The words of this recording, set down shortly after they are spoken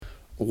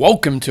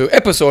Welcome to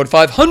episode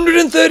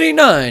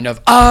 539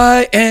 of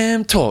I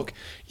Am Talk,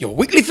 your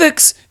weekly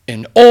fix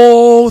in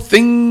all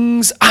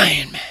things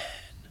Iron Man.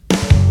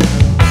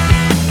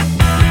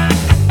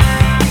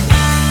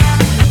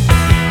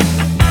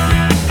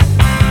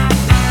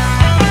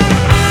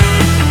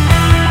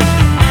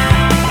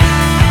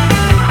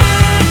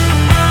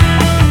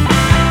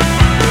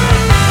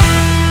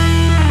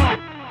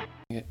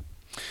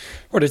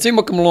 Right, team,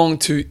 welcome along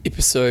to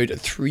episode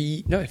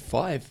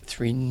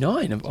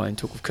 539 of Iron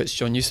Talk with Coach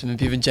John Newsom and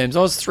Bevan James.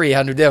 I was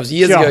 300, that was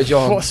years ago,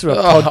 John. What sort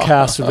of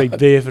podcast would be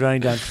there if it only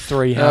done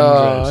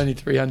 300? Only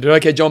 300.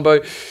 Okay,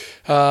 Johnbo.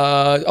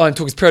 Iron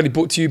Talk is proudly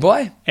brought to you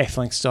by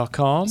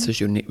Athlinks.com.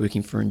 Social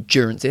networking for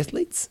endurance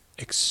athletes.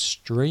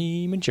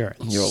 Extreme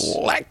Endurance. Your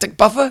lactic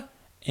buffer.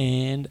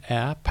 And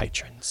our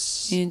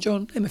patrons. And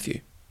John, name a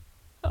few.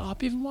 Oh,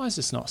 Bevan, why is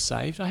this not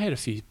saved? I had a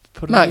few.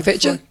 Mark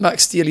Thatcher. Mark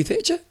Steely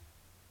Thatcher.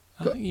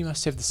 I think you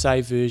must have the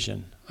save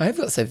version. I have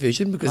got the same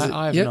version because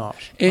I have not.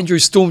 Andrew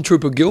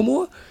Stormtrooper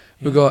Gilmore. Yeah.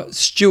 We've got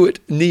Stuart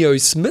Neo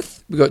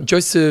Smith. We've got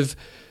Joseph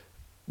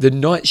the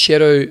Night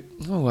Shadow.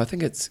 Oh, I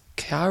think it's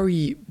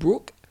Kari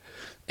Brook.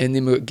 And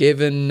then we've got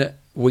Gavin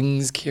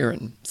Wings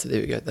Kieran. So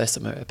there we go. That's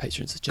some of our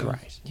patrons.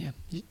 Great. Yeah.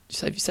 You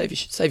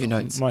save your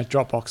notes. My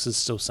Dropbox is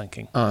still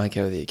syncing. Oh,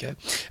 okay. Well, there you go.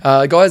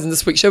 Guys, in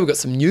this week's show, we've got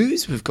some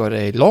news. We've got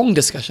a long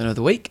discussion of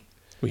the week.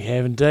 We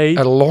have indeed.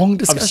 A long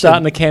discussion. I'm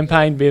starting the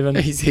campaign, Bevan.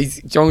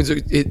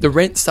 The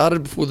rant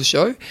started before the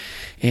show,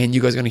 and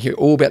you guys are going to hear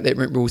all about that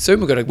rant real soon.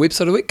 We've got a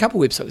website a week, couple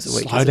websites a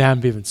week. Slow down,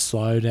 Bevan.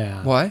 Slow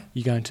down. Why?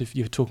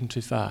 You're talking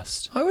too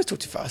fast. I always talk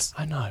too fast.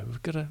 I know.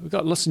 We've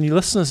got new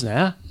listeners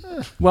now.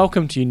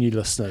 Welcome to you, new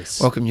listeners.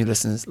 Welcome, new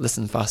listeners.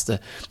 Listen faster.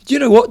 Do you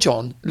know what,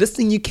 John?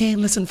 Listening, you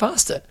can listen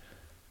faster.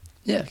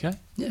 Yeah. Okay.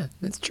 Yeah,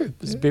 that's true.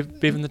 This is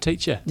Bevan the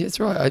teacher. Yeah, that's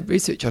right. I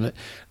research on it.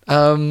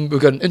 We've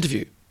got an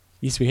interview.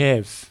 Yes, we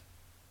have.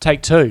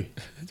 Take two.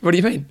 What do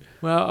you mean?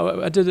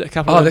 Well, I did a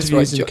couple of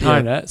interviews in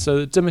Kona. Yeah.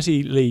 So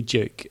Dimity Lee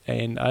Duke,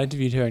 and I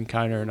interviewed her in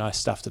Kona, and I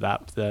stuffed it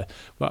up. I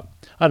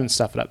didn't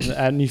stuff it up.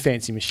 A new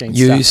fancy machine.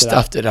 You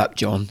stuffed it up,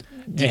 John.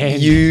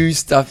 You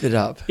stuffed it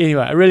up.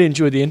 Anyway, I really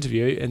enjoyed the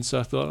interview, and so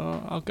I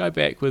thought I'll go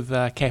back with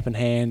cap in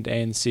hand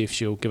and see if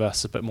she'll give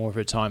us a bit more of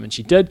her time, and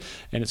she did.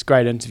 And it's a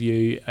great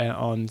interview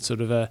on sort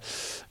of a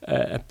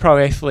pro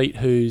athlete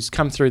who's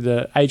come through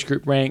the age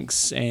group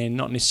ranks and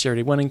not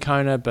necessarily winning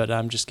Kona, but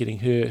just getting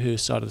her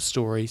side of the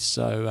story.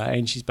 So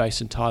and she's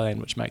based in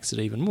Thailand, which makes it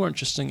even more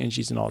interesting, and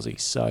she's an Aussie.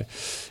 So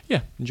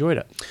yeah, enjoyed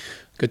it.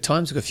 Good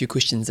times. We've got a few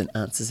questions and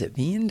answers at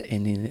the end,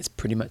 and then that's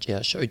pretty much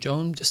our show,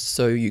 John. Just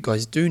so you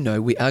guys do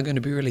know, we are going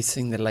to be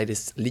releasing the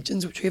latest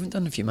Legends, which we haven't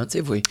done in a few months,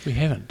 have we? We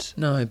haven't.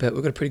 No, but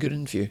we've got a pretty good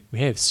interview. We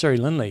have Siri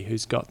Lindley,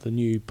 who's got the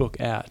new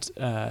book out,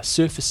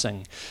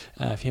 Surfacing.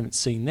 If you haven't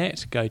seen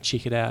that, go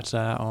check it out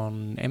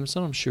on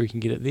Amazon. I'm sure you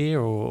can get it there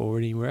or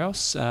anywhere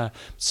else.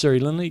 Siri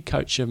Lindley,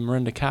 coach of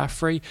Mirinda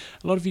Carfree.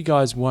 A lot of you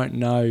guys won't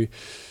know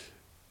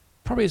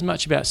probably as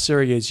much about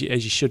Siri as you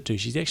should do.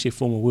 She's actually a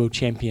former world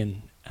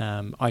champion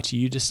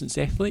ITU distance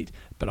athlete,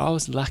 but I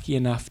was lucky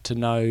enough to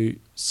know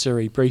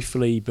Siri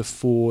briefly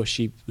before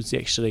she was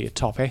actually a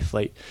top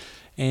athlete,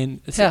 and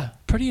it's a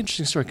pretty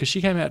interesting story because she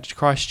came out to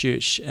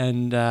Christchurch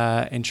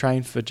and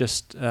trained for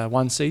just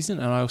one season,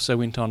 and I also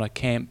went on a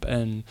camp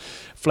in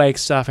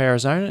Flagstaff,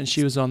 Arizona, and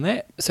she was on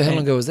that. So how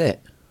long ago was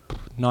that?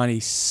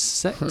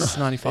 96,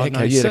 95, okay,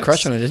 96. You had a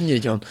crush on her, didn't you,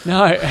 John?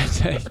 No,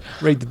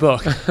 read the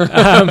book. But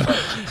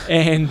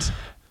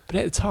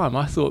at the time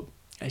I thought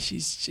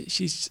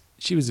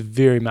she was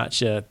very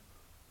much a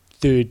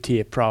third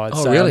tier pro, I'd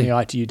say, really? on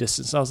the ITU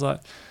distance. I was like,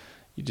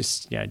 you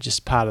just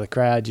part of the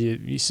crowd.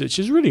 She's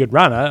a really good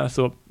runner. I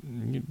thought,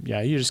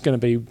 you're just going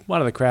to be one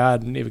of the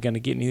crowd and never going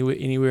to get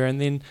anywhere. And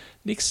then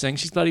next thing,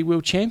 she's bloody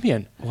world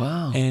champion.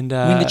 Wow. And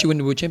when did you win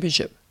the world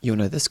championship? You'll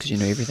know this because you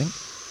know everything.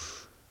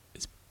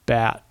 It's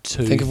about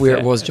two. Think of where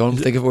it was, John.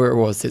 Think of where it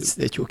was.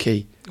 That's your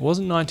key. It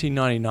wasn't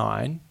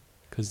 1999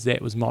 because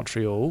that was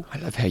Montreal. I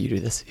love how you do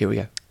this. Here we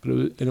go.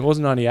 And it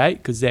wasn't 98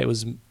 because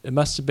it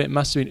must have been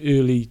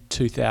early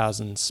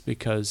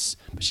 2000s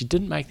but she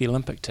didn't make the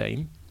Olympic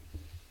team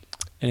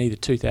in either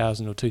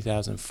 2000 or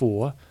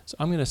 2004. So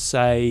I'm going to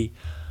say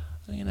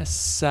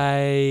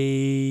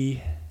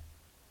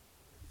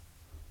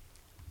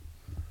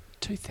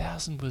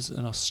 2000 was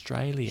in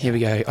Australia. Here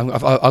we go.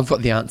 I've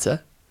got the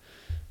answer.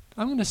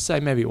 I'm going to say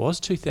maybe it was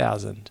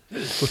 2000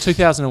 or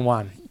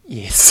 2001.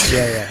 Yes.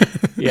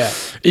 Yeah.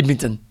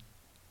 Edmonton.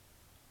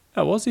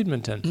 That was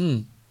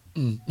Edmonton.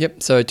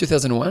 Yep, so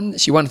 2001.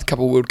 She won a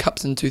couple of World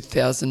Cups in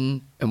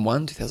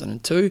 2001,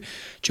 2002.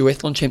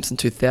 Duathlon champs in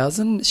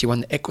 2000. She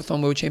won the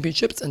Aquathon World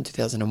Championships in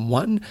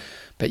 2001.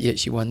 But yet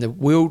she won the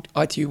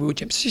ITU World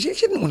Championships. She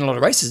actually didn't win a lot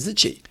of races, did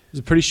she? It was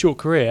a pretty short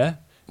career.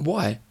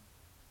 Why?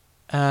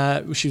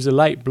 She was a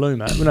late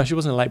bloomer. Well, no, she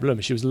wasn't a late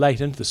bloomer. She was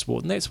late into the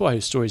sport, and that's why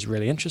her story is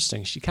really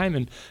interesting. She came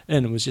in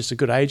and was just a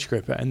good age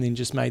grouper, and then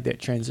just made that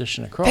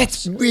transition across.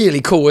 That's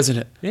really cool, isn't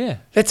it? Yeah.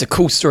 That's a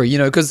cool story,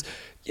 because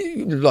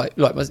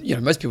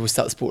most people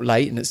start the sport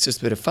late and it's just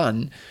a bit of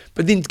fun,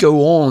 but then to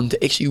go on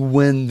to actually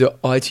win the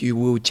ITU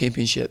World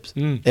Championships,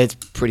 that's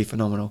pretty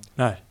phenomenal.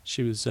 No,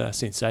 she was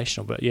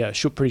sensational, but yeah,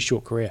 pretty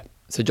short career.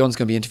 So John's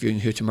going to be interviewing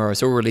her tomorrow,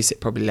 so we'll release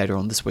it probably later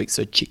on this week,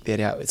 so check that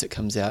out as it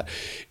comes out.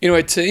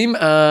 Anyway, team,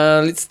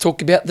 let's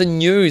talk about the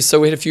news. So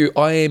we had a few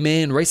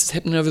Ironman races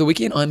happening over the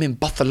weekend. Ironman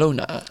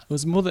Barcelona.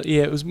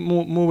 It was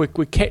more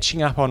we're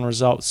catching up on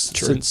results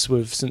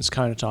since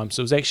Kona time.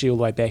 So it was actually all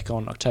the way back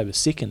on October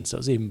 2nd, so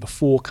it was even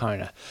before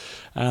Kona.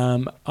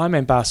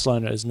 Ironman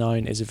Barcelona is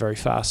known as a very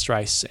fast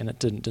race, and it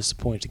didn't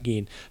disappoint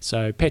again.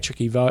 So Patrick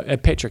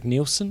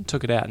Nielsen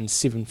took it out in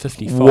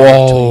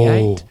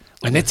 7:55.28.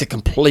 And that's a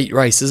complete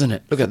race, isn't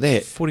it? Look at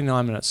that.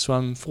 49-minute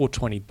swim,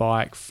 4:20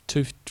 bike,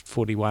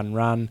 2:41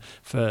 run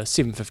for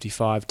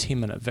 7:55,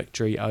 10-minute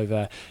victory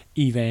over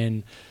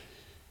Ivan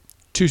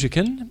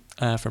Tutukin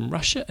from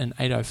Russia in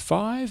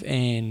 8:05,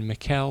 and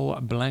Mikel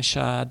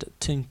Blanchard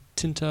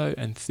Tinto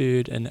in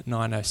third in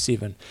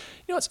 9:07. You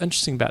know what's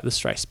interesting about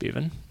this race,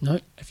 Bevan? No.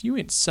 If you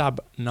went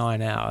sub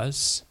 9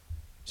 hours,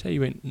 say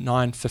you went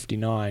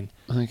 9:59,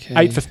 okay,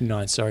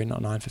 8:59, sorry,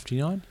 not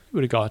 9:59, you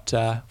would have got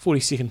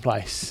 42nd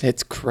place.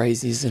 That's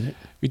crazy, isn't it?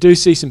 We do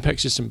see some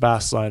pictures from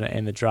Barcelona,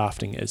 and the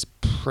drafting is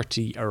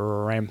pretty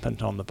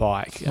rampant on the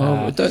bike.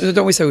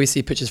 Don't we say we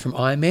see pictures from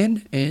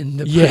Ironman?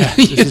 And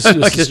this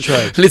is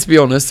true. Let's be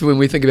honest, when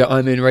we think about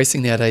Ironman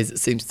racing nowadays, it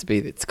seems to be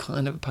that's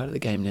kind of a part of the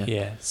game now.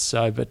 Yeah,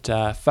 so, but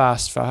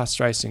fast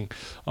racing.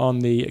 On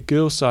the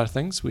girls' side of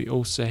things, we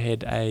also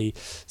had a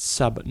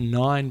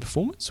sub-9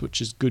 performance,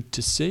 which is good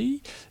to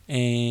see,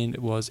 and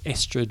it was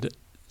Astrid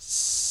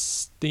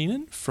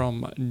Steenen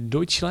from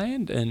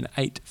Deutschland in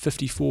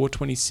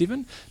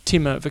 8:54.27,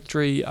 10-minute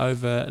victory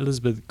over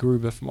Elizabeth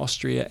Gruber from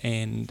Austria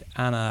and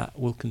Anna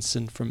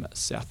Wilkinson from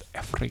South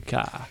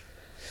Africa.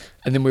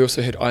 And then we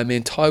also had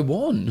Ironman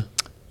Taiwan.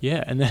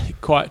 Yeah, and then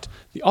quite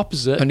the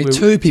opposite. Only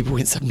two people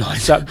went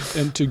sub-9.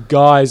 And two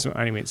guys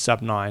only went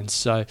sub-9.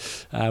 So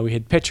we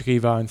had Patrick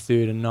Evo in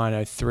third in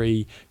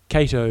 9:03,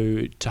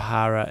 Kato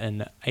Tahara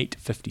in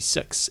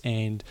 8:56,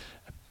 and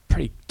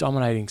pretty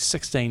dominating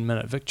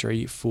 16-minute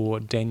victory for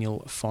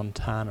Daniel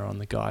Fontana on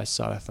the guys'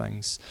 side of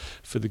things.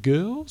 For the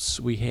girls,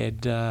 we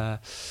had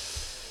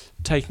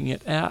taking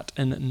it out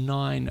in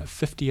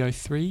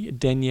 9:50.03,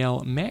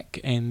 Danielle Mack,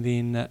 and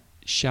then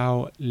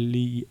Xiao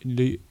Yu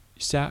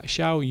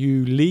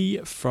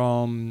Li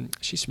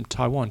she's from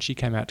Taiwan. She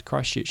came out to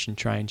Christchurch and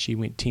trained. She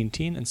went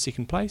 10:10 in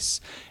second place,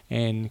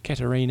 and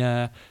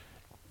Katarina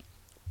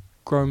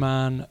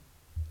Groman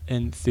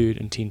in third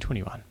in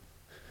 10:21.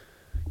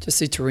 Just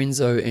see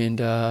Terenzo and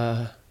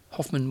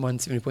Hoffman won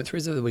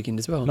 70.3s over the weekend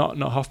as well. Not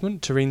Hoffman.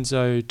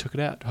 Terenzo took it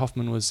out.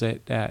 Hoffman was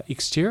at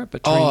Xterra.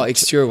 But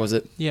Xterra was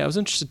it? Yeah, I was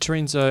interested.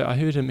 Terenzo, I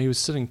heard him. He was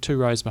sitting 2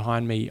 rows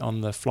behind me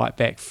on the flight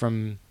back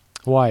from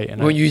Hawaii.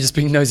 And you just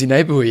being nosy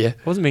neighbour, were you? I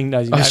wasn't being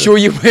nosy neighbour. I'm sure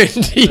you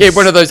weren't. He had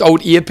one of those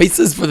old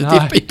earpieces for the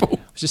deaf people.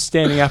 I was just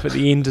standing up at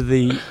the end of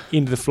the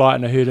flight,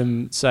 and I heard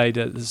him say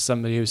to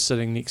somebody who was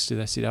sitting next to.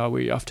 They said, "Oh,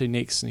 where are you off to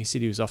next?" And he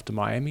said he was off to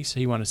Miami. So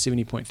he won a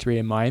 70.3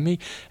 in Miami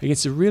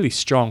against a really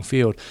strong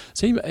field.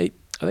 So I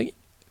think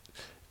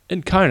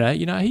in Kona,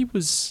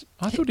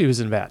 I thought he was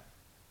in about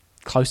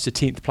close to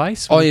 10th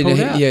place.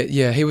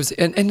 He was.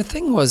 And the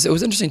thing was, it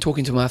was interesting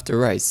talking to him after a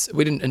race.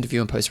 We didn't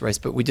interview him post-race,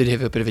 but we did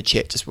have a bit of a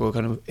chat just while we were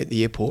kind of at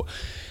the airport.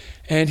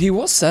 And he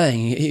was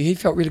saying he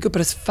felt really good, but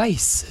his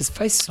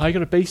face. Oh, he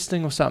got a bee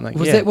sting or something.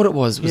 Was that what it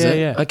was?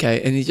 Yeah.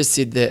 Okay, and he just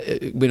said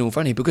that it went all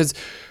funny because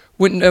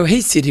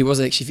he said he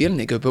wasn't actually feeling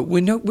that good, but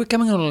we're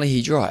coming on a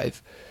Leahy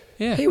Drive.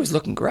 Yeah. He was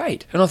looking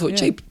great. And I thought,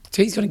 gee,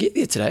 he's going to get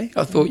there today.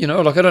 I thought,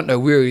 I don't know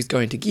where he's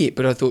going to get,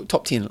 but I thought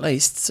top 10 at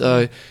least.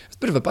 So it's a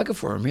bit of a bugger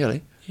for him,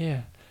 really.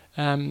 Yeah.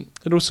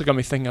 It also got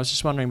me thinking, I was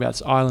just wondering about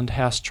this Island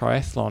House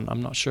Triathlon.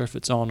 I'm not sure if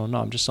it's on or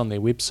not. I'm just on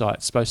their website.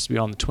 It's supposed to be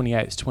on the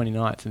 28th,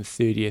 29th and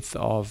 30th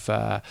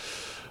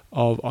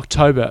of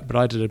October, but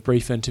I did a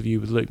brief interview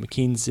with Luke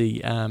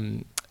McKenzie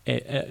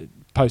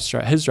post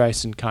his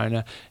race in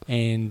Kona,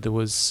 and there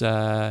was,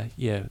 they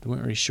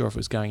weren't really sure if it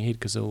was going ahead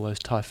because of all those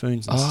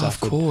typhoons and stuff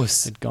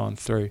had gone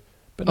through.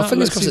 But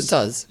fingers crossed it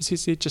does. It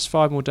says just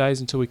 5 more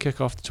days until we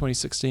kick off the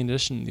 2016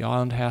 edition, the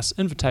Island House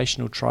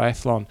Invitational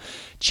Triathlon.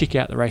 Check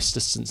out the race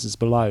distances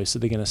below. So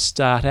they're going to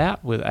start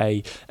out with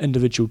a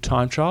individual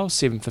time trial,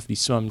 7:50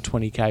 swim,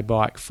 20k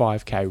bike,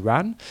 5k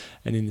run.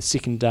 And then the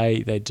second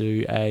day they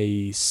do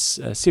a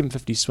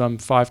 7:50 swim,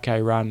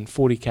 5k run,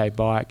 40k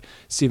bike,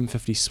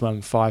 7:50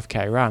 swim,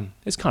 5k run.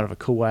 It's kind of a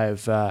cool way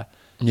of,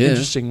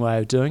 interesting way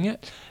of doing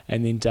it.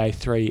 And then day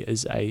 3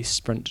 is a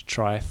sprint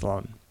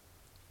triathlon.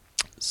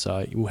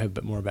 So we'll have a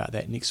bit more about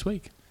that next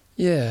week.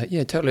 Yeah,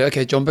 totally.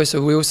 Okay, Jumbo,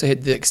 so we also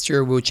had the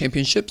Xterra World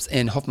Championships,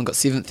 and Hoffman got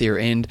 7th there,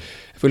 and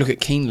if we look at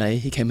Kienle,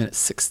 he came in at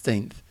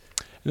 16th.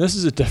 And this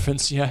is a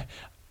difference, I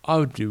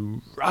would be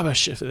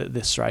rubbish at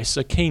this race.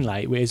 So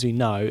Kienle, as we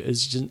know,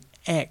 is just an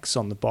axe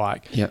on the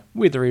bike. Yeah.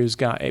 Whether he was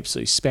going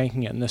absolutely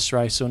spanking it in this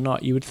race or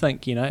not, you would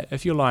think,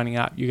 if you're lining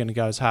up, you're going to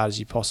go as hard as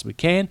you possibly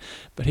can.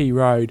 But he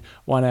rode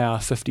 1 hour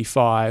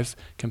 55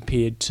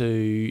 compared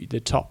to the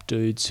top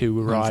dudes who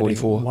were riding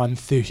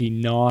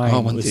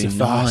 139. Was the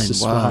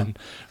fastest one.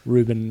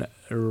 Ruben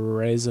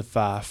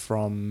Rezafar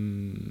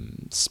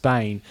from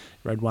Spain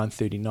rode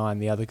 139.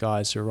 The other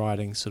guys were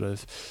riding sort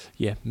of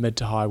mid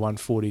to high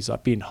 140s.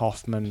 Like Ben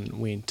Hoffman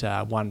went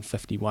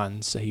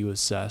 151, so he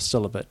was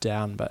still a bit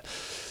down. But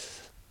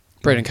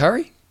Braden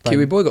Curry,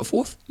 Kiwi boy, got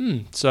fourth.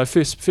 So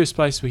first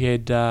place we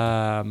had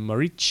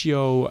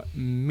Mauricio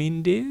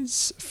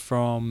Mendez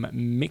from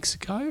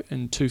Mexico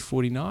in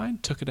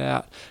 2:49. Took it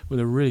out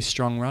with a really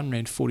strong run,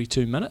 ran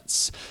 42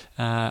 minutes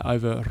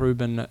over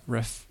Ruben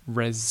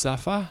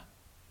Rezafar,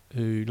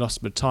 who lost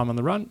a bit of time on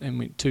the run and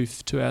went 2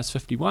 hours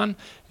 51.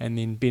 And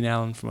then Ben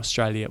Allen from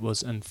Australia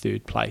was in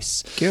third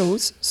place.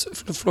 Girls,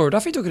 Flora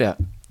Duffy took it out.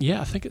 Yeah,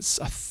 I think it's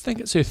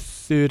her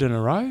third in a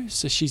row.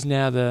 So she's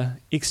now the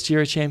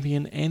exterior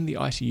champion and the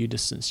ITU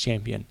distance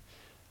champion.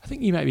 I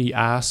think you maybe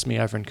asked me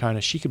over in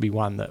Kona, she could be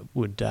one that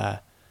would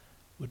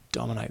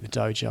dominate the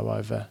dojo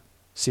over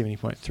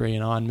 70.3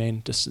 and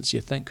Ironman distance,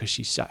 you think, because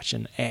she's such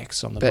an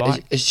axe on the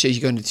bike. Is she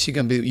going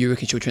to be, you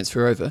reckon she'll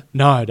transfer over?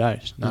 No, I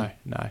don't.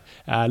 No.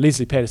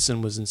 Leslie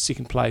Patterson was in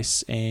second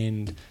place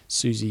and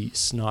Susie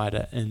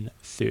Snyder in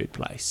third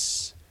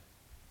place.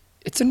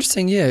 It's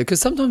interesting, yeah, because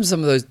sometimes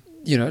some of those,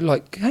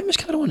 like Hamish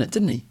Carter won it,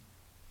 didn't he?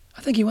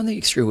 I think he won the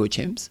exterior world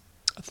champs.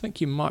 I think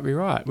you might be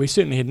right. We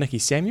certainly had Nikki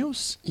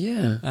Samuels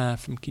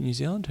from New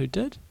Zealand who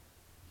did.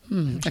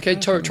 Okay,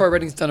 Troy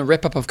Redding's done a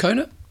wrap-up of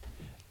Kona.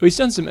 He's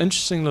done some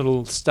interesting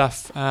little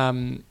stuff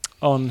on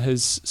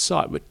his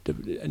site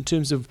in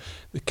terms of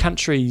the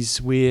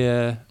countries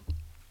where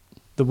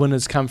the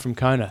winners come from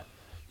Kona,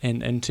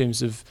 and in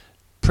terms of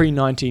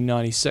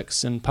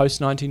pre-1996 and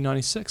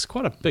post-1996.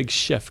 Quite a big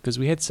shift, because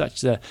we had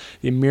such the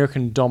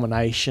American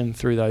domination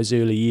through those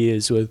early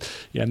years with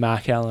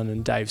Mark Allen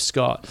and Dave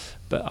Scott.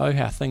 But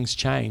how things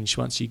change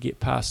once you get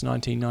past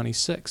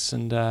 1996,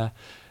 and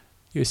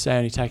USA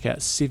only take out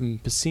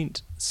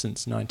 7%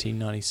 since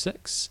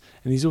 1996,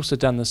 and he's also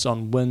done this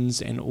on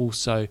wins and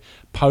also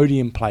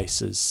podium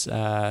places.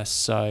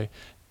 So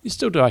you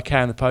still do okay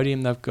on the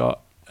podium. They've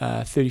got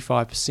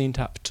 35%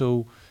 up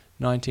till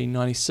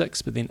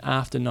 1996, but then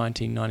after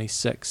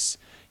 1996,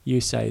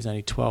 USA is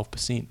only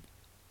 12%.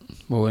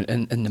 Well,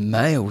 in the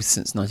males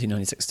since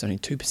 1996, it's only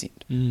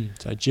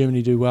 2%. So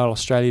Germany do well,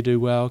 Australia do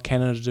well,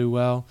 Canada do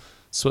well,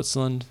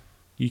 Switzerland,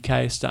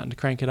 UK is starting to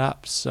crank it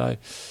up. So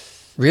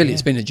really,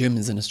 it's been the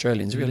Germans and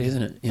Australians, really,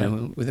 isn't it?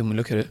 When we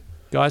look at it.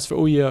 Guys, for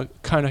all your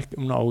Kona,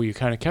 not all your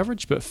Kona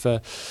coverage, but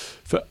for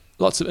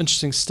lots of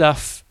interesting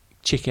stuff,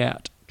 check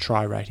out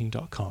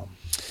tryrating.com.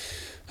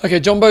 Okay,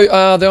 Jumbo,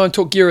 the Iron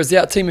Talk gear is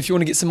out, team. If you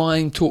want to get some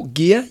Iron Talk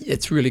gear,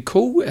 it's really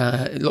cool.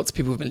 Lots of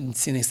people have been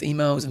sending us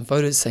emails and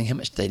photos saying how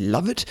much they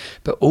love it.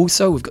 But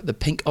also, we've got the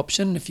pink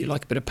option if you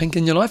like a bit of pink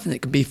in your life, and it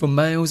could be for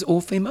males or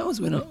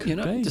females. We're not,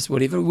 just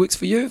whatever works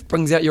for you. If it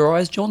brings out your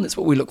eyes, John, that's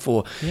what we look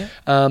for. Yeah.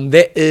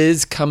 That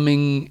is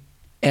coming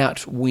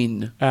out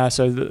when?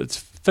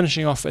 It's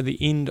finishing off at the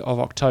end of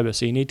October,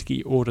 so you need to get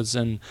your orders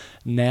in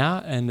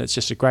now, and it's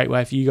just a great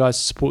way for you guys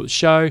to support the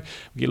show.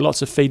 We get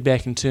lots of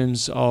feedback in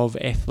terms of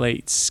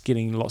athletes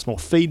getting lots more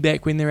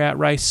feedback when they're out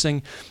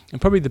racing, and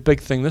probably the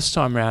big thing this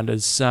time around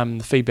is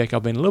the feedback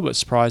I've been a little bit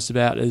surprised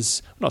about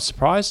is, not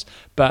surprised,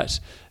 but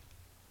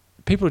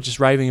people are just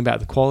raving about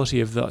the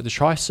quality of the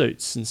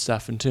tri-suits and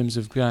stuff in terms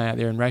of going out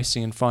there and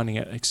racing and finding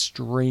it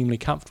extremely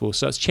comfortable.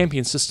 So it's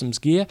Champion Systems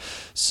gear.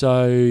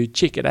 So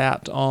check it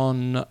out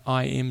on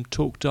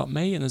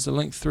imtalk.me, and there's a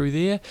link through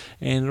there,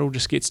 and it all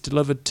just gets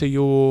delivered to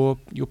your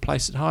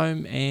place at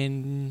home,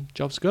 and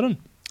job's good on.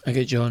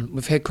 Okay, John,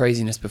 we've had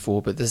craziness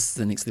before, but this is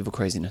the next level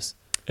craziness.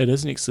 It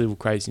is next level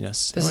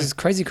craziness. This is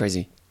crazy.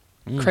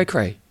 Cray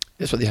cray.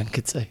 That's what the young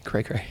kids say.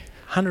 Cray cray.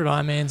 100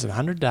 Ironmans in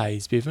 100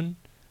 days, Bevan.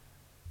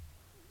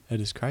 It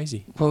is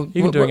crazy. Well,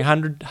 even doing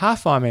 100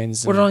 half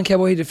Ironmans. What did Iron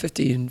Cowboy? He did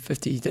 50 and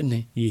 50, didn't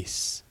he?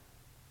 Yes.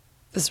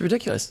 This is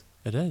ridiculous.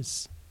 It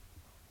is.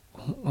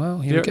 Well,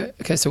 here we go.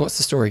 Okay, so what's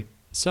the story?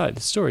 So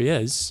the story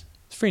is,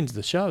 friend of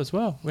the show as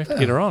well. We have to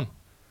get her on.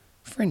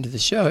 Friend of the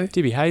show?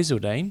 Debbie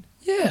Hazeldine.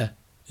 Yeah.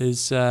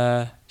 Is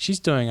she's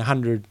doing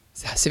 100...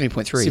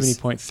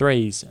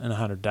 70.3s in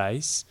 100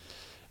 days.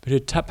 But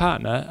her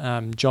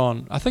partner,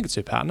 John, I think it's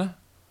her partner,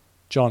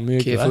 John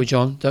Mergler. Careful,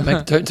 John.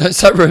 Don't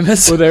start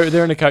rumours. Well,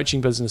 they're in a coaching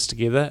business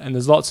together, and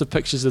there's lots of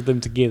pictures of them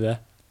together.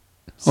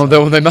 So.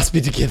 Well, they must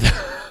be together.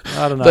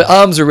 I don't know. The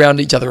arms are around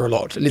each other a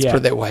lot. Let's put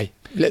it that way.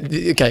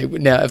 Okay,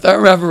 now, if they're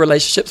around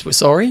relationships, we're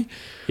sorry.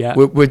 Yeah.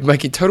 We're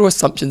making total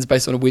assumptions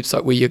based on a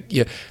website where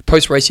you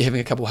post-race, you're having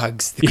a couple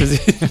hugs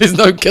because there's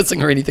no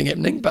kissing or anything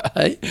happening, but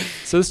hey.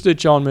 So this dude,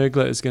 John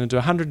Mergler, is going to do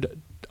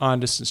 100 iron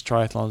distance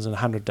triathlons in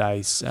 100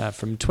 days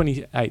from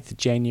 28th of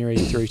January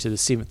through to the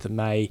 7th of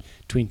May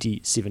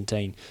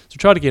 2017. So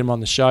try to get him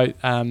on the show.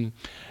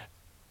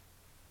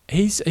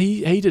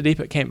 He did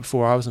Epic Camp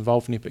before I was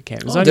involved in Epic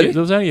Camp. There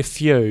was only a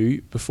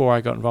few before I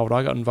got involved.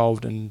 I got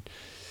involved in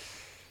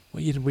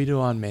What year did we do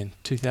Ironman?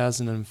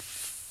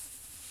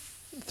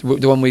 2004.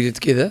 The one we did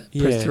together?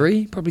 Yeah.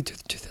 Probably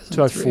 2003.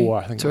 2004,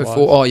 I think it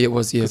 2004. was. Oh, yeah, it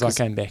was, yeah. Because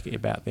I came back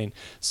about then.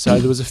 So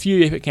there was a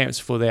few epic camps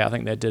before that. I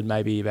think they did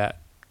maybe about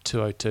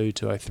 202,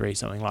 203,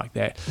 something like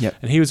that. Yep.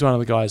 And he was one of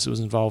the guys that was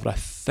involved, I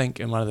think,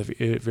 in one of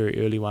the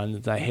very early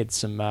ones. They had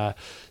some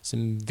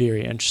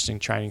very interesting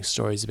training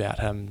stories about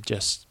him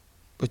just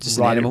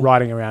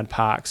riding around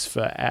parks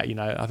for, I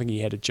think he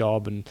had a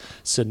job in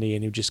Sydney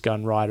and he would just go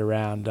and ride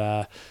around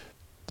the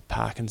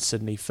park in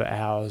Sydney for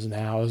hours and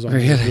hours or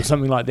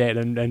something like that,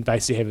 and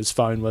basically have his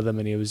phone with him,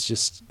 and he was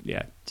just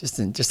an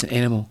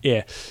animal.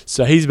 Yeah,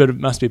 so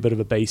must be a bit of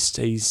a beast.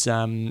 He's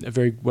a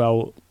very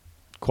well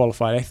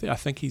qualified athlete. I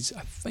think he's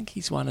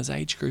won his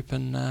age group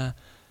in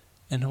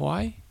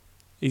Hawaii.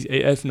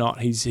 If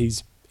not,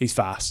 he's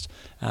fast.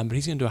 But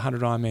he's going to do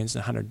 100 Ironmans in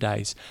 100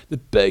 days. The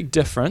big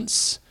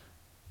difference,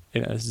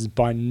 this is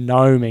by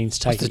no means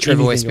taking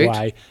anything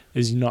away,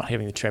 is not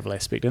having the travel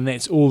aspect. And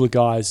that's all the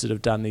guys that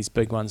have done these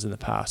big ones in the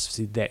past.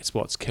 See, that's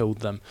what's killed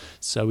them.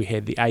 So we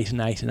had the 8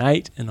 and 8 and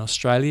 8 in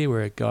Australia,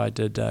 where a guy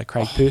did,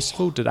 Craig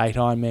Percival, did 8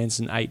 Ironmans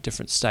in 8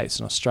 different states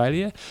in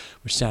Australia,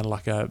 which sounded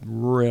like a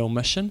real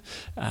mission.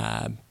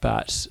 And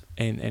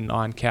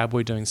Iron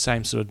Cowboy doing the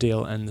same sort of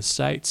deal in the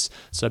States.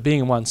 So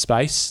being in one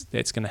space,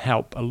 that's going to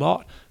help a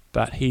lot,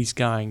 but he's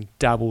going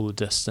double the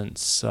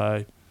distance.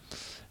 So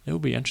it will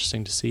be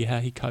interesting to see how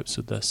he copes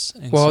with this.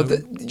 And try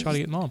to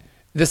get him on.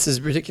 This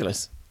is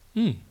ridiculous.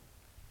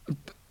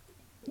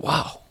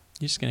 Wow.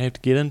 You're just going to have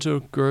to get into a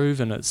groove,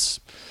 and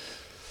it's...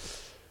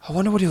 I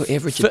wonder what he'll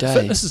average a day.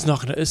 Fitness is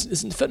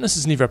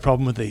never a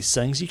problem with these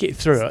things. You get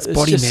through it. It's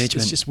body management.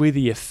 It's just whether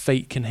your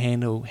feet can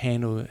handle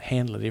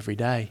it every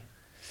day.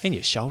 And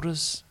your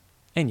shoulders.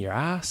 And your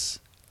ass.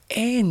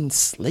 And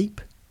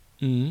sleep.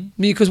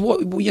 Because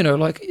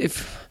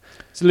if...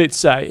 So let's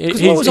say...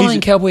 Because what was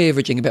Iron Cowboy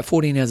averaging? About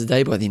 14 hours a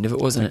day by the end of it,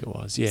 wasn't it? I think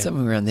it was, yeah.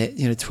 Something around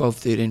that, 12,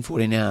 13,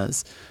 14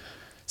 hours.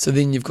 So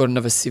then you've got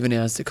another 7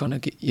 hours to kind of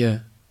get,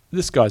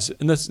 This guy's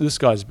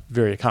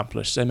very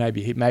accomplished. So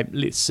maybe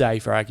let's say,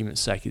 for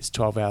argument's sake, it's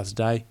 12 hours a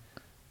day.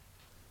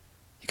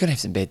 You're going to have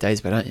some bad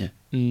days, but aren't you?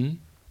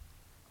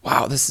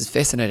 Wow, this is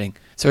fascinating.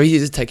 So he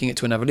is taking it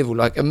to another level.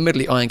 Like,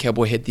 admittedly, Iron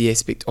Cowboy had the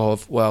aspect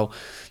of,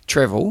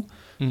 travel,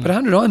 but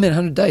 100 Ironman,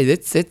 100 day,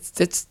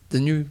 that's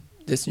the new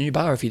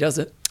bar if he does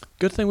it.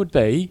 Good thing would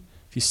be,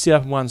 if you set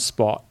up in one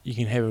spot, you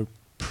can have a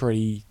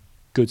pretty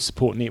good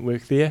support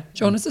network there.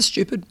 John, is this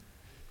stupid?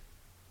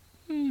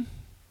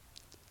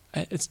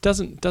 It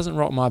doesn't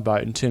rock my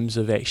boat in terms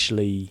of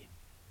actually...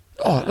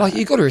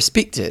 you got to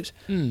respect it.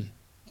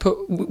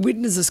 But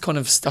when does this kind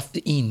of stuff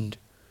end?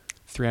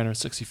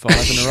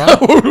 365 in a row.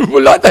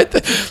 Well, like that.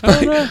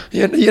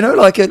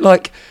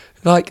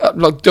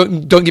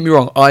 Don't get me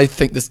wrong. I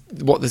think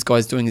what this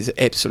guy's doing is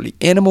absolutely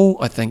animal.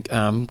 I think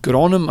good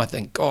on him. I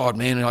think, God,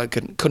 man, I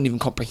couldn't even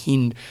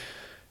comprehend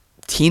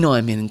 10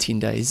 Ironman in 10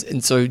 days,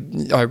 and so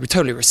I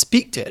totally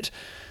respect it.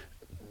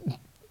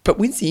 But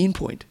when's the end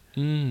point?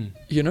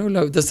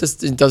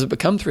 Does it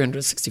become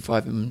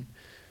 365?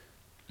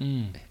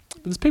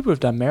 But there's people who've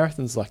done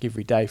marathons like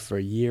every day for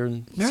a year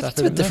and marathon's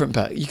a bit different,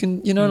 but you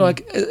can, don't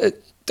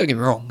get me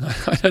wrong.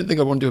 I don't think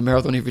I want to do a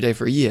marathon every day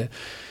for a year.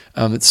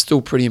 It's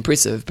still pretty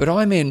impressive, but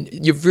Ironman,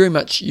 you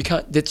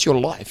can't. That's your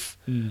life.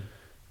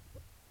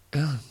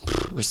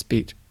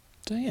 Respect.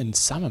 Doing it in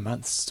summer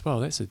months as well.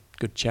 That's a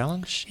good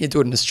challenge. You do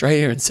it in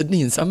Australia and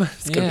Sydney in summer.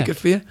 It's going to be good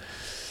for you.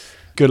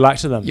 Good luck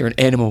to them. You're an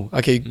animal.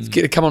 Okay,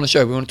 come on the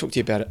show. We want to talk to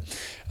you about it.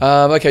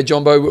 Okay,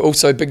 Jumbo.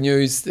 Also, big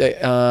news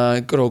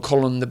that good old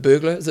Colin the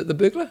burglar. Is it the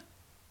burglar?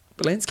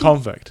 Belansky?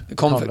 Convict. The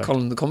convict.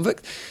 Colin the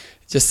convict.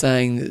 Just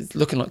saying, it's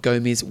looking like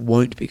Gomez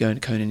won't be going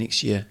to Kona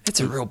next year. It's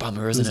a real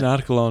bummer, isn't it? There's an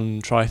article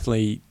on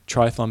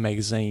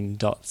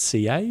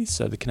triathlonmagazine.ca,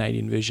 so the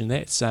Canadian version of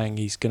that, saying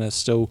he's going to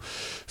still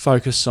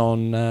focus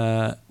on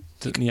the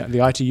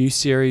ITU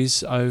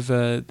series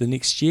over the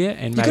next year.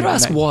 And you've got to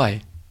ask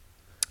why.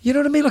 You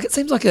know what I mean? Like, it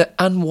seems like an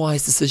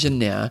unwise decision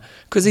now,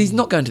 because he's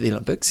not going to the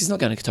Olympics. He's not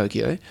going to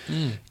Tokyo.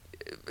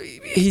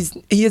 He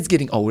is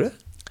getting older.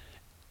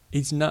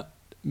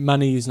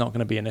 Money is not going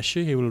to be an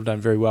issue. He will have done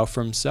very well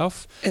for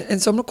himself.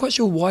 And so I'm not quite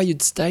sure why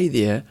you'd stay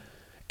there.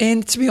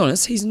 And to be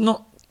honest, he's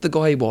not the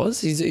guy he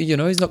was. He's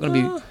not going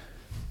to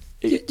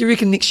be... Do you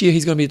reckon next year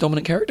he's going to be a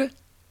dominant character?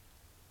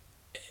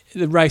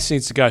 The race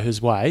needs to go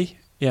his way.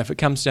 Yeah, if it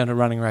comes down to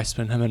running a race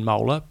between him and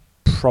Mola,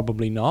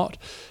 probably not.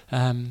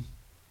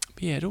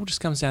 It all just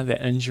comes down to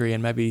that injury,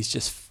 and maybe he's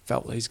just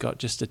felt that he's got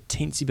just a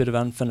teensy bit of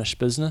unfinished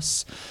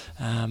business.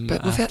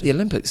 But without the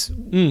Olympics,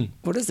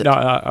 what is it? No,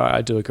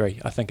 I do agree.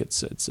 I think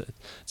it's a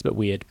bit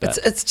weird. But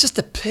it's just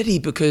a pity,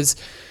 because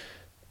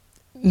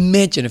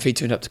imagine if he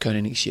turned up to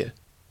Kona next year.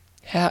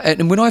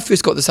 And when I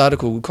first got this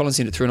article, Colin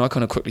sent it through, and I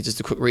kind of quickly just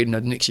a quick read, and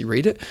I didn't actually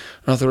read it.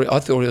 And I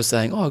thought he was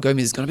saying,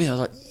 Gomez is going to be. And I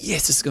was like,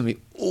 yes, this is going to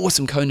be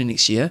awesome Kona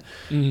next year.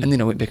 And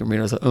then I went back and read it.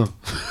 I was like,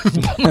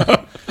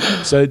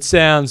 So it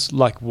sounds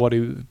like what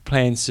he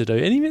plans to do,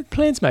 and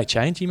plans may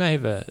change. He may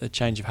have a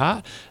change of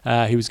heart.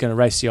 He was going to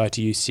race the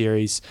ITU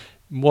series.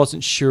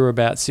 Wasn't sure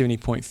about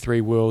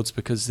 70.3 Worlds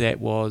because that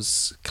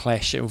was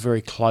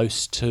very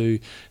close to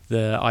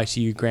the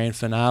ITU Grand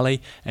Finale,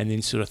 and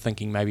then sort of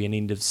thinking maybe an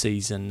end of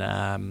season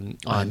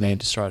Ironman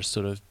to try to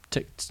sort of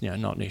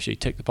not necessarily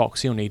tick the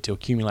box. He'll need to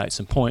accumulate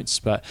some points,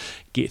 but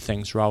get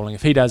things rolling.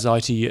 If he does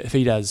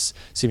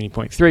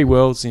 70.3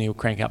 Worlds, then he'll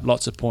crank up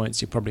lots of points.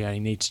 He'll probably only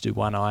need to do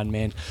one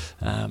Ironman.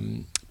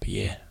 But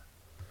yeah.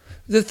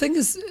 The thing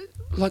is,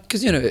 like,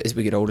 because, as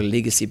we get older,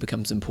 legacy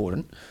becomes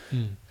important.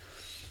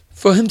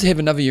 For him to have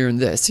another year in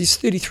this, he's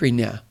 33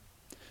 now.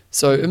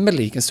 So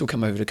admittedly, he can still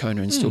come over to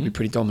Kona and still be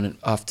pretty dominant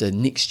after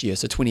next year.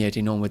 So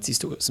 2018 onwards, he's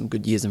still got some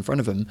good years in front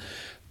of him.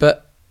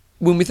 But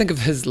when we think of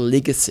his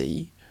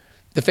legacy,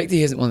 the fact that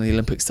he hasn't won the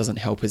Olympics doesn't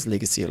help his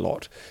legacy a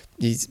lot.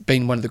 He's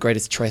been one of the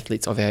greatest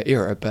triathletes of our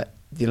era, but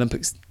the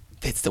Olympics,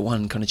 that's the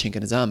one kind of chink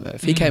in his armour.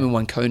 If he came and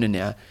won Kona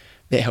now,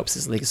 that helps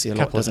his legacy a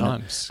lot, doesn't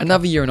it?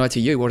 Another year in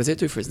ITU, what does that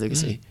do for his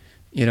legacy?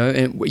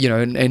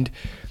 And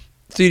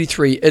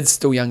 33 is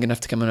still young enough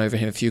to come in over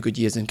and have a few good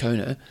years in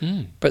Kona.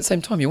 But at the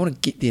same time, you want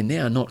to get there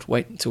now, not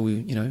wait until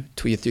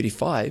till you're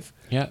 35.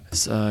 Yeah.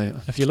 So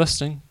if you're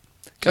listening,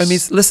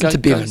 listen to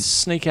Bevan.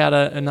 Sneak out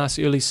a nice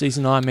early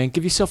season Ironman.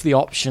 Give yourself the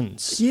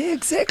options. Yeah,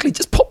 exactly.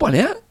 Just pop one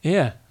out.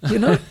 Yeah.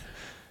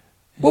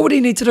 What would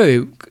he need to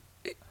do?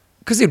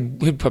 Because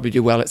he'd probably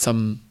do well at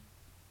some.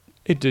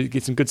 He'd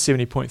get some good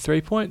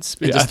 70.3 points.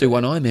 He'd just do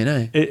one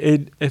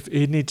Ironman, If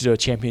he'd need to do a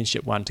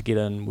championship one to get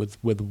in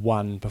with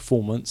one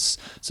performance.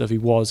 So if he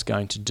was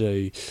going to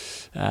do,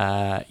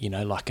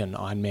 like an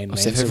Ironman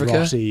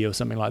Lanzarote or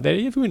something like that.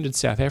 If we went to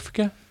South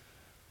Africa.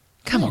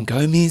 Come on,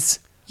 Gomez.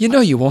 You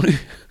want to.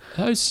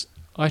 Those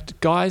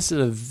guys that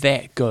are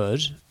that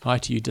good,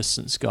 ITU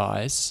distance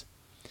guys,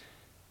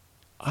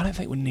 I don't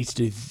think we need to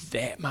do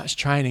that much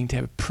training to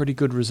have a pretty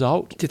good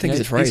result. Do you think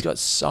he's afraid? He's got I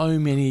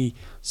don't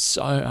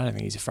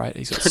think he's afraid.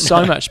 He's got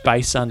so much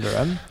base under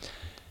him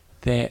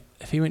that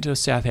if he went to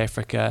South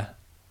Africa,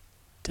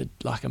 did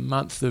like a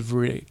month of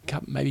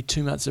maybe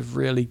 2 months of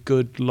really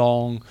good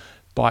long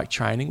bike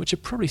training, which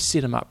would probably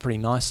set him up pretty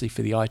nicely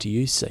for the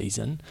ITU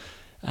season.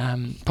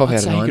 I'd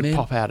say he could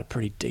pop out a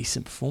pretty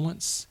decent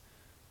performance.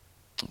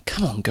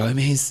 Come on,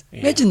 Gomez.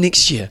 Yeah. Imagine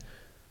next year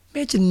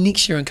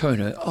in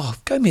Kona. Oh,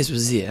 if Gomez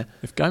was there.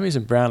 If Gomez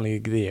and Brownlee are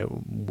there,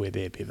 we're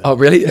there, Bevan. Oh,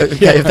 really?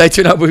 Okay, if they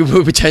turn up,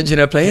 we'll be changing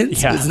our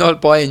plans? Yeah. It's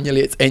not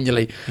biannually, it's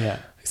annually. Yeah.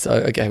 So,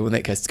 okay, well, in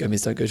that case,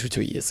 Gomez don't go for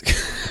 2 years.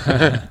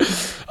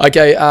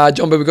 Okay,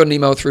 John, but we got an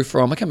email through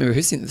from, I can't remember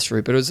who sent this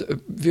through, but it was have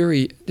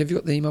you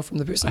got the email from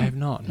the person? I have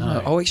not,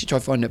 no. I'll actually try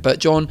to find it. But,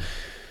 John,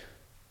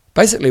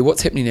 basically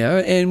what's happening now,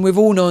 and we've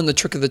all known the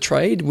trick of the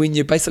trade, when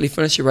you basically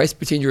finish your race,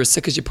 pretend you're as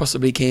sick as you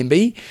possibly can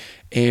be,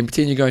 and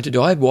pretend you're going to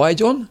die. Why,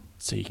 John?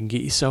 So you can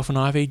get yourself an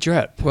IV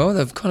drip. Well,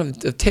 they've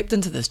tapped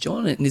into this,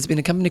 John, and there's been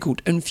a company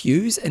called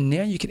Infuse, and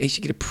now you can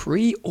actually get a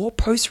pre or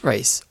post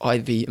race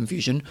IV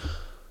infusion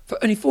for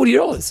only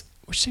 $40,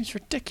 which seems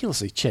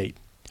ridiculously cheap.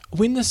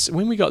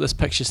 When we got this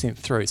picture sent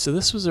through, so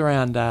this was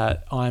around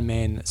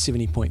Ironman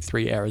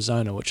 70.3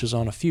 Arizona, which was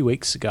on a few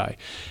weeks ago,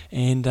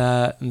 and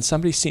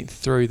somebody sent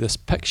through this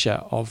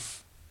picture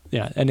of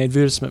an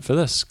advertisement for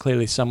this,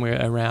 clearly somewhere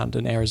around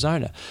in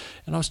Arizona.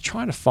 And I was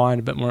trying to find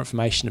a bit more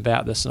information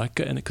about this,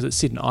 and because it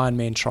said an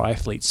Ironman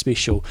triathlete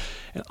special,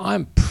 and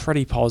I'm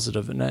pretty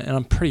positive and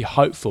I'm pretty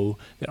hopeful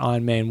that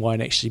Ironman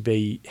won't actually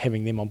be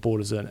having them on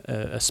board as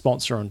a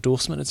sponsor or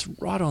endorsement. It's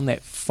right on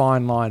that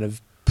fine line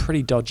of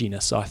pretty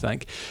dodginess, I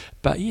think.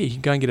 But yeah, you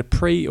can go and get a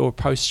pre or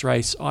post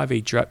race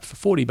IV drip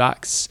for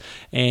 $40,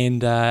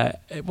 and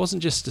it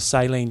wasn't just a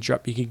saline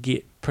drip. You could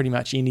get pretty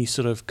much any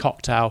sort of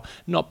cocktail,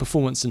 not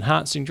performance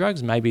enhancing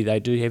drugs. Maybe they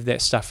do have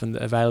that stuff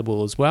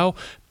available as well,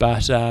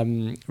 but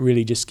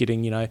really just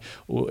getting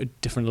or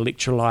different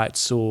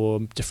electrolytes or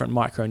different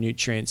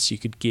micronutrients you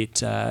could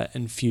get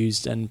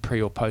infused in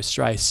pre or post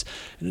race.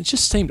 And it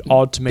just seemed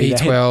odd to me.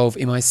 B12,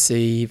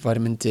 MIC,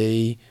 vitamin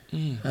D.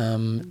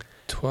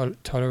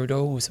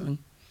 Toleradol or something.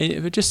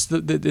 But just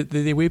their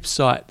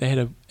website, they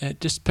had a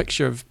just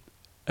picture of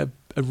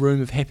a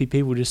room of happy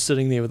people just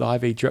sitting there with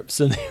IV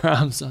drips in their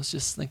arms. I was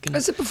just thinking,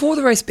 is it before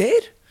the race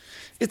bad?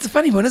 It's a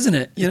funny one, isn't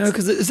it?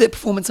 Because is that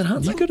performance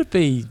enhancing? You got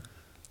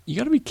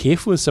to be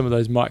careful with some of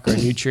those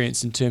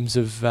micronutrients in terms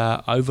of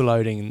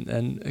overloading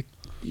and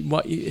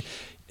what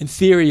in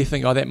theory you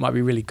think, that might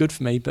be really good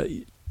for me, but.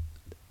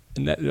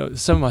 And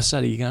some of my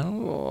study, you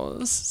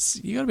go,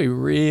 you got to be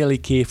really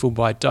careful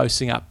by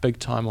dosing up big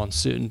time on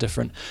certain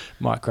different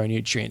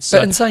micronutrients.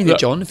 But in saying that,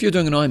 John, if you're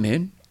doing an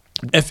Ironman,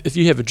 if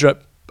you have a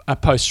drip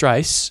post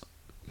race,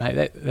 mate,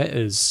 that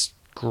is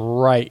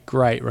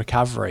great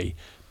recovery.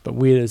 But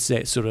where does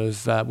that sort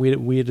of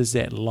where does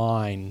that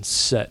line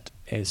sit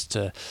as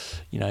to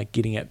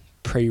getting it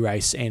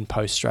pre-race and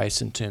post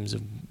race in terms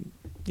of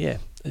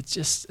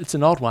it's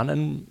an odd one.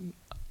 And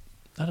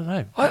I don't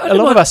know. A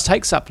lot of us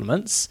take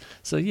supplements,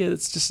 so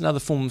it's just another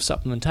form of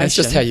supplementation. It's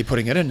just how you're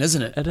putting it in,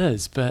 isn't it? It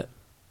is, but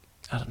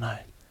I don't know.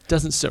 It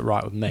doesn't sit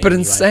right with me. But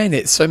in saying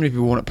that, so many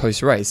people want it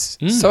post-race.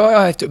 So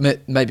I have to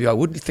admit, maybe I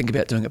would think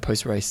about doing it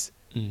post-race.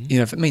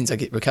 If it means I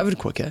get recovered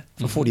quicker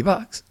for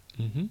 $40.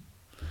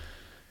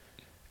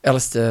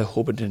 Alistair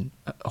Horben,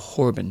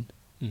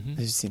 Mm-hmm.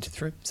 who sent it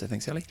through. So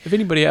thanks, Ali. If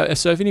anybody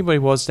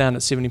was down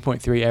at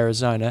 70.3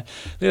 Arizona,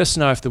 let us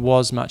know if there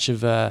was much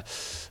of a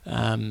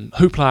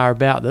hoopla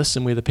about this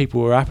and whether people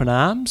were up in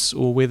arms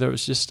or whether it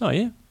was just, oh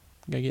yeah,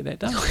 go get that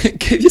done.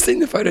 Have you seen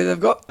the photo they've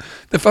got?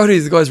 The photo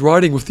is the guy's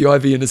riding with the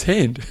IV in his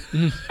hand.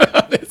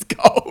 That's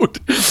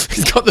gold.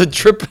 He's got the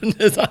drip in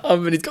his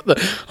arm and he's got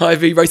the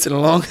IV racing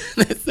along.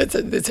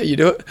 That's how you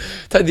do it.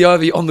 Take the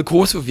IV on the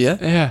course with you.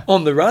 Yeah.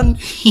 On the run,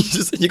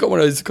 you got one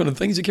of those kind of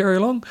things you carry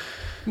along.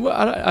 Well,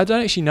 I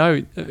don't actually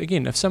know.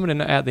 Again, if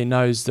someone out there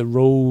knows the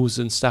rules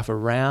and stuff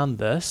around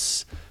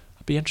this,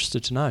 I'd be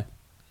interested to know.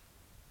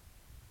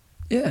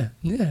 Yeah.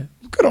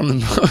 Good on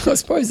them. I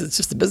suppose it's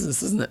just a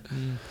business, isn't it?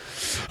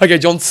 Okay,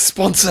 John,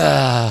 sponsor.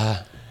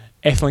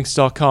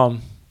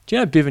 Athlinks.com. Do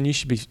you know, Bevan, you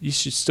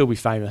should still be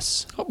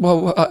famous.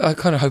 Well, I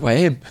kind of hope I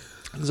am.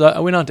 So I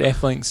went on to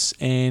Athlinks,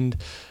 and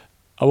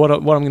what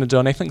I'm going to do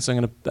on Athlinks,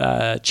 I'm going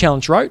to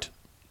challenge Rote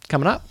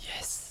coming up.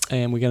 Yes.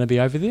 And we're going to be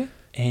over there.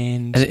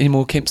 And any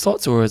more camp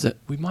slots, or is it?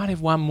 We might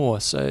have one more.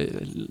 So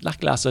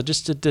luckily, I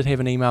just did have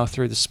an email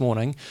through this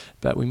morning,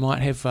 but we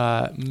might have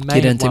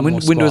maybe one more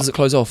When spot. does it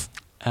close off?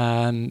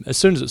 As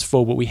soon as it's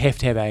full, but we have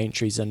to have our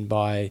entries in in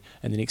the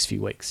next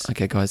few weeks.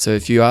 Okay, guys. So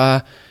if you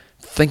are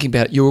thinking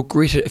about it, you'll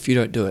regret it if you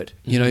don't do it.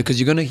 You know, because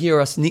you're going to hear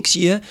us next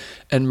year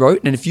in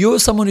Rote. And if you're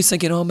someone who's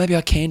thinking, oh, maybe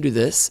I can do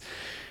this,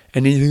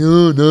 and then you think,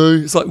 oh no,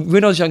 it's like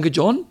when I was younger,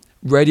 John,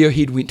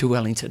 Radiohead went to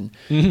Wellington,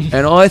 and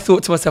I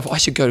thought to myself, I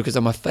should go because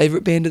they're my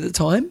favourite band at the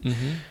time.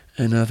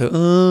 And I thought,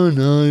 oh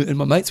no, and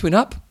my mates went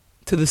up.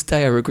 To this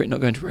day, I regret not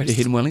going to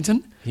Radiohead in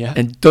Wellington. Yeah.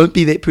 And don't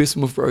be that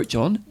person with Rote,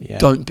 John. Yeah.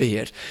 Don't be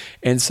it.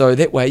 And so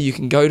that way you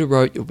can go to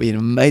Rote. It'll be an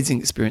amazing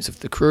experience with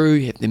the crew.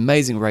 You have an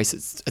amazing race.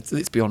 It's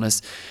let's be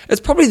honest,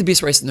 it's probably the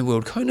best race in the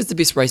world. Kona's the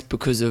best race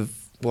because of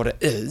what it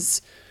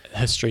is.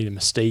 History, the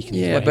mystique. And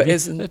Yeah, but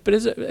is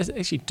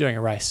actually doing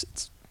a race,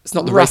 it's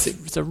not the rough,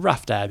 race. It's a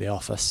rough day at the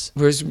office.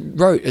 Whereas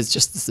Rote is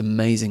just this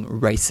amazing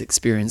race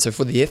experience. So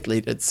for the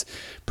athlete, it's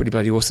pretty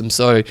bloody awesome.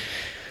 So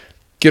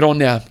get on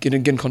now. Get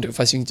in contact with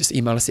us. You can just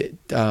email us at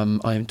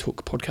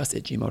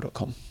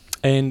imtalkpodcast@gmail.com.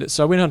 And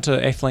so I went on to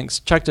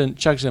Athlinks, chucked in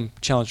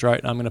Challenge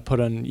Rote, and I'm going to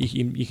put in,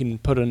 you can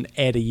put in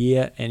add a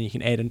year, and you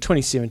can add in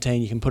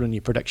 2017, you can put in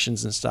your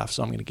predictions and stuff,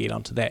 so I'm going to get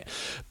onto that.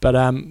 But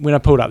when I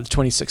pulled up the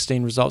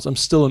 2016 results, I'm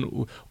still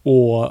in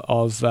awe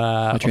of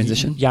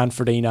transition? Jan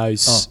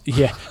Frodeno's,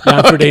 Jan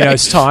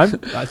Frodeno's time.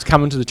 It's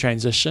coming to the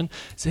transition.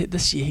 So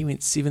this year he went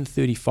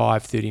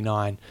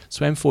 7:35:39,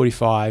 swam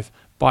 45,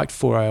 biked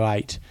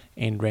 4:08,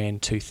 and ran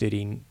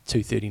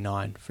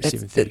 2:39 for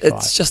 7:35.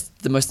 It's just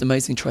the most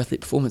amazing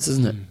triathlete performance,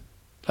 isn't it?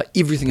 Like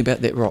everything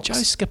about that rocks. Joe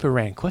Skipper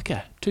ran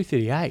quicker,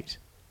 2:38.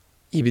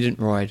 Yeah, but he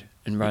didn't ride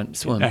and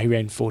swim. No, he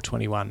ran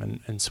 4:21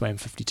 and swam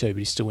 52, but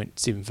he still went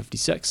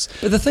 7:56.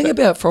 But the thing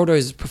about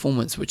Frodo's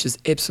performance, which is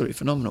absolutely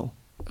phenomenal,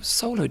 it was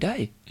solo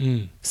day.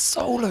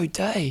 Solo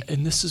day.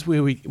 And this is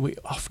where we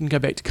often go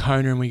back to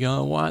Kona and we go,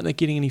 oh, why aren't they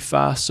getting any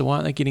faster? Why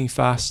aren't they getting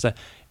faster?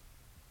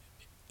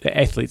 The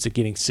athletes are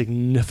getting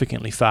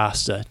significantly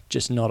faster,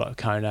 just not at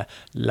Kona,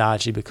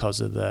 largely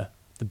because of the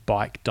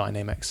bike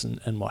dynamics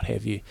and what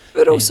have you.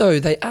 But also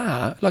they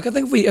are, like I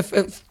think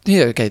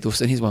okay,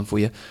 Dawson, here's one for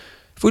you.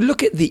 If we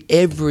look at the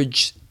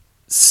average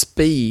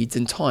speeds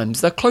and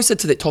times, they're closer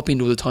to that top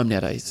end all the time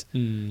nowadays.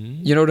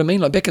 You know what I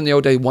mean? Like back in the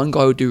old days, one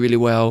guy would do really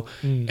well,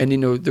 and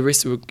the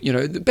rest of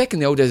back in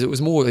the old days, it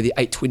was more the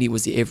 8:20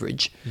 was the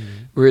average.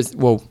 Whereas,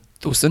 well,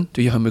 Dawson,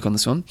 do your homework on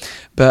this one.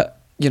 But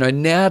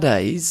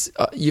nowadays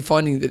you're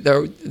finding that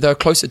they're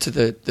closer to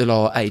the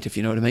lower 8, if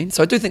you know what I mean.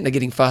 So I do think they're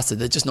getting faster.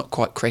 They're just not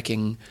quite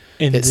cracking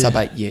that sub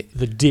 8 yet.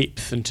 The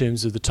depth in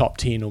terms of the top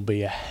 10 will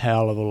be a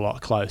hell of a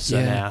lot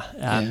closer now.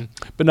 Yeah.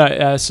 But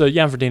no, so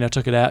Jan Frodeno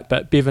took it out,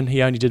 but Bevan,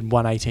 he only did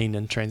 1:18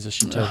 in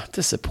transition too.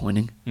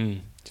 Disappointing.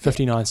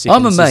 59 seconds.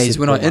 I'm amazed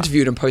when I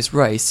interviewed him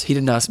post-race, he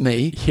didn't ask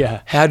me,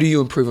 yeah, how do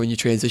you improve on your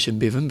transition,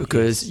 Bevan?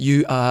 Because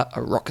you are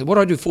a rocket. What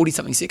do I do,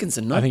 40-something seconds?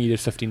 And I think you did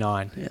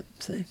 59. Yeah,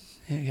 see?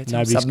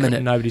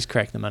 Nobody's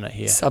cracked the minute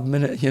here.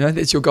 Sub-minute,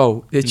 that's your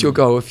goal. That's your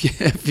goal.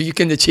 If you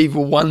can achieve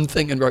one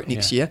thing in Rote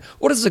next year,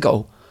 what is the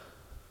goal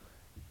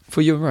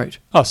for you in Rote?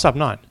 Oh,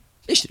 sub-9.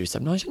 You should do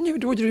sub-9, shouldn't you?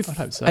 What did you do? I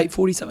hope so.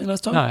 8:40 something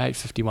last time? No,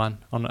 8:51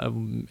 on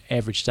an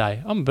average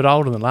day. I'm a bit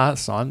older than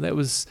last time.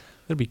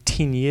 That'll be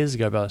 10 years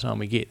ago by the time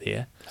we get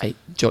there.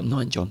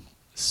 9, John.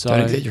 So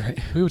don't exaggerate.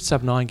 Who would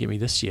sub-9 get me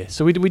this year?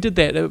 So we did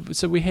that.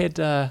 So we had,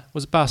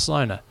 was it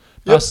Barcelona?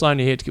 Yep.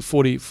 Barcelona had to get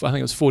 40, I think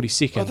it was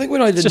 42nd. I think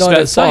when I did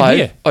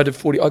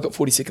 9:05, I got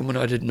 42nd when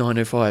I did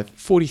 9:05.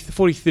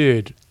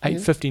 43rd,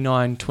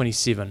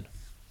 8:59:27.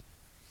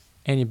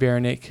 Anya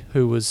Baranek,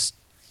 who was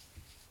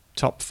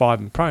top 5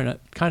 in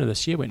Kona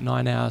this year, went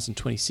 9 hours and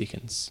 20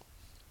 seconds.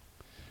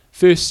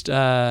 First,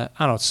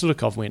 Arnold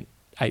Sulikov went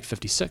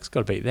 8:56.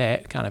 Got to beat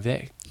that. Can't have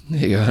that.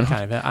 There you go. Can't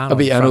have that.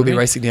 I'll be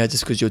racing now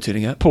just because you're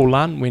turning up. Paul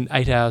Lunn went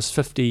 8 hours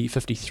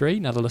 53.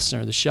 Another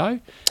listener of the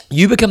show.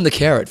 You become the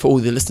carrot for all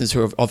the listeners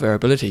who are of our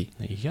ability.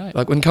 There you go.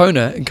 Like in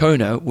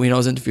Kona, when I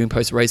was interviewing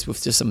post-race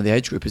with just some of the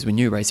age groupers, when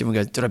you race, everyone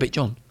goes, "Did I beat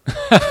John?"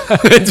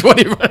 That's what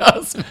everyone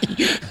asks me.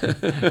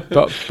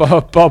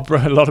 Bob,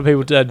 a lot of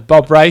people did.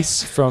 Bob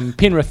Race from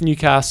Penrith,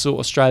 Newcastle,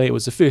 Australia,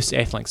 was the first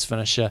Athlinks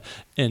finisher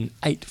in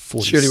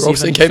 8:47. Shirley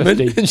Robson came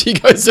in and she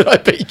goes, "Did I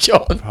beat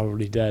John?"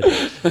 Probably did.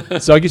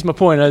 So I guess my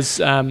point is,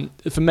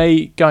 for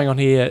me, going on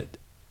here,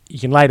 you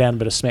can lay down a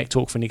bit of smack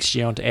talk for next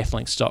year onto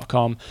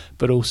athlinks.com,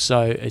 but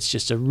also it's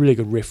just a really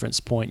good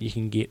reference point. You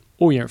can get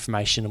all your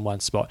information in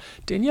one spot.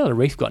 Daniela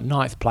Reef got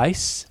 9th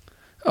place,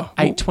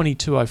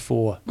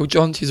 8:22.04. Well,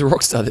 John, she's a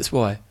rock star, that's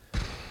why.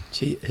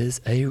 She is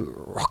a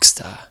rock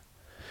star.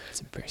 That's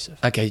impressive.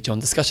 Okay, John,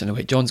 discussion of the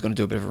week. John's going to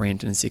do a bit of a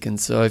rant in a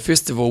second. So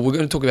first of all, we're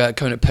going to talk about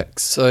Kona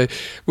picks. So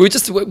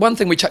one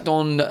thing we chucked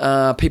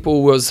on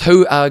people was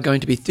who are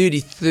going to be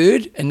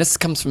 33rd, and this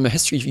comes from a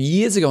history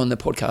years ago on the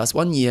podcast.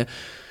 One year,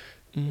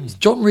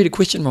 John read a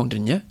question wrong,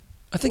 didn't you?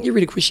 I think you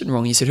read a question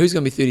wrong. You said, who's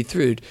going to be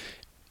 33rd?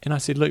 And I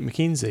said Luke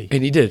McKenzie.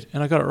 And he did.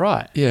 And I got it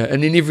right. Yeah,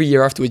 and then every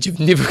year afterwards, you've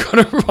never got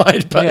it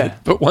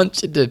right, but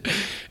once you did.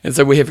 And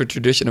so we have a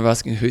tradition of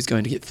asking who's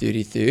going to get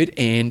 33rd,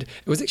 and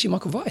it was actually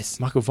Michael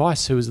Weiss. Michael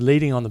Weiss, who was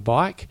leading on the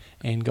bike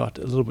and got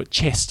a little bit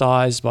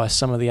chastised by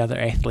some of the other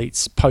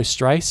athletes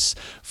post-race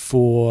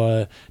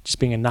for just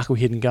being a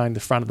knucklehead and going to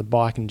the front of the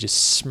bike and just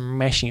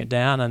smashing it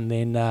down, and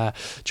then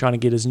trying to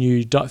get his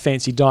new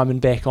fancy diamond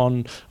back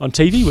on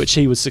TV, which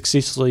he was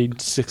successfully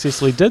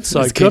did,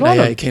 so good on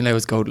him. Kenley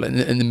was gold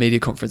in the media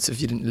conference.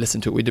 If you didn't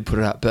listen to it, we did put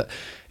it up, but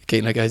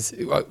Kenley goes,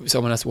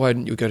 someone asked, why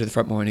didn't you go to the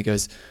front more? And he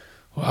goes,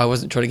 well, I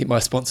wasn't trying to get my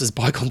sponsor's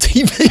bike on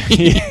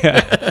TV.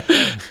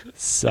 Yeah.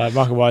 So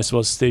Michael Weiss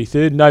was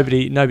 33rd.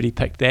 Nobody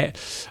picked that.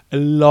 A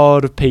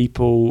lot of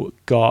people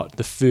got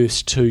the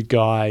first two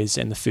guys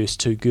and the first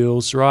two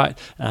girls right,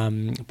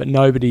 but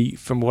nobody,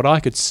 from what I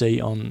could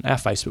see on our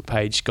Facebook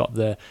page, got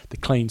the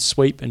clean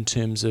sweep in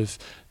terms of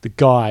the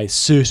guys.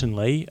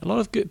 Certainly, a lot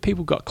of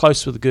people got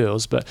close with the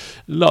girls, but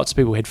lots of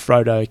people had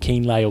Frodo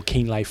Kienle or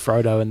Kienle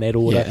Frodo in that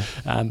order.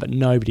 Yeah. But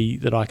nobody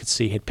that I could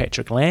see had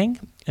Patrick Lang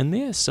in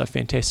there. So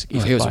fantastic.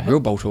 He was a real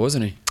bolter,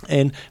 wasn't he?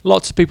 And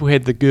lots of people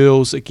had the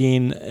girls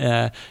again,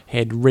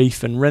 had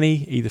Reef and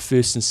Rinny, either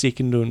first and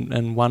second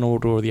in one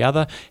order or the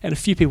other. And a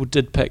few people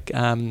did pick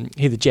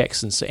Heather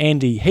Jackson. So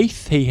Andy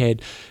Heath, he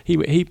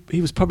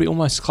was probably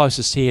almost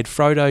closest. He had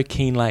Frodo,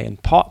 Kienle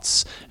and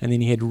Potts, and then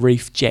he had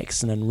Reef,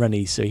 Jackson and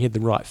Rinny. So he had the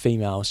right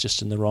females,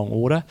 just in the wrong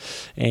order.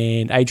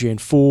 And Adrian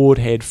Ford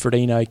had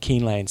Frodeno,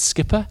 Kienle and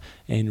Skipper,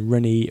 and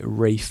Rinny,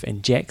 Reef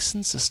and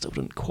Jackson. So still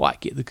didn't quite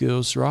get the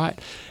girls right.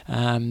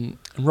 And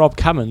Rob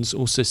Cummins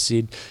also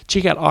said,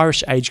 check out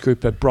Irish age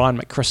grouper Brian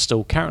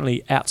McChrystal,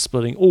 currently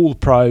outsplitting all the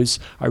pros.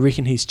 I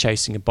reckon he's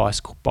chasing a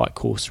bike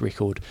course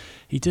record.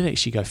 He did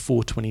actually go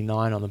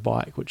 4:29 on the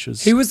bike, which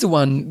was... He was the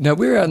one... No,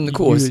 we were out on the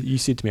course. You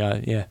said to me,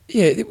 yeah.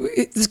 Yeah,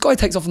 this guy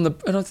takes off on the...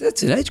 And I said,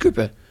 that's an age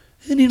grouper.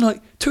 And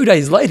then 2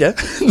 days later,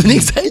 the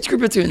next age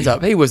grouper turns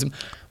up. He was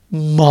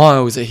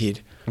miles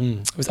ahead.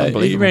 It was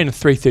unbelievable. He ran a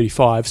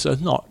 3:35, so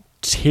it's not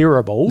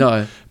terrible.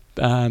 No.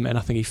 And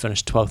I think he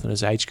finished 12th in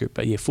his age group.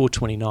 But yeah,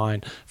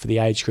 4:29 for the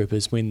age group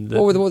is when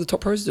the... What were the top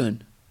pros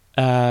doing?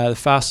 The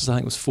fastest, I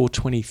think, was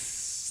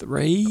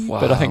 4:23. Wow.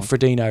 But I think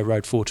Frodeno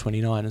rode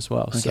 4:29 as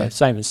well. Okay.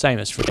 So same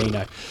as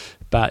Frodeno.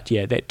 But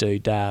yeah, that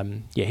dude,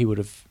 he would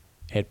have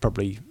had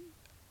probably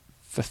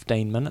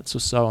 15 minutes or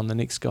so on the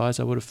next guys,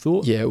 I would have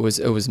thought. Yeah, it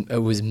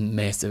was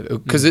massive.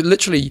 Because it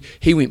literally,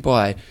 he went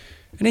by...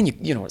 And then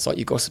you know, it's like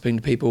you're gossiping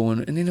to people,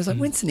 and then it's like,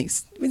 when's the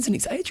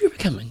next age group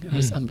coming? It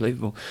was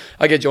unbelievable.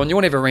 Okay, John, you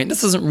want to have a rant?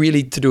 This isn't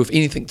really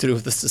anything to do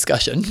with this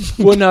discussion.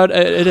 Well, no,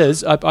 it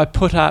is. I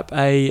put up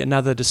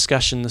another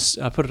discussion.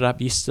 I put it up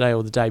yesterday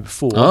or the day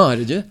before. Oh,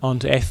 did you?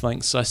 Onto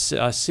Athlinks. I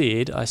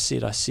said,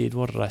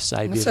 what did I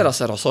say?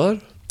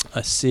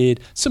 I said,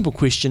 simple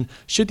question: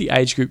 should the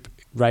age group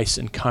race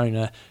in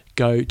Kona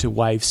go to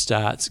wave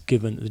starts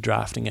given the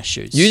drafting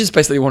issues? You just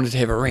basically wanted to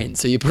have a rant,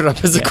 so you put it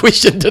up as a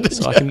question, didn't you?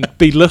 So I can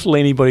belittle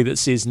anybody that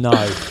says no.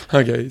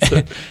 Okay,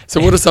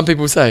 so what do some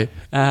people say?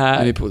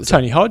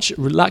 Tony Hodge,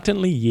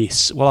 reluctantly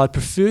yes. While I'd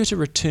prefer to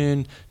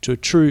return to a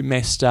true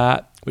mass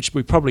start, which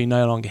we probably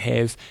no longer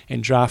have,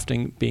 and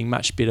drafting being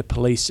much better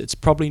policed, it's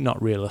probably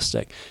not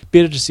realistic.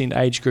 Better to send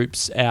age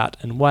groups out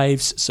in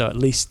waves so at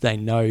least they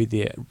know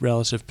their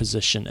relative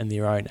position in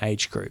their own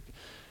age group.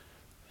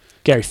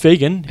 Gary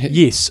Fegan,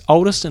 yes,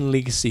 oldest and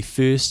legacy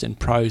first and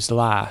pros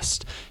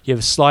last. You have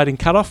a sliding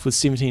cutoff with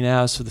 17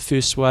 hours for the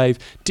first wave,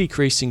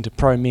 decreasing to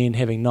pro men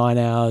having 9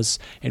 hours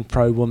and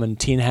pro women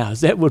 10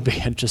 hours. That would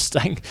be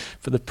interesting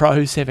for the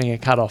pros having a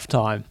cutoff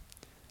time.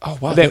 Oh,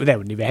 wow. That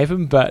would never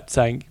happen, but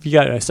saying if you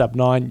go to a sub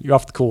 9, you're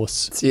off the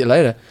course. See you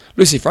later.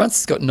 Lucy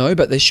Francis got no,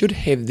 but they should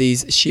have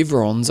these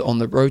chevrons on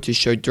the road to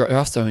show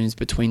draft zones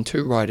between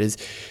two riders.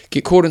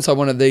 Get caught inside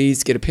one of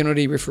these, get a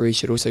penalty. Referee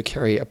should also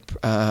carry a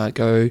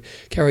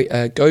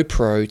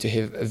GoPro to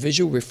have a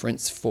visual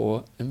reference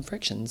for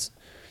infractions.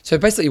 So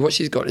basically what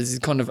she's got is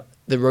kind of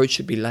the road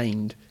should be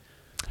laned.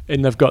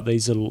 And they've got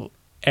these little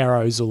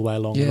arrows all the way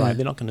along the road.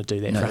 They're not going to do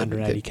that for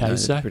 180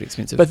 k's. That's pretty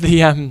expensive. But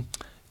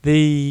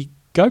The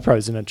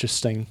GoPro's an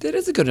interesting. That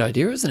is a good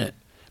idea, isn't it?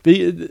 But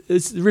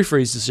it's the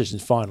referee's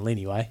decision's final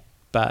anyway.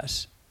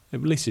 But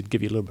at least it'd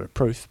give you a little bit of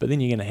proof. But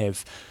then you're going to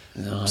have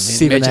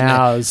 7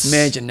 hours.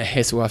 Imagine the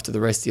hassle after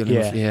the race dealing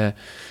with. Yeah.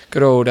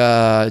 Good old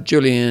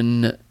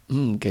Julian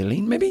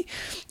Galeen, maybe?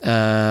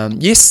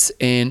 Yes,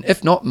 and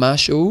if not,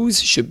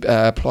 marshals should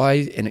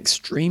apply an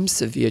extreme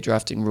severe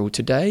drafting rule.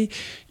 Today,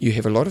 you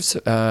have a lot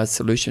of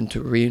solution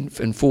to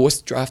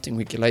reinforce drafting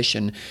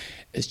regulation.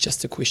 It's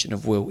just a question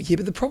of will. Yeah,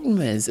 but the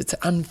problem is it's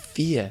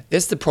unfair.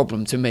 That's the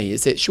problem to me,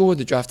 is that sure,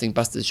 the drafting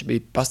busters should be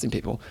busting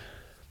people.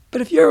 But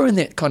if you're in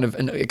that kind of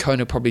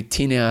probably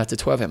 10 hour to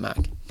 12 hour mark,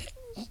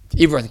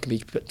 everyone can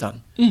be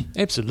done.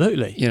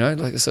 Absolutely.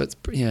 So it's,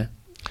 yeah.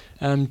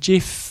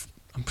 Jeff,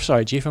 I'm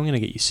sorry, Jeff, I'm going to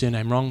get your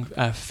surname wrong.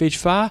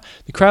 Fejfar,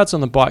 the crowds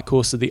on the bike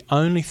course are the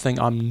only thing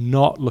I'm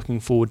not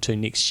looking forward to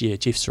next year.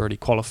 Jeff's already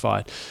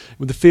qualified.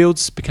 With the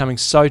fields becoming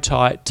so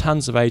tight,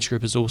 tons of age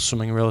groupers all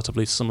swimming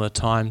relatively similar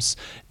times,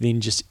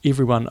 then just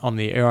everyone on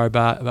the aero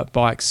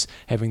bikes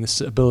having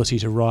this ability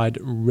to ride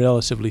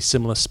relatively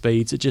similar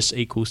speeds, it just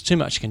equals too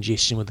much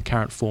congestion with the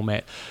current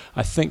format.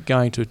 I think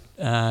going to a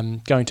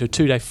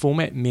 2-day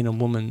format, men and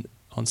women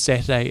on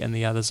Saturday and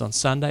the others on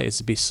Sunday, is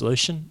the best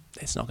solution.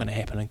 That's not going to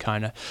happen in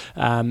Kona.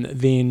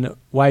 Then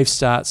wave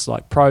starts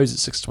like pros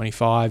at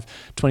 6:25,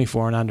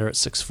 24 and under at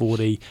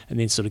 6:40, and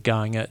then sort of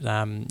going at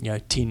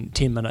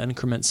 10-minute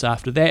increments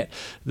after that.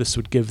 This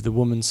would give the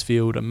women's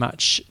field a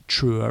much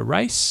truer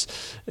race.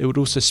 It would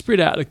also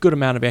spread out a good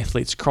amount of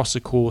athletes across the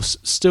course.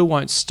 Still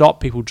won't stop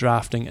people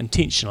drafting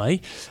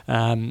intentionally,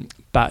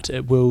 but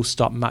it will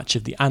stop much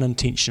of the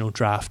unintentional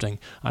drafting.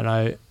 I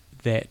know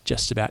that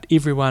just about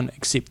everyone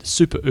except the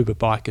super uber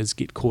bikers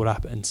get caught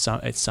up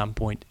at some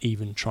point,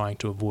 even trying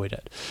to avoid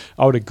it.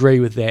 I would agree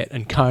with that.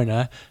 In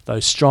Kona,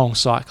 those strong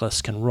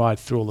cyclists can ride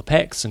through all the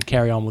packs and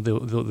carry on with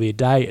their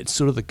day. It's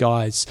sort of the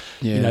guys,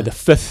 the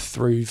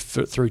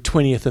 5th through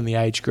 20th in the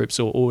age groups,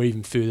 or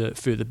even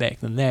further back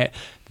than that.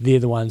 They're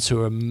the ones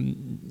who are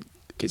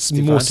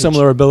more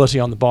similar ability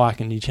on the bike,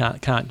 and you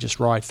can't just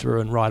ride through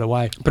and ride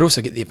away. But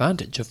also get the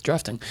advantage of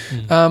drafting.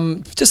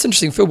 Just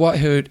interesting, Phil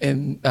Whitehead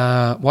and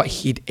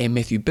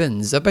Matthew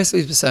Binns are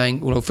basically saying,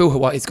 well, Phil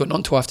Whitehead's got not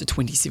until after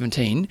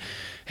 2017,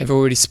 have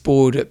already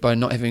spoiled it by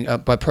not having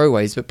by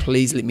ProWays, but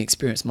please let me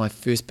experience my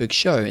first big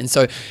show.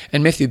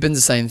 And Matthew Binns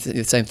is saying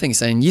the same thing,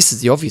 saying yes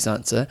is the obvious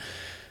answer,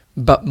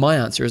 but my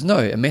answer is no.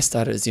 A mass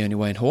starter is the only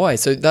way in Hawaii.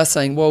 So they're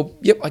saying, well,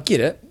 yep, I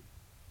get it,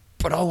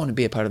 but I want to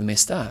be a part of the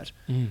mass start.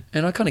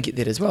 And I kind of get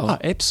that as well.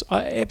 I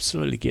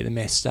absolutely get the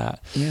mass start.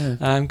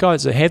 Yeah.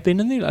 Guys that have been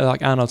in there,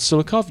 like Arnold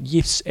Sulikov,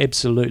 yes,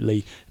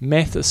 absolutely.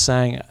 Math is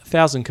saying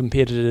 1,000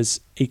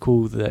 competitors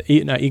equal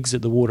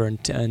exit the water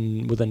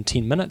in within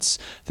 10 minutes.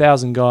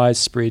 1,000 guys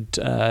spread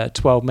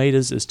 12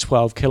 metres is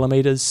 12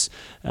 kilometres,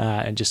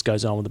 and just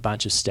goes on with a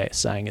bunch of stats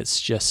saying there's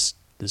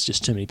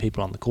just too many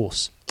people on the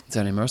course.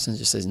 Tony Morrison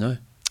just says no.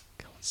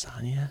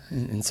 Sanya.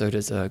 And so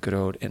does good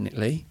old Annette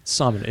Lee.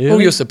 Simon Early.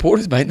 All your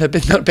supporters, mate, they've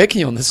been not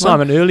backing you on this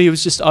Simon Early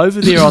was just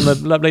over there on the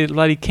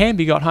bloody camp.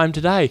 He got home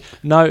today.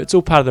 No, it's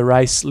all part of the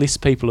race. Less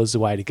people is the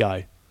way to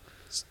go.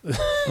 Well,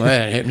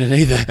 that ain't happening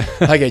either.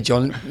 Okay,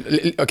 John.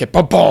 Okay,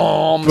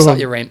 boom. Start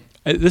your rant.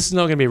 This is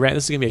not going to be a rant.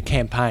 This is going to be a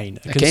campaign.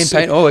 A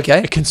campaign? Oh,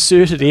 okay. A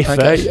concerted effort.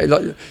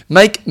 Okay.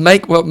 Make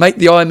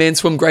the Ironman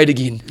swim great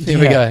again. There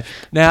we go.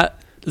 Now,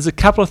 there's a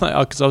couple of things,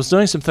 because I was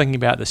doing some thinking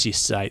about this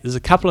yesterday. There's a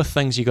couple of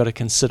things you got to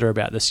consider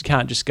about this. You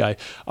can't just go,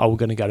 we're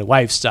going to go to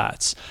wave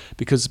starts,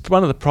 because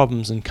one of the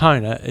problems in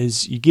Kona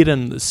is you get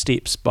in the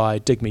steps by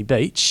Digby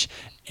Beach,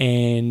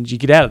 and you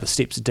get out of the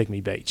steps at Digby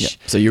Beach.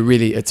 Yeah. So you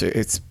really, it's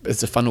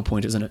a funnel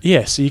point, isn't it?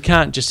 Yeah. So you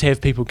can't just have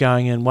people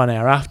going in 1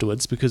 hour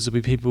afterwards, because there'll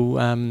be people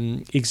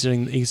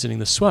exiting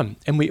the swim.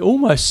 And we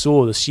almost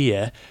saw this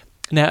year.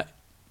 Now,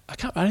 I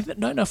don't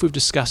know if we've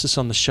discussed this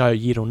on the show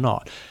yet or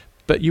not,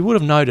 but you would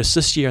have noticed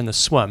this year in the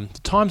swim, the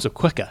times were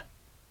quicker,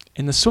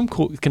 and the swim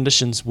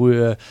conditions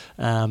were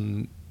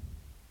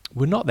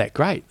not that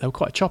great. They were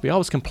quite choppy. I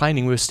was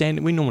complaining.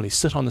 We normally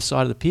sit on the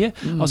side of the pier.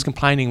 I was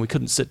complaining we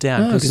couldn't sit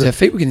down because our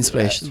feet were getting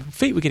splashed.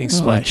 Feet were getting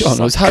splashed. John,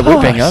 it was hard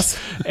work being us.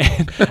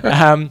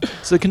 And,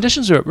 so the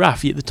conditions were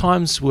rough, yet the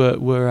times were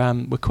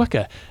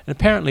quicker. And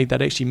apparently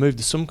they'd actually moved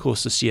the swim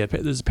course this year.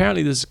 There's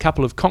a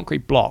couple of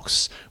concrete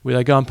blocks where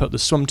they go and put the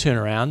swim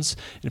turnarounds,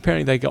 and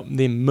apparently they got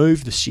them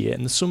moved this year,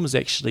 and the swim was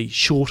actually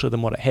shorter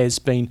than what it has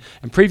been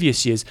in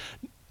previous years.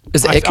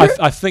 Is it accurate?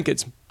 I think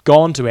it's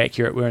gone to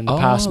accurate, where in the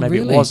past maybe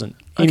really? It wasn't.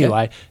 Okay.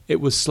 Anyway, it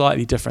was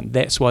slightly different.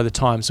 That's why the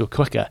times were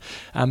quicker.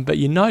 But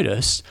you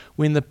noticed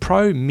when the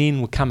pro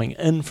men were coming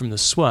in from the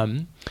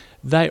swim,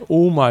 they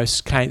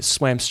almost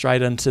swam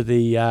straight into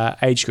the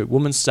age group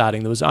women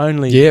starting. There was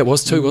only it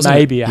was too, wasn't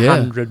maybe it?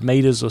 100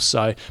 metres or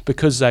so,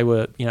 because they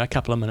were a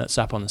couple of minutes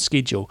up on the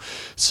schedule.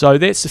 So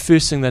that's the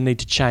first thing they need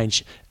to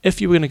change. If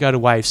you were going to go to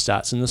wave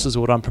starts, and this is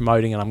what I'm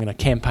promoting, and I'm going to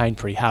campaign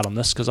pretty hard on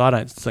this because I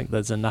don't think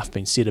there's enough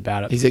been said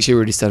about it. He's actually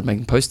already started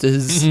making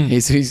posters.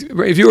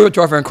 If you were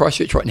driving around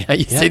Christchurch right now,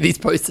 you see these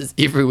posters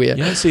everywhere.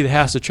 You don't see the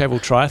House of Travel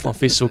Triathlon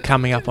Festival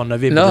coming up on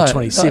November the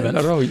 27th. No,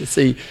 not at all. You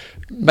see,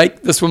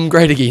 make the swim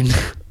great again.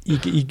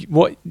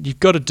 what you've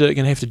got to do, you're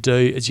going to have to do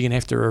is you're going to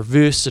have to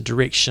reverse the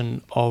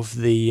direction of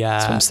the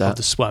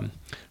swim.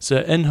 So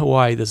in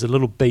Hawaii, there's a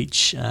little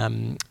beach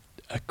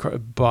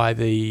by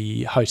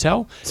the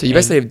hotel. So you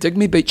basically have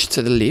Digby Beach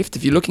to the left.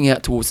 If you're looking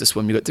out towards the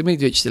swim, you've got Digby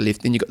Beach to the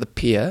left, then you've got the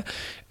pier,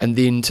 and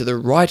then to the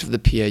right of the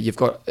pier, you've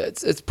got,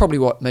 it's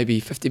probably maybe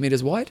 50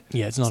 metres wide?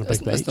 Yeah, it's not a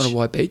big beach. It's not a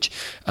wide beach,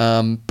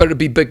 but it'll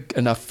be big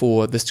enough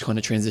for this kind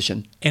of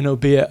transition. And it'll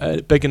be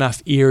a big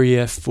enough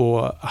area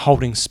for a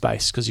holding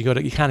space, because you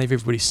can't have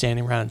everybody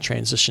standing around in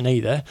transition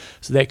either,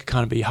 so that could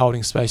kind of be a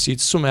holding space.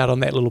 You'd swim out on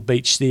that little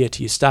beach there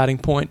to your starting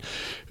point,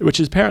 which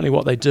is apparently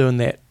what they do in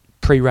that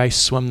pre-race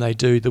swim they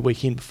do the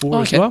weekend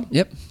before as well.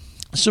 Yep.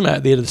 Swim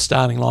out there to the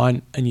starting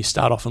line and you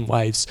start off in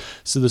waves.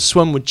 So the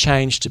swim would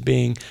change to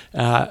being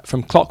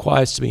from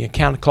clockwise to being a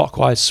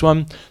counterclockwise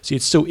swim. So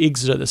you'd still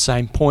exit at the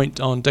same point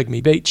on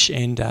Digby Beach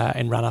and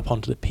run up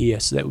onto the pier.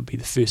 So that would be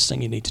the first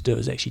thing you need to do,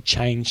 is actually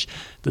change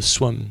the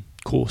swim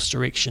course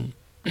direction.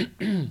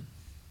 One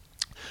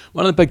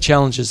of the big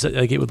challenges that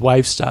they get with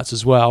wave starts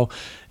as well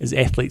is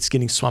athletes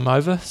getting swum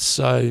over.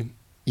 So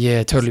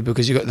yeah, totally,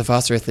 because you've got the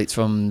faster athletes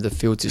from the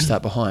fields who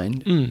start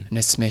behind and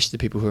they smash the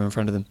people who are in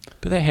front of them.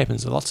 But that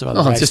happens at lots of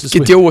other races.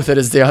 Just deal with it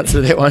is the answer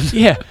to that one.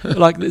 Yeah,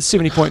 like the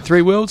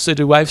 70.3 Worlds, they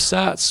do wave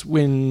starts.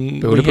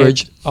 When Build a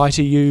bridge.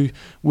 ITU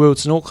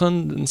Worlds in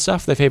Auckland and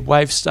stuff, they've had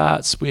wave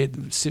starts. We had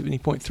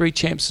 70.3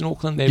 champs in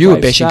Auckland. You were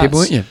bashing people,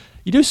 weren't you?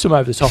 You do swim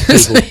over the top of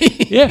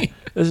people. Yeah,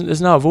 there's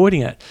no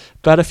avoiding it.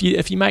 But if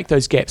you make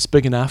those gaps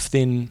big enough,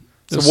 then...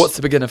 So what's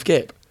the big enough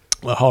gap?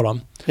 Well, hold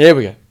on. Here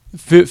we go.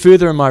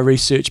 Further in my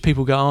research,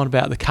 people go on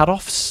about the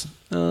cut-offs.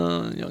 You're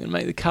going to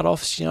make the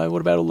cut-offs,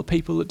 what about all the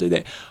people that do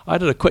that? I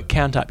did a quick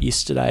count up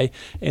yesterday,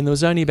 and there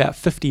was only about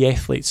 50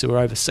 athletes who were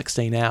over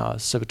 16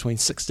 hours, so between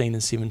 16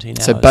 and 17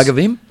 hours. So bugger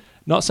them?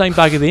 Not saying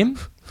bugger them.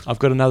 I've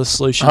got another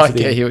solution for them.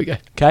 Okay, here we go.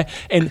 Okay,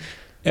 and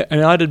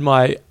I did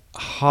my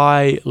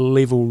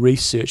high-level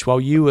research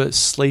while you were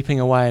sleeping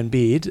away in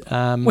bed.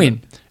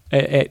 When?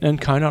 In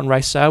Kona on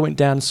race day, I went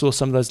down and saw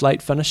some of those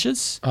late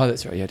finishes. Oh,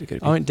 that's right. Yeah,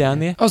 I went down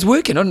there. I was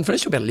working. I didn't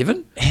finish till about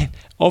 11. And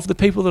of the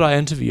people that I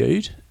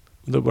interviewed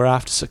that were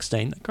after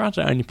 16,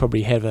 granted, I only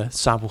probably have a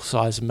sample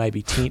size of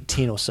maybe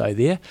 10 or so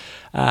there.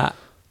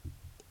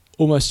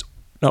 All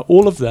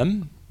of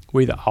them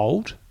were either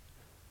old,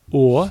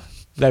 or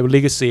they were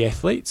legacy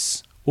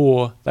athletes,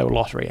 or they were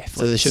lottery athletes.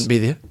 So they shouldn't be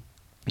there?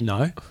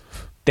 No.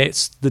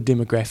 That's the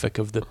demographic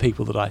of the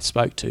people that I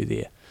spoke to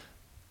there.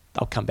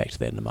 I'll come back to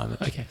that in a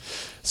moment. Okay.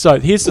 So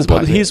here's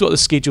what the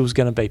schedule is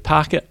going to be.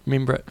 Park it.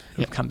 Remember it.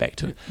 We'll come back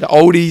to it. The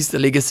oldies, the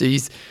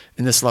legacies,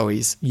 and the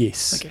slowies.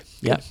 Yes. Okay.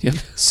 Yep. Yep.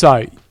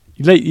 So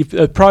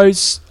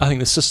pros, I think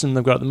the system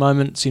they've got at the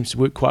moment seems to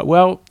work quite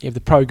well. You have the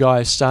pro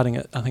guys starting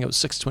at, I think it was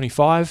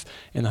 6:25,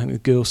 and I think the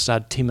girls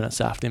started 10 minutes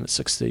after them at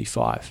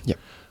 6:35. Yep.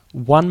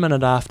 1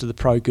 minute after the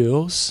pro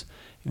girls,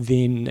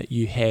 then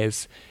you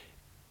have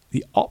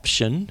the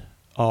option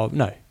of,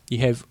 you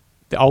have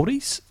the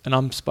oldies, and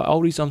by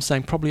oldies I'm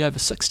saying probably over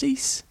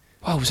 60s.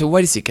 Wow, so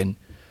wait a second.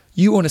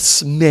 You want to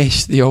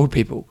smash the old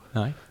people?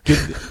 No.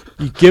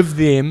 You give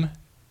them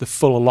the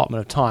full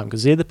allotment of time,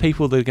 because they're the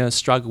people that are going to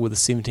struggle with the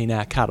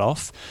 17-hour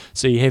cut-off.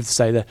 So you have to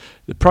say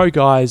the pro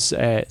guys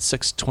at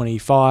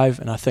 6:25,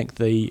 and I think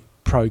the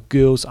pro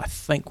girls,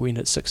 went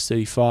at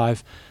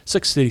 6:35,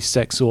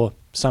 6:36, or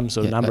some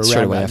sort of number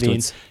around that. Then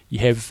you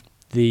have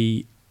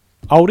the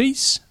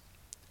oldies,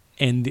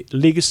 and the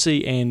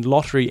legacy and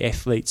lottery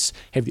athletes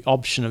have the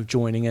option of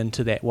joining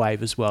into that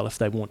wave as well if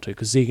they want to,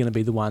 because they're going to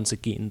be the ones,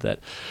 again, that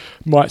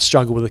might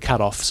struggle with the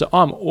cut-off. So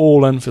I'm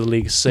all in for the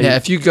legacy. Now,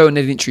 if you go in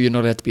that entry, you're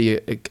not allowed to be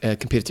a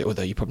competitor,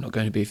 although you're probably not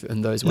going to be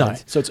in those waves.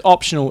 No, so it's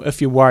optional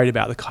if you're worried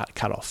about the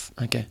cut-off.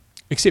 Okay.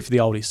 Except for the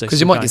oldies. Because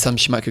you might get some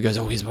schmuck who goes,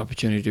 here's my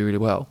opportunity to do really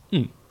well.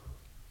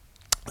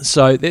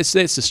 So that's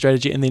the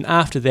strategy, and then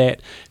after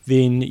that,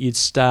 then you'd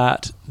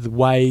start the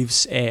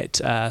waves at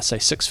say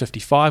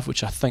 6:55,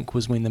 which I think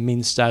was when the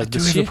men started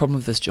this year. I do have a problem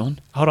with this, John.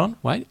 Hold on,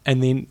 wait,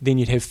 and then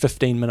you'd have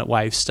 15-minute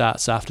wave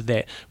starts after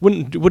that.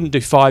 Wouldn't do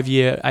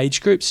 5-year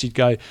age groups. You'd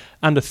go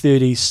under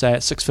 30s, say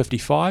at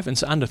 6:55, and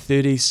so under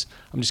 30s,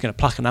 I'm just going to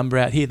pluck a number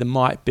out here. There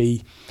might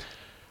be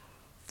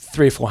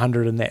 300 or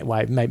 400 in that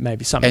wave,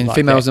 maybe something like that.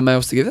 And females and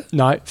males together?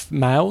 No,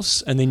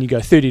 males, and then you go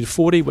 30 to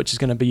 40, which is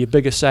going to be your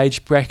biggest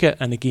age bracket,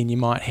 and again, you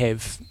might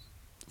have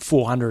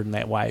 400 in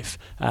that wave.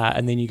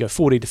 And then you go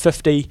 40 to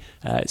 50,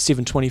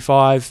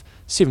 725,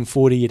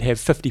 740, you'd have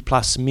 50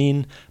 plus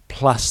men,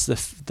 plus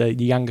the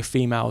younger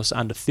females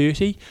under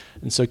 30.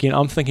 And so again,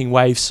 I'm thinking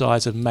wave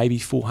size of maybe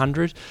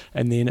 400,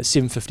 and then at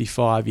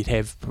 755, you'd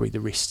have probably the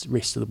rest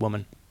of the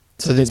women.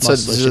 So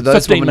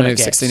those women have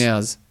 16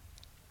 hours?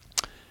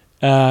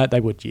 They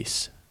would,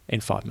 yes,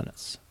 in 5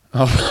 minutes.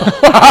 Oh.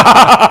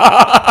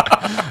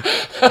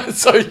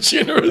 So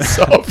generous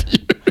of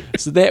you.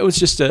 So that was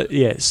just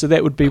so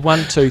that would be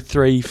 1, 2,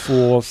 3,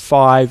 4,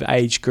 5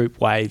 age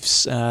group waves,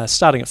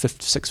 starting at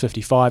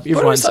 6:55.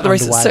 Everyone's underway.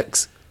 The race at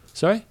 6?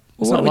 Sorry?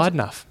 It's not light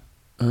enough.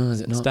 Oh,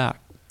 is it not? It's dark.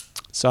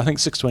 So I think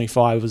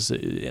 6:25 was...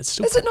 It's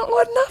still is it not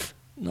light enough?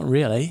 Not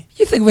really.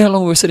 You think of how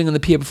long we were sitting on the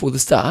pier before the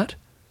start?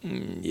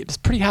 It's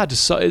pretty hard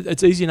to.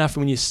 It's easy enough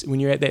when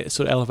you're at that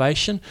sort of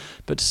elevation,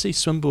 but to see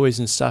swim buoys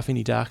and stuff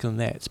any darker than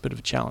that, it's a bit of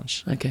a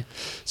challenge. Okay.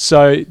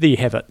 So there you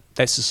have it.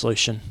 That's the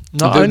solution.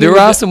 There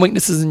are some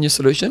weaknesses in your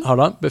solution. Hold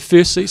on, but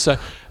firstly, so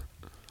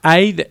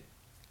as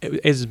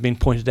has been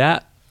pointed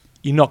out,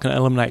 you're not going to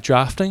eliminate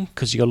drafting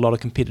because you've got a lot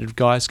of competitive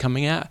guys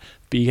coming out,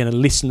 but you're going to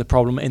lessen the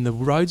problem, and the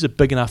roads are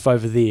big enough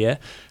over there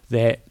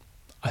that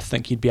I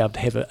think you'd be able to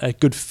have a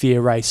good fair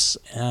race.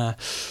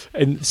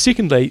 And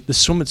secondly, the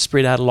swim would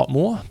spread out a lot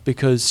more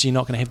because you're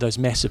not going to have those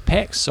massive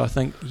packs. So I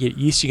think,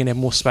 yes, you're going to have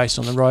more space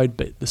on the road,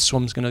 but the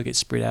swim's going to get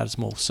spread out as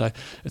more. So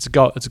it's a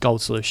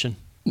gold solution.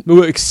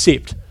 Well,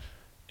 except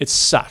it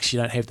sucks you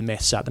don't have the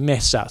mass start. The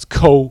mass start's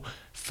cool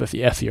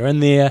if you're in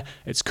there.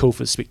 It's cool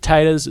for the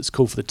spectators. It's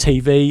cool for the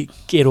TV.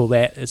 Get all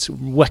that. It's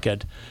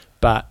wicked.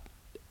 But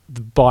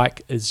the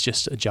bike is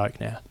just a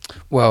joke now.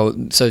 Well,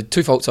 so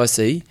two faults I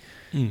see.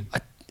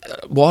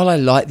 While I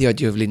like the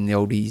idea of letting the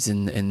oldies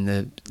and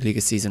the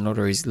legacies and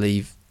lotteries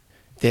leave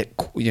that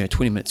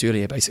 20 minutes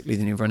earlier basically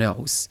than everyone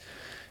else,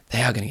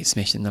 they are going to get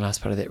smashed in the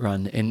last part of that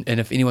run. And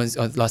if anyone's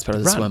last part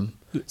of the swim,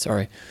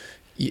 sorry,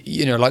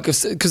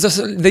 because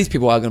these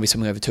people are going to be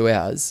swimming over 2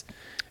 hours,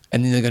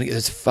 and then they're going to get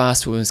those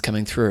fast swimmers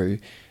coming through.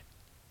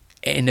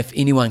 And if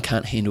anyone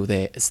can't handle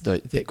that, it's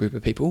that group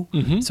of people.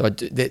 Mm-hmm. So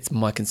that's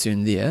my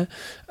concern there.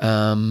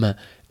 Then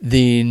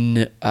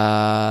the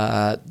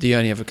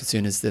only other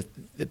concern is the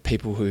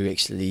people who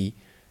actually,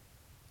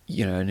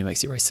 only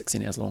makes the race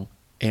 16 hours long.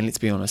 And let's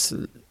be honest,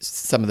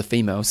 some of the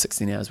females,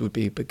 16 hours would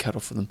be a big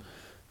cutoff for them.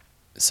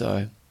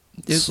 So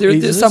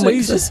there's some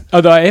weaknesses.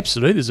 Although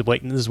absolutely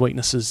there's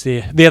weaknesses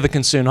there. The other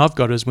concern I've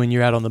got is when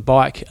you're out on the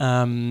bike,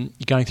 you're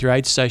going through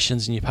aid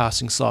stations and you're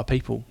passing slow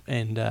people,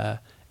 and the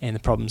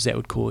problems that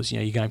would cause.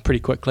 You're going pretty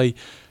quickly,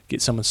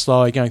 get someone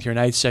slow, you're going through an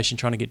aid station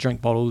trying to get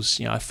drink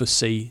bottles. I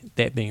foresee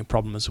that being a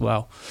problem as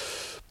well.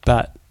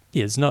 But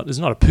yeah, it's not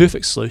a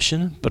perfect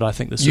solution, but I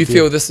think this. You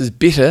feel this is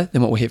better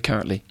than what we have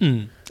currently?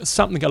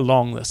 Something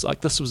along this.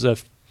 Like this was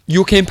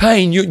your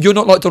campaign. You're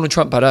not like Donald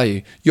Trump, but are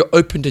you? You're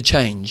open to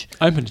change.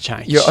 Open to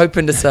change. You're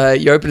open to say,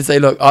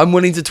 look, I'm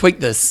willing to tweak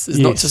this. It's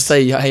not just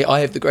say, hey,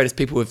 I have the greatest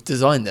people who have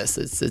designed this.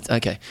 It's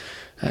okay.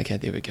 Okay,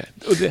 there we go.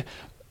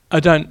 I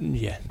don't.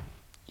 Yeah.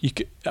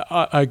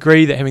 I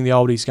agree that having the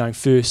oldies going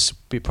first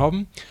would be a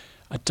problem.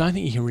 I don't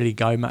think you can really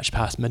go much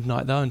past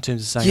midnight though, in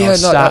terms of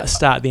saying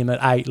start them at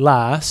 8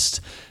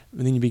 last,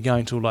 and then you'd be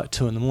going till like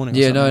 2 a.m.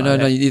 Yeah, no.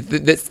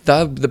 That's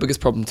the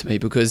biggest problem to me,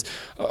 because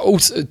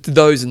also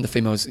those and the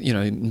females,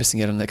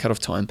 missing out on that cutoff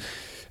time.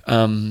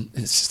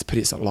 It's just a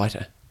pity it's not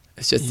lighter.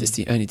 It's just it's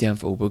the only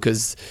downfall,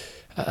 because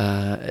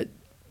I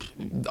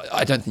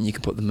don't think you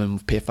can put them in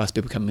with pair fast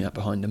people coming up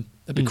behind them.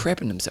 They'd be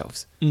crapping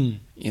themselves.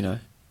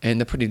 And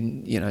they're pretty,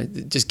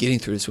 just getting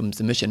through the swim's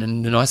the mission.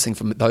 And the nice thing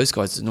from those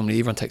guys is normally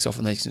everyone takes off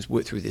and they can just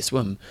work through their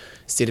swim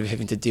instead of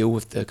having to deal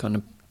with the kind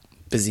of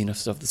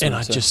busyness of the swim.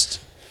 And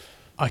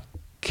I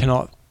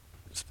cannot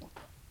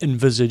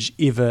envisage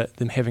ever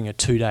them having a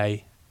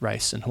 2-day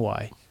race in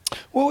Hawaii.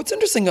 Well, it's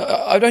interesting.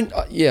 I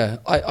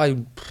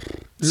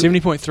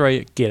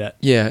 70.3, get it.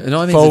 Yeah, and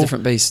I mean it's a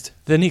different beast.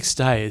 The next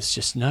day is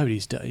just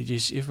everybody's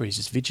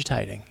just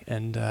vegetating,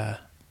 and I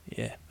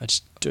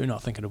just do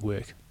not think it'll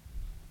work.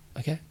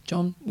 Okay,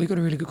 John, we got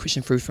a really good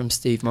question through from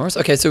Steve Morris.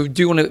 Okay, so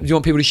do you want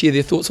people to share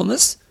their thoughts on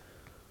this?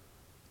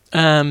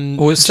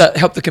 Or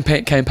help the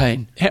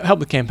campaign? Help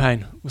the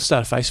campaign. We'll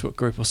start a Facebook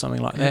group or something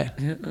like that.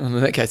 Yeah.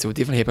 In that case, it would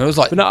definitely happen. It was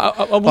like,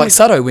 like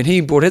Sato when he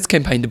brought his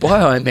campaign to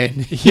buy Iron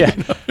Man. Yeah.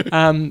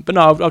 But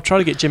no, I'll try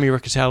to get Jimmy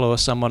Riccatello or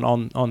someone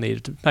on there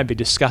to maybe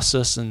discuss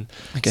this and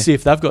see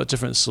if they've got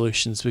different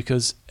solutions,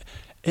 because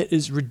it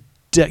is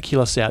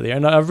ridiculous out there.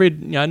 And I've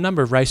read a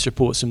number of race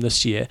reports from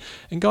this year,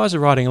 and guys are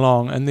riding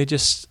along and they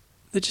just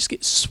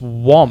get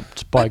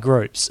swamped by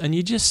groups, and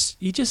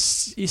you're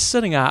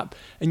sitting up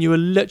and you are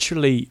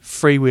literally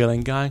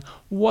freewheeling, going,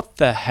 "What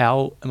the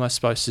hell am I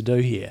supposed to do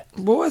here?"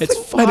 Well, I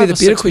think maybe the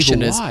better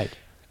question is,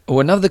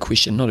 or another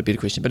question, not a better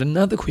question, but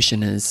another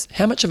question is,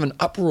 how much of an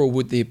uproar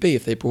would there be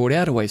if they brought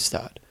out a wave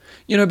start?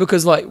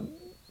 Because like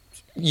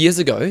years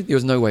ago there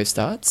was no wave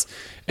starts,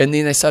 and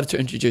then they started to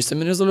introduce them,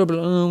 and it was a little bit,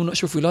 I'm not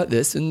sure if we like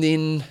this, and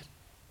then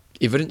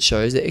evidence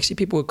shows that actually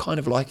people were kind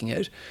of liking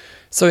it.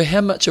 So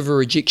how much of a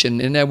rejection,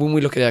 and now when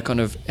we look at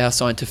our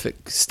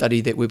scientific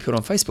study that we put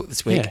on Facebook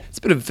this week, it's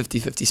a bit of a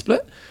 50-50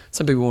 split.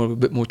 Some people want a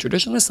bit more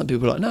traditionalist, some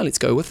people are like, no, let's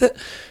go with it.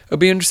 It'll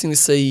be interesting to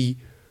see,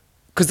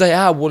 because they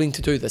are willing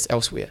to do this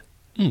elsewhere.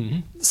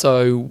 Mm-hmm.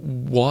 So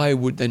why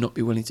would they not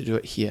be willing to do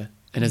it here?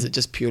 And is it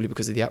just purely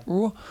because of the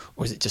uproar,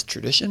 or is it just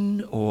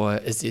tradition, or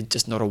is there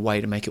just not a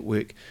way to make it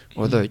work?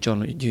 Although John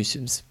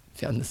Newsom's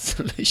found the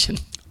solution.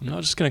 I'm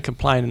not just going to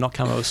complain and not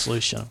come up with a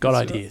solution. I've got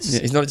ideas.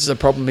 Yeah, he's not just a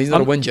problem. He's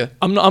not a whinger.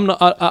 I'm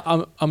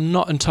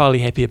not entirely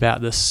happy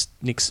about this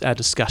next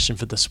discussion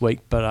for this week,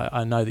 but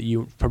I know that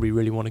you probably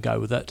really want to go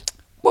with it.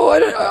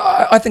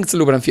 Well, I think it's a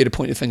little bit unfair to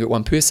point the finger at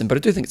one person, but I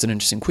do think it's an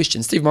interesting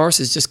question. Steve Morris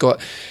has just got,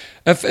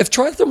 if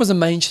triathlon was a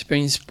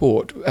mainstream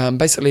sport,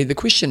 basically the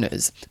question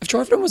is, if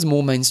triathlon was a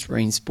more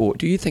mainstream sport,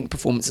 do you think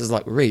performances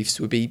like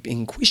Reef's would be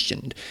being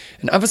questioned?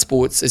 In other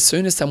sports, as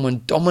soon as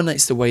someone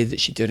dominates the way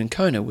that she did in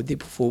Kona, would their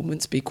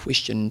performance be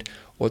questioned?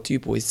 What do you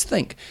boys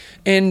think?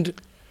 And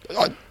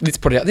let's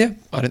put it out there,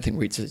 I don't think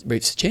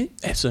Reef's a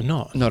chance. Absolutely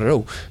not. Not at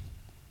all.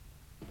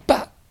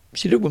 But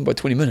she did win by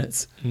 20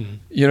 minutes. Mm.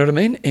 You know what I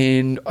mean?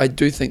 And I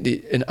do think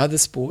that in other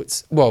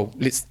sports, well,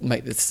 let's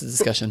make this a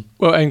discussion.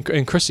 Well,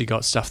 and Chrissy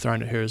got stuff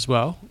thrown at her as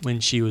well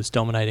when she was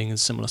dominating in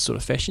similar sort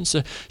of fashion.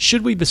 So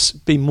should we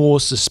be more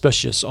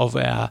suspicious of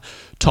our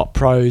top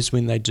pros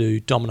when they do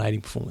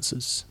dominating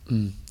performances?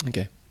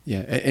 Okay. Yeah.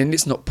 And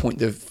let's not point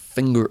the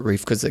finger at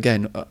Reef because,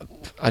 again,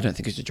 I don't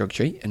think it's a drug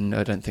treat and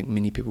I don't think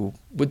many people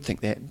would think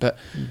that. But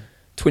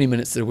 20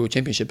 minutes to the World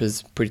Championship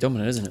is pretty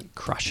dominant, isn't it?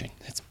 Crushing.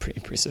 That's pretty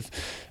impressive.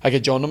 Okay,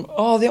 John.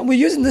 We're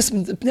using this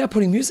now,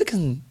 putting music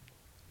in.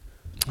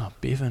 Oh,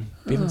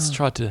 Bevan's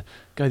tried to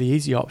go the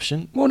easy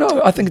option. Well,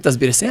 no, I think it does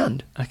better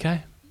sound.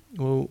 Okay.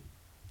 Well,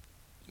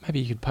 maybe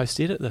you could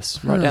post-edit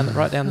this. Write down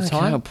the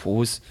time. I'll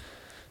pause.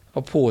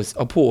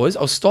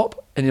 I'll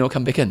stop, and then I'll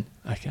come back in.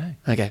 Okay.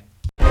 Okay.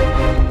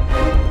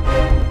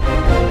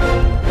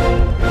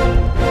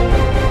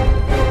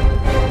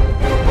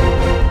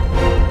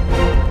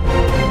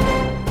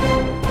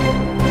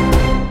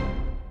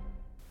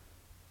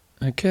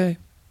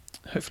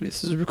 Hopefully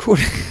this is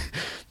recording.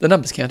 The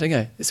number's counting,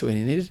 eh? That's all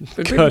you needed.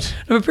 Good.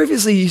 But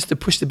previously you used to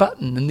push the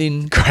button and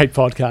then... Great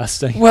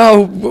podcasting.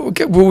 Well,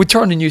 we're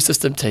trying a new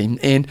system, team,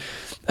 and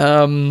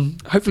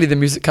hopefully the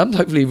music comes.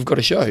 Hopefully we've got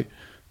a show.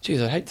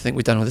 Jeez, I hate to think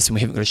we've done all this and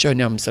we haven't got a show.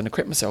 Now I'm starting to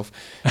crap myself.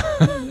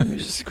 Let me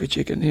just quick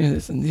check in here.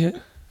 That's in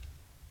there.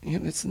 Yeah,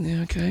 that's in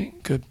there. Okay,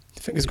 good.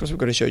 Fingers crossed we've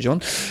got a show,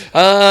 John.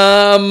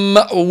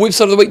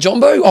 Website of the week,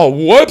 Jumbo.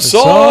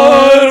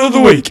 Website of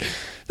the week.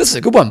 This is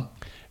a good one.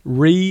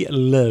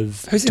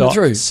 Relive. Who's sent it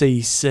through?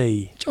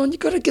 CC. John, you've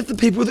got to give the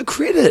people the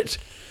credit.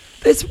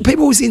 That's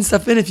people will send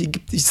stuff in. If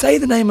you say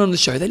the name on the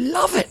show, they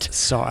love it.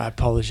 Sorry, I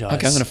apologise.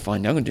 Okay, I'm going to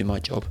find it. I'm going to do my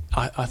job.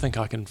 I think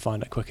I can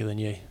find it quicker than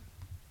you.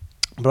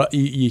 But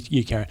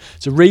you carry on.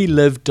 So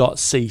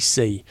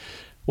relive.cc.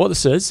 What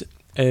this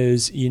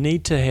is you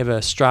need to have a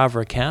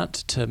Strava account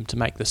to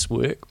make this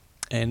work.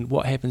 And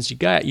what happens, you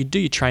go out, you do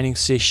your training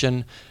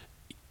session,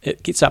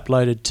 it gets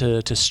uploaded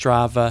to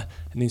Strava,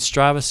 and then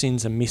Strava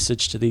sends a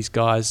message to these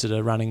guys that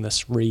are running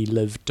this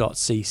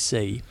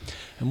relive.cc.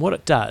 And what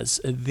it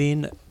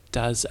then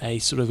does a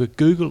sort of a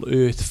Google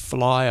Earth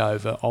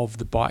flyover of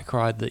the bike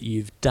ride that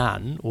you've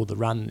done, or the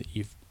run that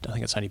I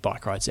think it's only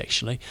bike rides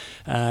actually,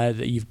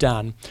 that you've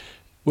done,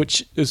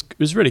 which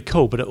is really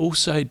cool, but it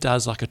also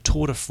does like a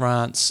Tour de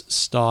France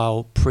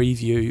style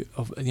preview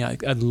of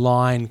a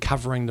line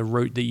covering the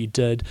route that you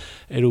did.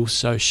 It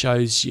also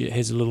shows you, it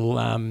has a little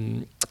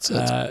That's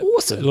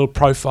awesome. A little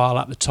profile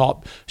up the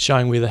top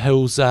showing where the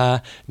hills are,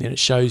 and then it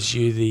shows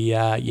you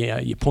the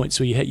your points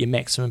where you hit your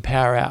maximum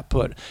power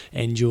output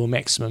and your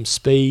maximum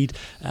speed.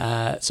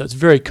 So it's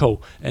very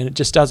cool, and it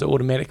just does it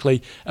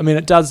automatically. I mean,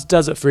 it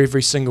does it for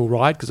every single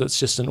ride because it's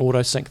just an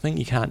auto sync thing.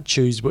 You can't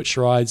choose which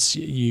rides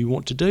you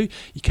want to do.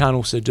 You can't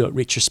also do it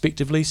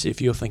retrospectively. So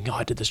if you're thinking,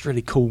 I did this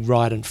really cool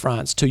ride in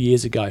France 2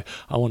 years ago,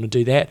 I want to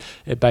do that.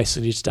 It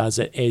basically just does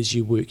it as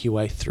you work your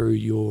way through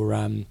your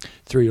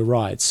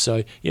rides. So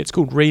yeah, it's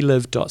called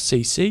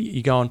relive.cc.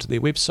 You go onto their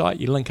website,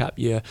 you link up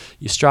your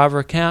Strava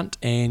account,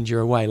 and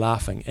you're away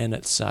laughing, and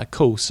it's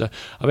cool. So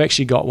I've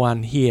actually got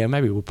one here.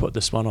 Maybe we'll put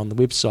this one on the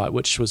website,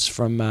 which was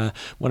from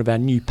one of our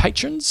new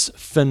patrons,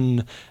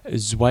 Finn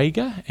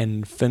Zweger,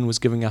 and Finn was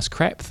giving us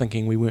crap,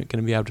 thinking we weren't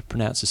going to be able to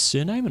pronounce his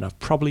surname, and I've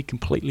probably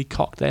completely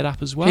cocked that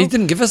up as well. He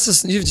didn't give us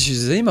this. You've just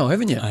used his email,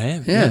 haven't you? I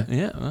have. Yeah.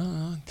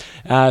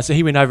 So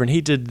he went over and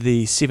he did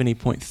the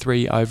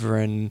 70.3 over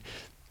in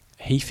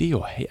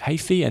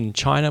Hefei in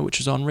China, which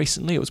was on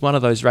recently. It was one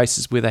of those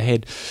races where they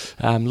had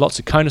lots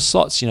of Kona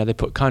slots. They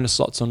put Kona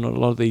slots on a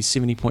lot of these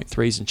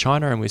 70.3s in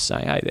China, and we're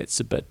saying, hey, that's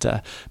a bit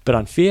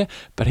unfair.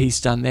 But he's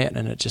done that,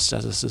 and it just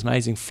does this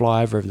amazing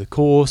flyover of the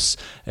course.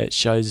 It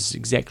shows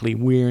exactly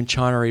where in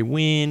China he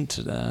went.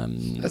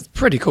 That's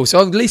pretty cool.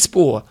 So Lee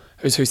Spoor,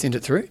 who's who sent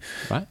it through.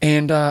 Right.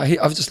 And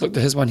I've just looked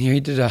at his one here. He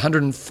did a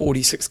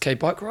 146k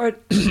bike ride,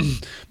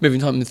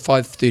 moving time with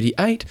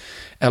 5:38,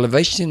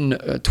 elevation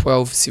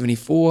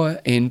 1274.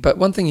 But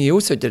one thing he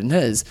also did in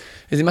his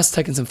is he must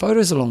have taken some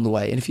photos along the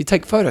way. And if you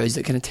take photos,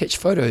 it can attach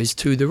photos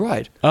to the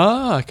ride.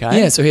 Oh, okay.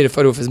 Yeah, so he had a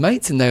photo of his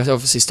mates, and they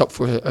obviously stopped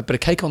for a bit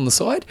of cake on the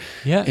side.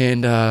 Yeah.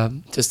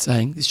 And just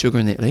saying, there's sugar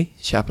in that, Lee,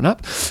 sharpen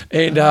up.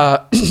 And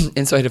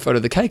and so he had a photo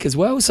of the cake as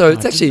well. So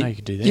it's actually, I didn't know you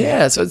could do that.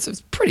 yeah, so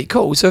it's pretty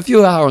cool. So if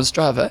you are on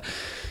Strava,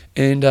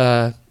 and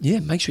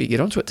make sure you get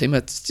onto it, team.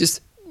 It's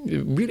just a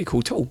really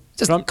cool tool.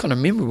 Just kind of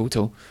memorable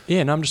tool. Yeah,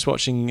 and I'm just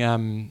watching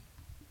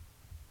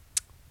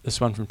this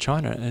one from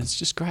China, and it's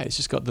just great. It's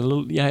just got the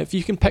little, if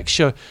you can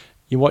picture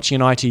you're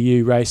watching an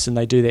ITU race and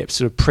they do that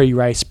sort of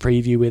pre-race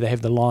preview where they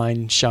have the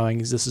line showing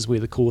this is where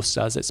the course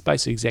does. That's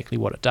basically exactly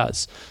what it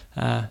does.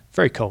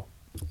 Very cool.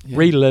 Yeah.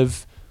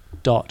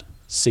 Relive.cc.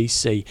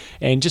 CC.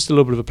 And just a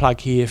little bit of a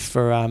plug here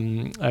for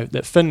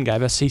that Finn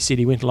gave us. He said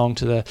he went along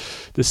to the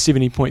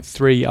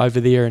 70.3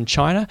 over there in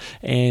China,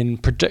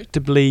 and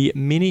predictably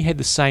many had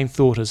the same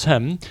thought as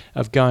him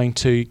of going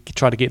to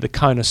try to get the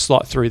Kona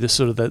slot through the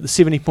sort of the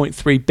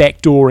 70.3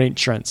 backdoor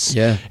entrance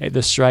at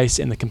this race,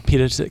 and the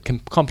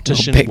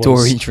competition backdoor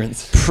was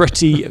entrance.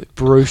 pretty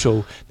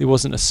brutal. There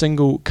wasn't a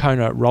single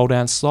Kona roll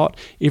down slot.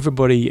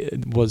 Everybody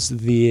was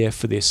there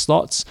for their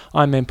slots.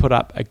 Ironman put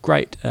up a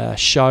great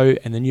show,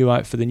 and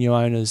for the new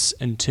owners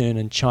in turn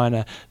in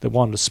China, the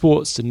Wanda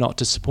Sports did not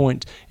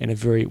disappoint, in a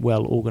very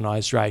well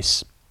organised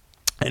race.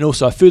 And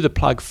also a further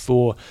plug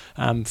for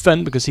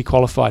Finn, because he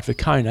qualified for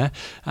Kona.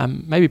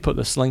 Maybe put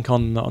this link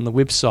on the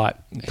website.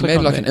 He made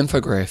like an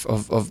infograph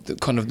of the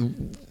kind of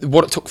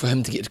what it took for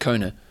him to get to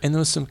Kona. And there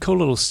was some cool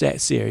little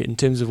stats there in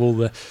terms of all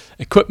the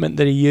equipment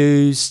that he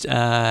used,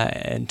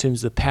 in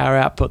terms of the power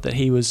output that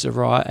he was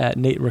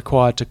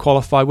required to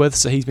qualify with.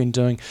 So he's been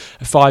doing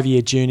a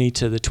 5-year journey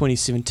to the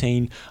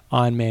 2017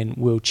 Ironman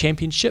World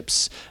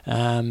Championships.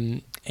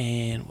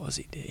 And what was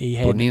he? He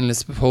had bought an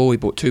endless pool. He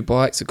bought 2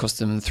 bikes. It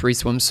cost him 3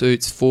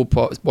 swimsuits, 4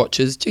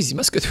 watches. Jeez, he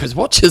must go through his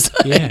watches.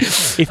 Yeah,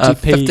 FTP.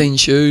 15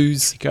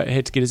 shoes. He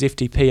had to get his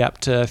FTP up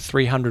to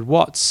 300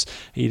 watts.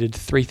 He did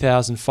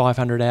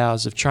 3,500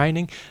 hours of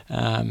training.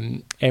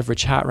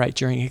 Average heart rate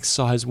during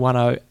exercise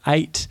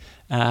 108.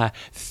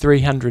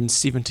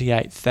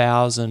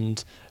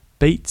 378,000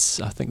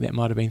 beats. I think that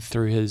might have been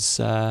through his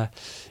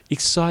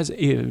exercise.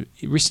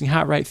 Resting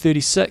heart rate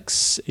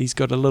 36. He's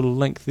got a little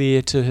link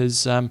there to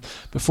his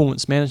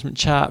performance management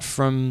chart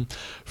from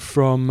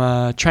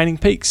Training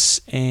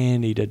Peaks,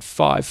 and he did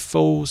 5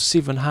 fulls,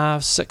 7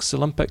 halves, 6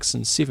 Olympics,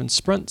 and 7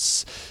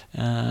 sprints,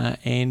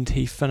 and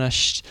he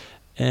finished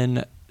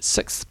in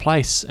 6th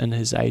place in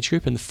his age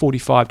group in the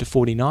 45 to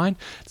 49.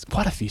 It's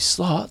quite a few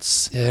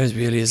slots. Yeah, it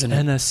really is, isn't it?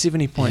 In a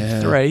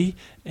 70.3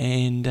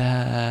 and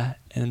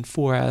in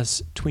 4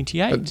 hours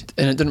 28.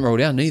 And it didn't roll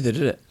down neither,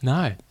 did it?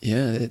 No.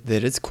 Yeah,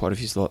 that is quite a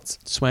few slots.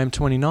 Swam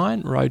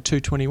 29, rode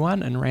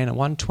 221, and ran a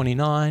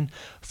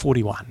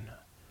 129.41.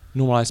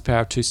 Normalised power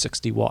of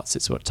 260 watts.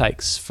 That's what it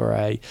takes for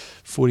a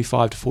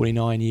 45 to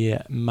 49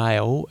 year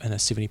male in a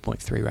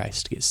 70.3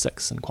 race to get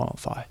 6th and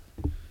qualify.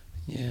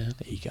 Yeah.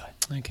 There you go.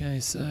 Okay,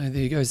 so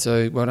there you go.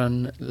 So well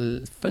done,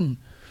 Finn.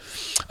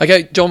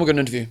 Okay, John, we've got an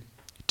interview.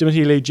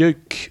 Dimity Lee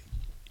Duke.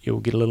 You'll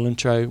get a little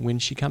intro when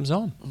she comes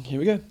on. Here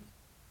we go.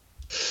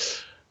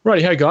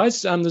 Righty-ho,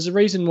 guys. There's a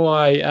reason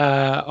why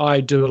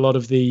I do a lot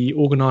of the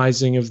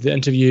organising of the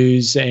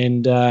interviews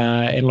and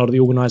a lot of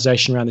the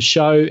organisation around the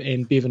show,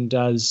 and Bevan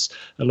does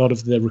a lot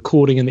of the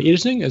recording and the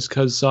editing, is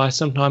because I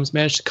sometimes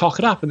manage to cock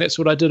it up, and that's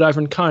what I did over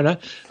in Kona.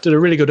 Did a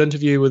really good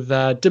interview with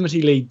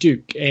Dimity Lee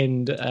Duke,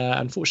 and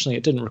unfortunately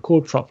it didn't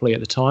record properly at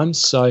the time,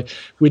 so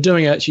we're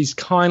doing it. She's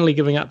kindly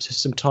giving up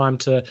some time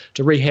to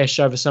rehash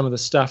over some of the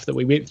stuff that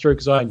we went through,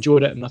 because I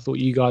enjoyed it and I thought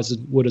you guys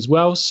would as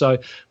well. So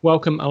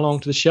welcome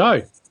along to the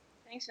show.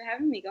 Thanks for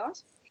having me,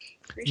 guys.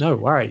 No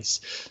worries.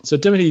 So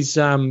Dimity's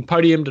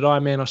podiumed at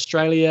Ironman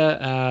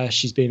Australia.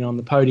 She's been on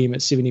the podium at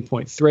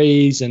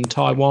 70.3s in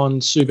Taiwan,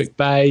 Subic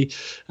Bay.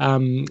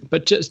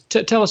 But just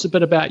tell us a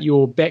bit about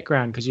your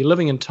background, because you're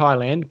living in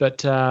Thailand,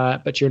 but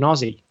you're an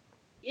Aussie.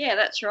 Yeah,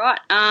 that's right.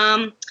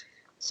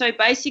 So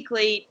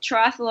basically,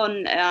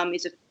 triathlon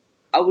is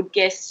I would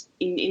guess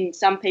in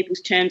some people's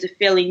terms, a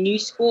fairly new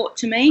sport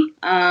to me.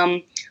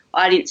 I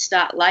didn't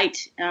start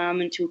late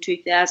until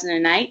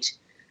 2008.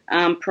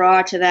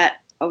 Prior to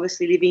that,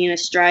 obviously living in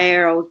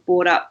Australia, I was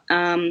brought up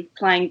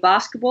playing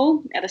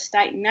basketball at a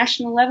state and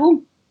national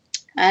level,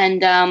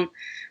 and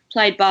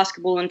played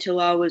basketball until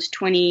I was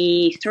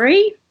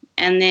 23.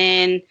 And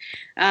then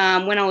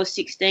when I was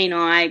 16,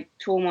 I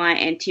tore my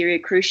anterior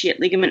cruciate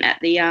ligament at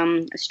the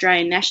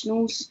Australian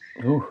Nationals,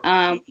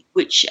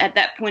 which at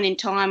that point in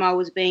time I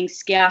was being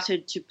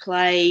scouted to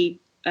play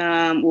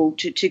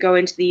to go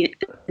into the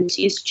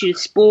Institute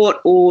of Sport,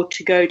 or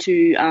to go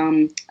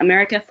to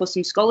America for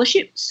some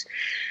scholarships.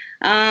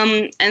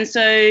 And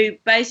so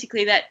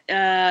basically that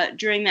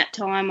during that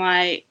time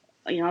I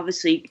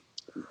obviously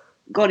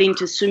got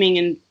into swimming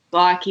and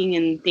biking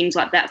and things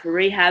like that for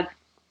rehab.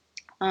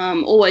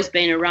 Always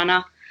been a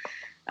runner.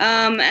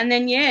 And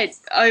then,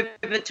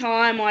 over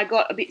time I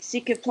got a bit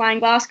sick of playing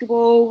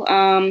basketball,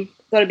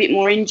 got a bit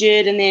more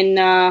injured, and then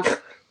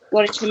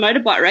got into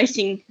motorbike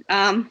racing,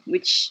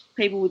 which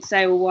people would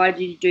say, well, why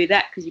did you do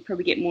that? Because you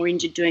probably get more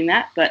injured doing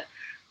that, but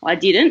I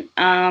didn't.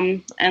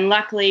 And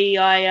luckily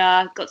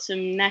I got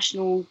some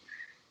national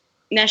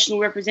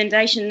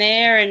representation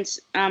there, and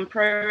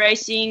pro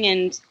racing,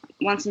 and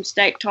won some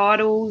state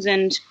titles.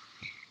 And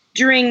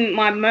during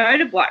my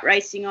motorbike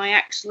racing, I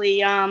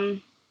actually I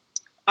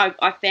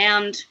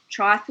found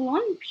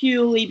triathlon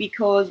purely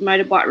because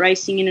motorbike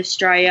racing in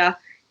Australia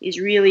is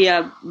really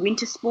a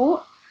winter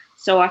sport.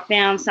 So I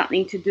found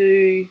something to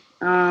do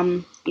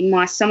in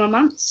my summer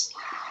months,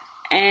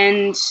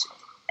 and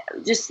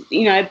just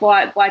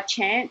by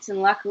chance,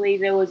 and luckily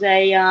there was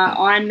a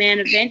Ironman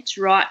event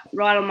right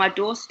on my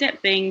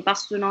doorstep, being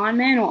Busselton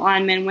Ironman or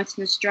Ironman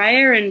Western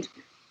Australia, and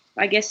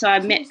I guess I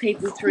met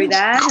people through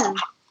that, and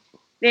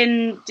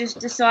then just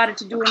decided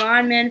to do an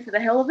Ironman for the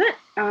hell of it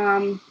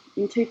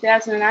in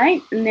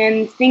 2008, and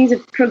then things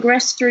have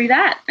progressed through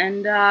that.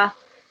 And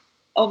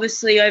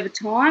obviously, over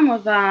time,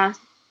 I've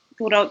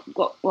thought I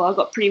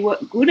got pretty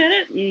good at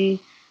it, and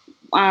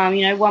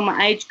won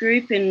my age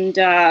group and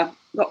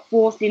got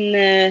fourth in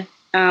the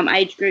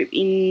age group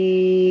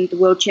in the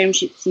World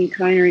Championships in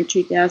Kona in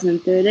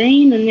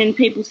 2013. And then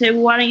people said,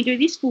 well, why don't you do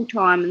this full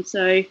time? And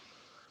so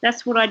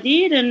that's what I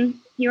did, and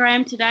here I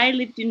am today.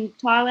 Living in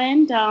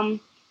Thailand, and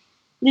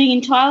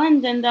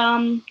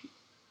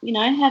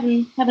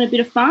having a bit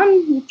of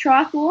fun with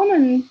triathlon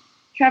and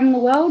traveling the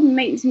world and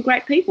meeting some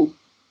great people.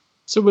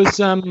 So was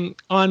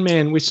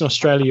Ironman Western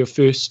Australia your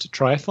first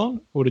triathlon,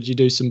 or did you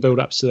do some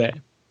build-ups to that?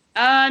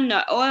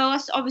 No. Well, I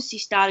obviously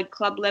started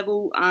club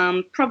level,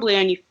 probably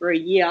only for a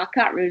year. I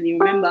can't really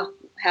remember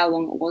how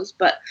long it was,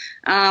 but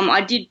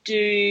I did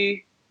do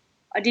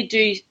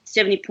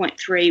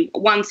 70.3,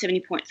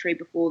 170.3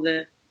 before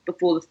the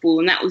full,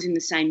 and that was in the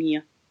same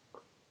year.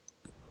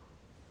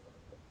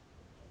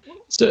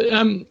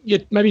 So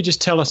maybe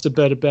just tell us a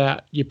bit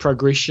about your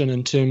progression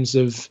in terms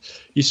of,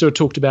 you sort of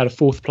talked about a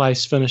fourth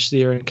place finish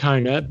there in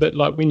Kona, but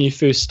like when you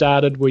first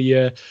started, were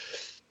you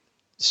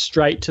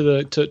straight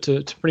to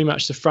pretty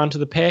much the front of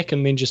the pack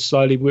and then just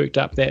slowly worked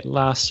up that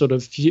last sort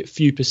of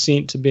few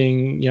percent to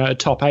being, a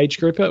top age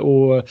grouper,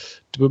 or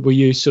were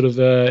you sort of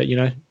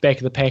back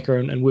of the packer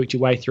and worked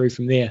your way through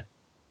from there?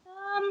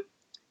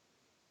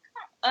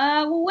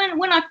 Well,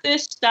 when I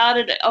first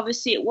started,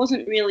 obviously it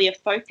wasn't really a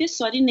focus,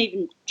 so I didn't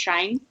even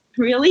train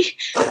really.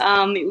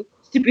 It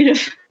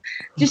was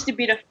just a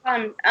bit of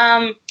fun.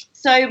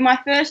 So my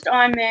first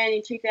Ironman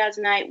in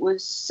 2008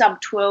 was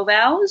sub 12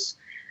 hours.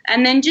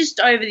 And then just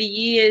over the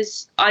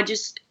years,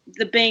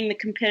 being the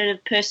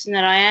competitive person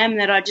that I am,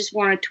 that I just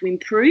wanted to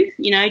improve,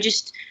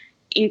 just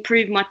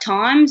improve my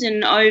times.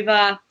 And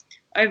over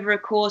a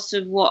course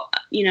of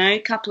a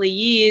couple of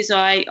years,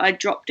 I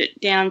dropped it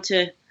down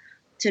to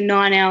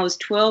 9 hours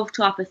 12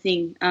 type of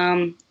thing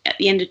at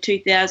the end of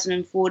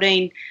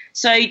 2014.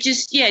 So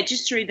just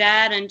through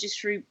that and just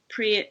through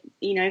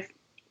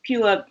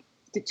pure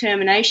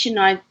determination,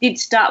 I did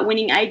start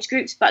winning age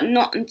groups, but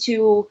not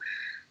until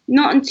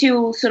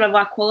sort of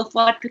I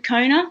qualified for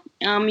Kona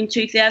in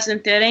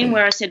 2013,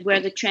 where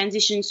the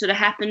transition sort of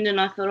happened, and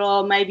I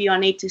thought, maybe I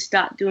need to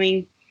start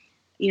doing,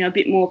 a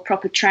bit more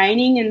proper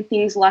training and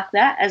things like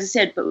that, as I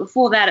said. But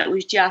before that, it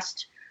was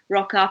just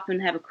rock up and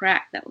have a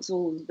crack. That was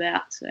all it was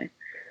about.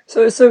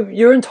 So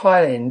you're in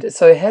Thailand.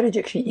 So how did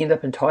you actually end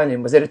up in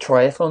Thailand? Was that a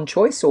triathlon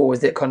choice, or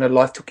was that kind of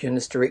life took you in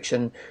this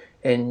direction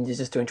and you're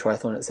just doing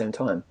triathlon at the same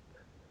time?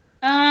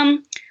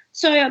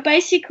 So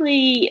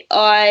basically,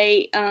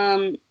 I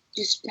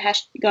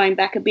going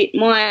back a bit,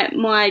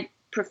 my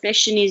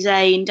profession is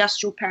a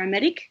industrial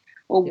paramedic,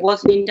 or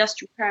was an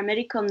industrial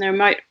paramedic on the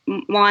remote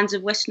mines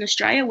of Western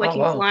Australia,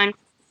 working for Lion.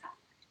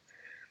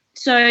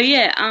 So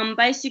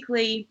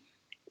basically,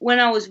 when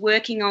I was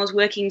working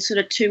sort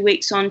of 2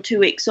 weeks on, 2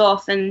 weeks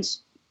off, and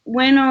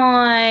when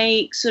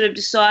I sort of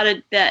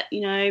decided that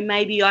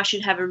maybe I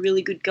should have a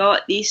really good go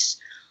at this,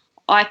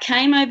 I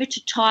came over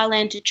to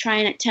Thailand to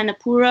train at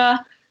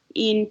Tanapura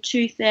in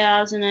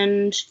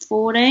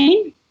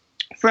 2014.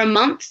 For a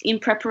month in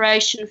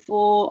preparation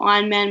for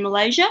Ironman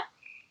Malaysia,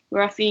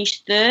 where I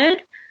finished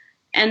third.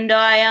 And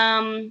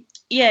I,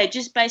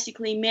 just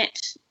basically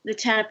met the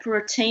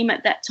Tanapura team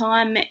at that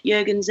time, met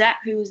Jürgen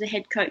Zack, who was the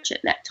head coach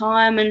at that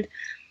time, and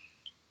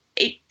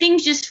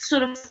things just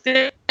sort of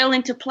fell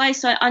into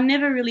place. I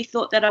never really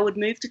thought that I would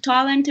move to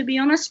Thailand, to be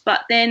honest,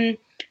 but then,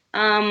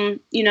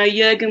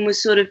 Jürgen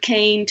was sort of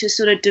keen to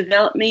sort of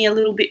develop me a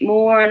little bit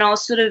more, and I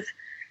was sort of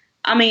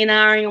umming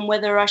on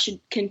whether I should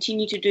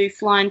continue to do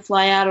fly in,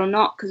 fly out or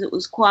not, because it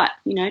was quite,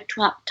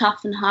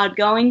 tough and hard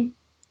going.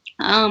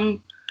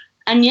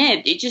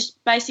 It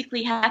just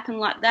basically happened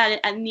like that.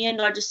 And in the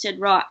end, I just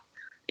said, right,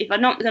 if I'm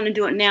not going to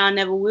do it now, I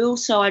never will.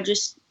 So I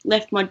just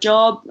left my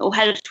job, or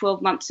had a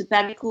 12-month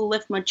sabbatical,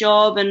 left my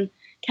job and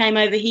came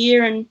over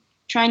here and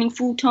training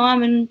full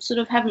time and sort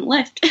of haven't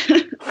left.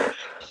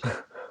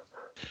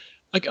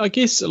 I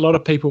guess a lot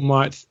of people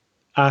might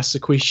ask the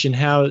question,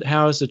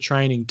 how is the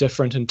training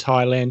different in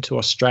Thailand to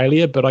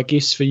Australia? But I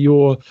guess for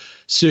your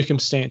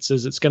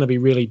circumstances, it's going to be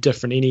really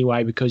different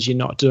anyway, because you're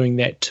not doing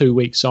that 2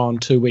 weeks on,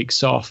 2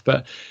 weeks off.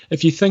 But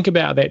if you think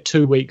about that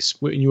 2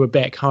 weeks when you were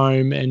back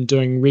home and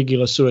doing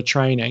regular sort of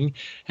training,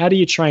 how do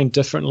you train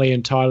differently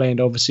in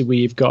Thailand, obviously, where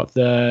you've got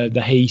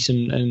the heat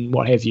and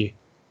what have you?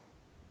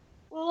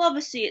 Well,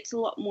 obviously it's a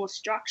lot more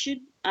structured.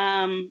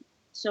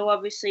 So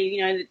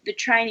obviously, the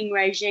training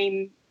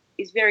regime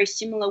is very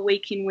similar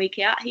week in, week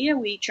out here.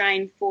 We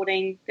train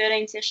 13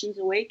 sessions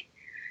a week.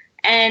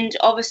 And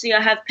obviously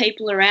I have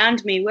people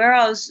around me where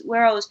I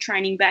was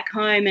training back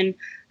home, and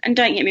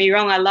don't get me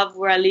wrong, I love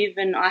where I live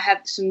and I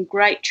have some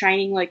great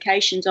training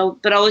locations,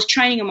 but I was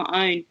training on my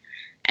own.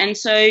 And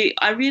so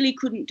I really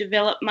couldn't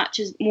develop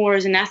more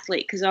as an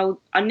athlete, because I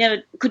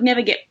could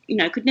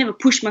never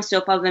push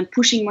myself other than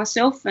pushing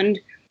myself.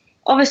 And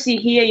obviously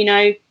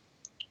here,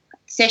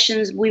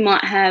 sessions we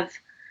might have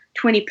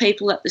 20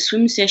 people at the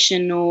swim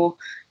session, or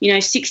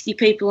 60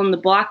 people on the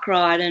bike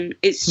ride, and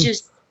it's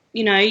just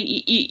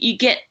you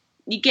get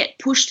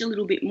pushed a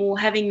little bit more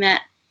having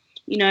that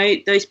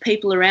those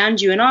people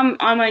around you. And I'm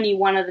only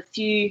one of the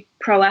few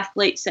pro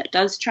athletes that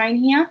does train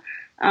here.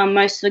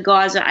 Most of the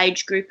guys are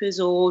age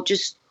groupers or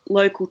just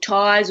local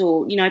ties,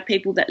 or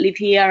people that live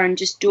here and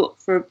just do it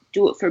for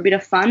a bit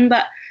of fun.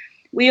 But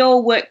we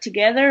all work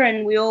together,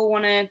 and we all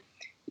want to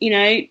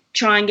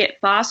try and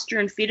get faster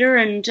and fitter,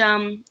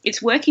 and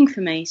it's working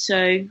for me.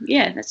 So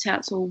yeah, that's how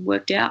it's all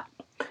worked out.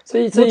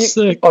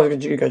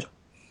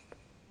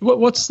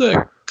 What's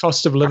the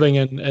cost of living?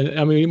 And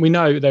I mean, we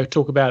know they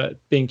talk about it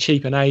being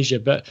cheap in Asia,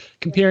 but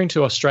comparing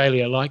to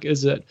Australia, like,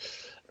 is it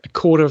a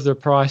quarter of the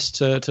price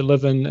to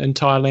live in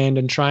Thailand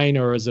and train,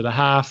 or is it a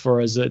half,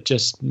 or is it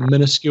just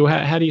minuscule?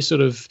 How do you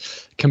sort of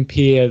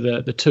compare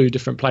the two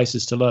different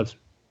places to live?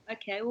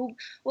 Okay,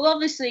 well,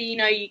 obviously,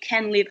 you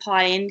can live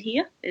high end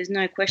here. There's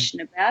no question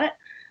about it.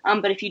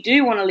 But if you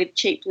do want to live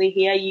cheaply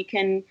here, you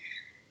can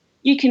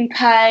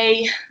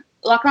pay,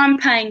 like I'm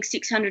paying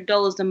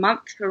 $600 a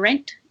month for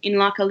rent in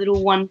like a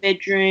little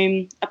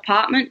 1-bedroom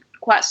apartment,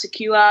 quite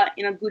secure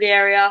in a good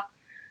area.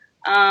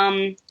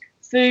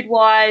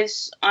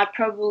 Food-wise, I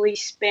probably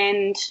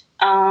spend,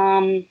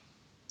 you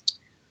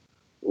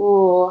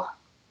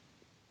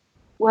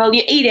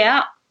eat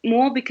out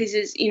more because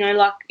it's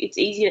it's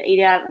easier to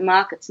eat out at the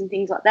markets and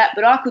things like that.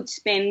 But I could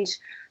spend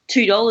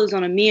 $2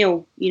 on a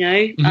meal,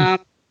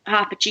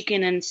 half a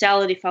chicken and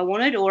salad if I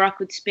wanted, or I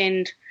could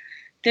spend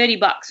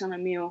 $30 on a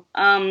meal.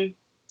 So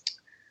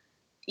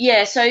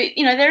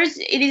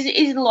it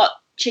is a lot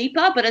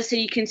cheaper, but as I said,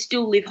 you can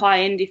still live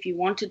high end if you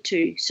wanted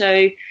to.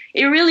 So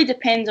it really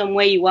depends on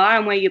where you are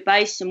and where you're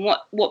based and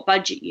what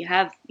budget you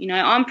have.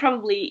 I'm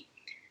probably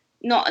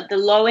not at the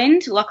low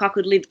end, like I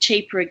could live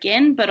cheaper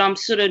again, but I'm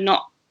sort of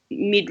not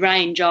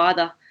mid-range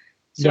either.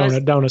 So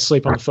don't want to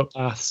sleep on the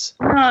footpaths.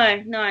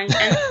 No.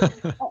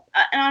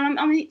 And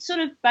I'm sort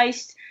of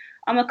based,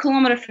 I'm a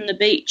kilometre from the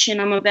beach,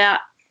 and I'm about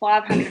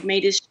 500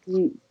 metres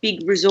from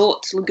big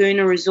resorts,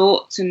 Laguna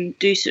resorts and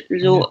Dusit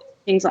resort,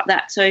 things like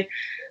that. So,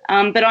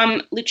 but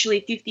I'm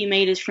literally 50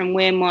 metres from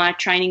where my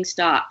training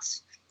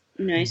starts,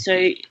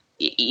 so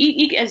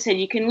you, as I said,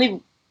 you can live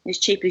as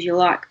cheap as you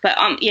like. But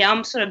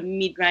I'm sort of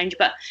mid-range,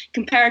 but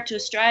compared to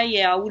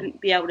Australia, I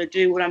wouldn't be able to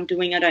do what I'm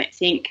doing, I don't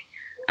think.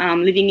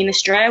 Living in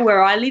Australia,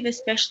 where I live,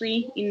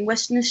 especially in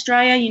Western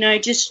Australia,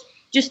 just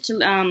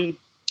to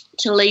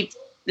leave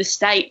the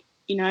state,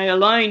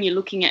 alone, you're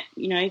looking at,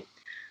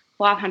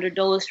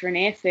 $500 for an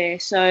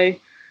airfare. So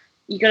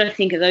you got to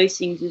think of those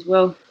things as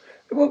well.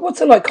 What's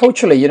it like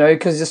culturally,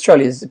 because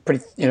Australia is a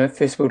pretty,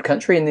 first world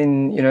country, and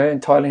then, and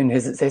Thailand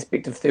has its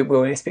aspect of third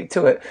world aspect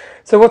to it.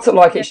 So what's it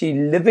like actually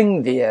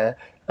living there,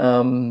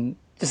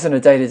 just in a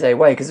day-to-day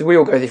way? Because we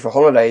all go there for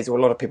holidays, or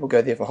a lot of people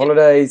go there for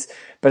holidays,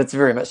 but it's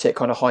very much that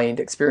kind of high-end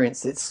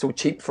experience. It's still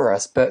cheap for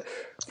us, but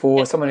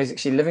for someone who's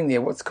actually living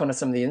there, what's kind of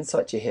some of the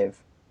insights you have?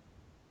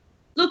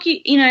 Look,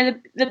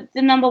 the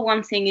number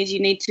one thing is you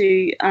need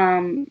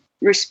to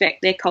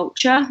respect their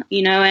culture,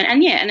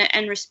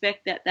 and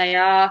respect that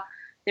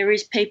there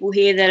is people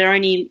here that are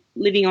only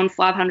living on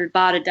 500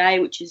 baht a day,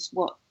 which is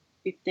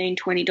 $15,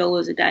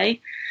 $20 a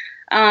day.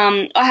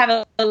 I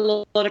have a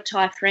lot of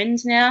Thai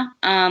friends now,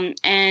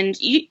 and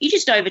you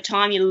just over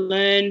time you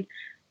learn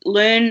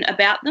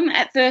about them.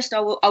 At first,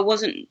 I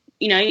wasn't,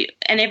 and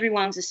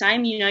everyone's the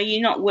same.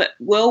 You're not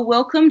well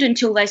welcomed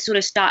until they sort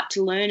of start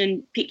to learn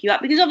and pick you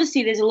up, because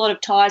obviously there's a lot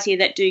of Thais here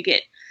that do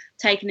get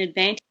taken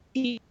advantage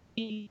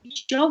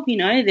of.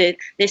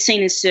 They're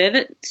seen as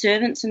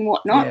servants and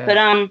whatnot. Yeah. But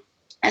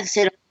as I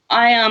said,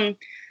 and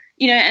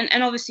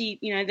obviously,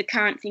 the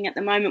current thing at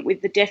the moment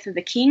with the death of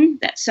the king,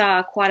 that's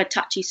quite a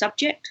touchy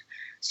subject.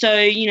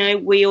 So,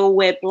 we all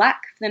wear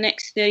black for the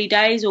next 30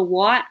 days or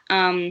white.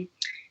 And,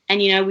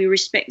 we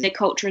respect their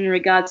culture in the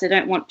regards they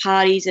don't want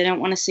parties, they don't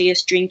want to see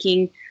us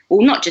drinking.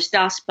 Well, not just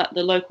us, but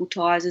the local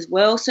Thais as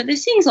well. So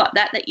there's things like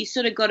that you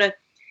sort of got to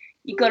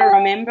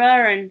remember.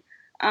 And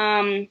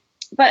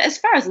but as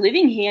far as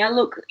living here,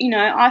 look,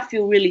 I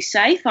feel really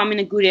safe. I'm in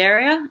a good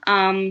area.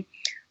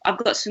 I've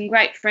got some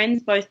great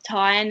friends, both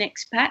Thai and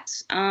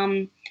expats.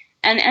 And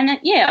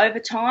over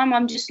time,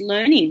 I'm just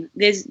learning.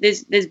 There's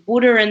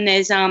Buddha and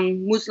there's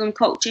Muslim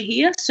culture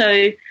here.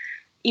 So,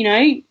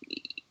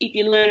 if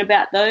you learn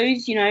about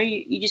those,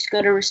 you just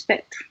got to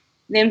respect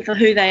them for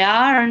who they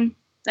are, and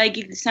they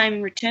give the same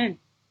in return.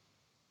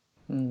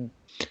 Mm.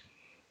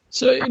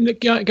 So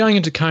going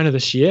into Kona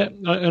this year,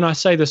 and I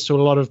say this to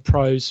a lot of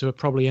pros who are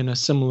probably in a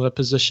similar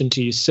position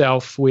to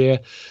yourself, where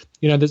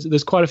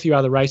there's quite a few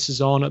other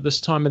races on at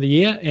this time of the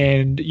year,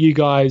 and you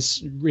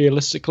guys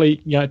realistically,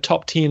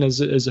 top 10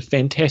 is a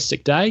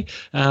fantastic day,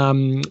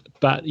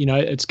 but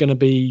it's going to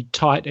be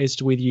tight as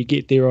to whether you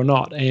get there or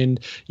not, and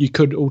you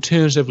could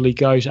alternatively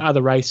go to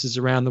other races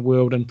around the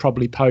world and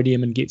probably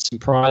podium and get some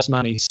prize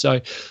money.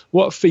 So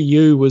what for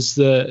you was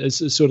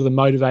is sort of the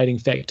motivating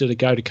factor to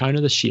go to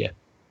Kona this year?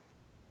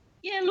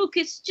 Yeah, look,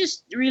 it's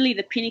just really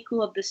the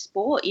pinnacle of the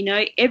sport.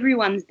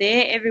 Everyone's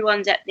there,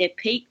 everyone's at their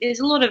peak.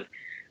 There's a lot of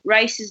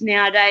races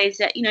nowadays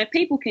that,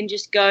 people can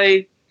just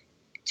go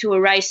to a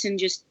race and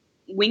just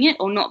wing it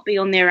or not be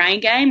on their A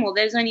game, or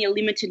there's only a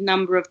limited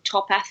number of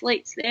top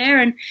athletes there,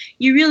 and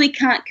you really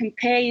can't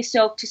compare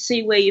yourself to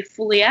see where you're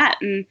fully at.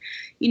 And,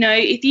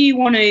 if you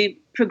want to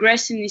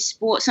progress in this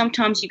sport,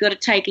 sometimes you've got to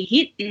take a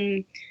hit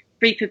and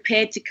be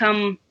prepared to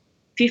come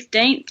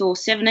 15th or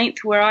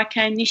 17th where I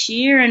came this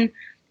year and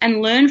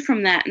learn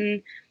from that.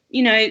 And,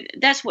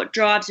 that's what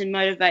drives and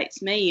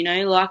motivates me,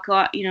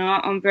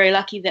 I'm very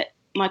lucky that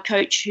my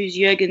coach, who's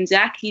Jürgen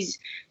Zach, he's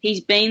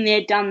been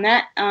there, done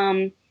that.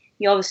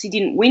 He obviously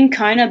didn't win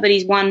Kona, but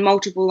he's won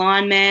multiple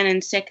Ironman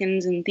and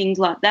seconds and things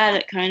like that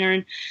at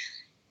Kona.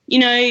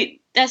 And,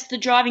 that's the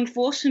driving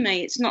force for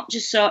me. It's not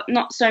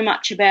so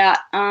much about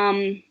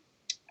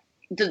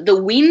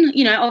the win.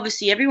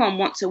 Obviously everyone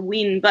wants a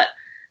win, but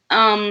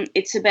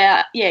it's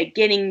about,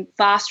 getting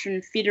faster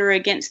and fitter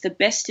against the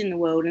best in the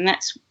world, and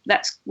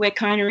that's where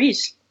Kona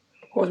is.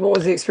 What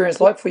was the experience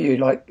like for you?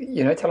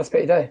 Tell us about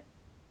your day.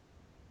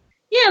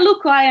 Yeah,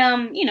 look,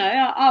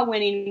 I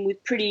went in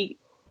with pretty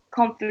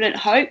confident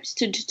hopes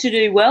to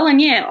do well,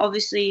 and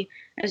obviously,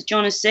 as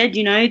John has said,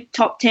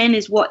 top 10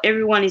 is what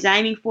everyone is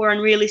aiming for,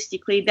 and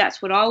realistically,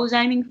 that's what I was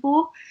aiming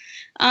for.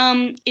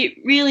 It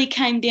really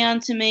came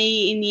down to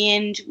me in the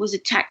end was a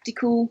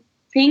tactical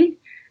thing,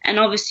 and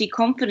obviously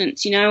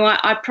confidence.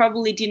 I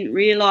probably didn't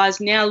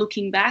realise now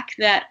looking back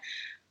that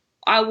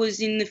I was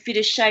in the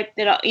fittest shape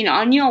that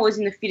I knew I was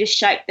in the fittest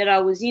shape that I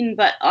was in,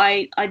 but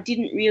I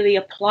didn't really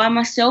apply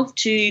myself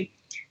to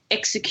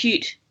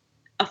execute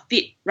a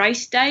fit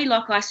race day.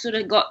 I sort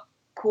of got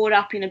caught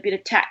up in a bit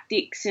of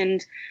tactics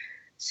and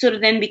sort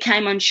of then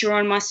became unsure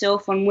on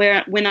myself on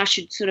when I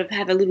should sort of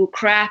have a little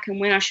crack and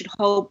when I should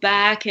hold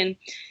back. And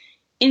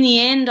in the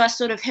end, I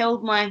sort of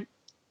held my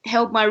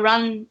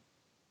run,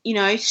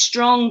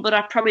 strong, but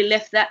I probably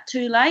left that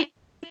too late.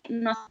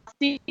 And I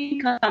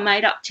think I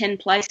made up 10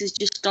 places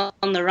just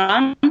on the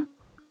run,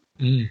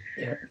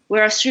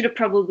 where I should have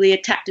probably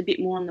attacked a bit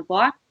more on the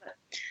bike. But,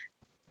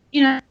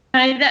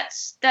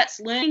 that's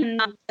learning.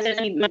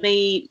 And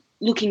me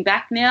looking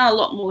back now, a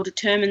lot more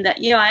determined that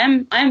I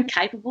am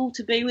capable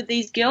to be with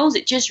these girls.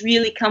 It just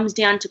really comes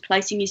down to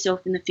placing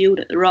yourself in the field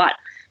at the right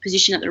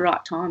position at the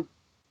right time.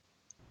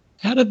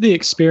 How did the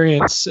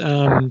experience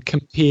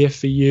compare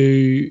for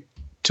you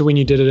to when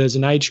you did it as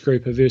an age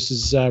grouper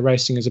versus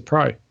racing as a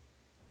pro?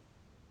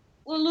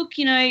 Well, look,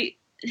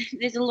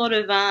 there's a lot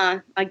of,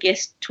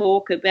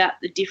 talk about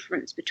the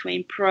difference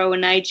between pro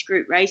and age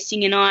group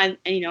racing, and I'm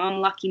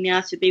lucky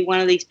now to be one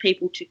of these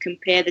people to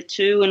compare the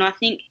two. And I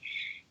think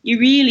you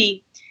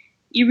really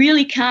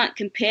can't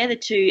compare the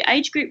two.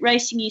 Age group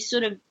racing,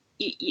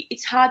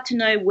 it's hard to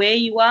know where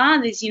you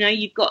are. There's,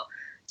 you've got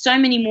so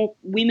many more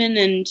women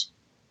and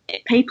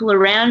people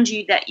around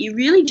you that you're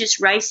really just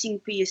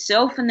racing for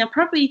yourself, and there's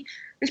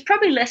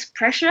probably less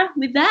pressure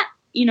with that.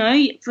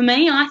 For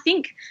me, I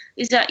think,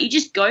 is that you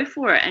just go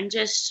for it and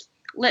just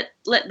let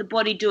the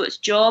body do its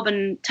job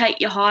and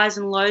take your highs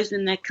and lows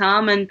when they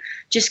come and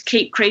just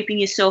keep creeping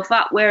yourself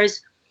up.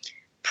 Whereas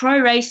pro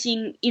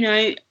racing,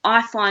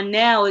 I find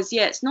now is,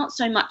 it's not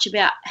so much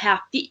about how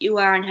fit you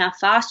are and how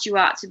fast you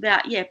are. It's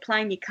about,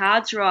 playing your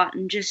cards right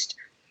and just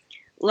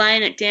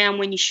laying it down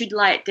when you should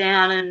lay it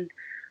down and,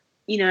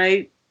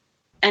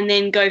 and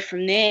then go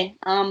from there.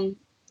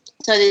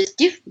 So there's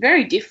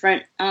very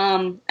different,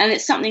 and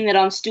it's something that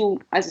I'm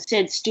still, as I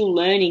said, still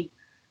learning,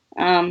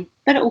 but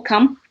it will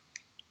come.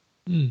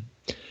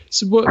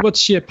 So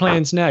what's your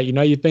plans now?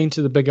 You've been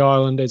to the Big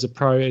Island as a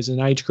pro, as an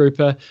age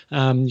grouper.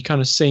 You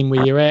kind of seen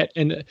where you're at,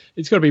 and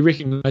it's got to be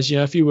recognised.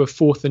 If you were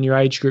fourth in your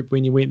age group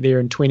when you went there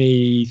in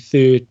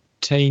 2013,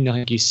 I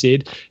think you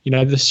said,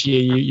 this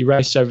year you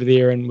raced over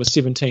there and was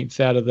 17th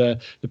out of the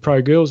pro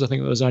girls. I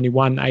think there was only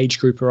one age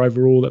grouper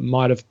overall that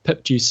might have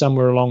pipped you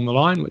somewhere along the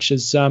line, which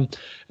is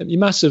you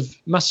must have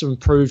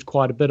improved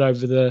quite a bit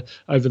over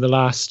the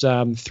last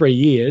 3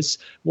 years.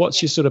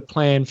 What's your sort of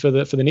plan for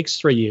the next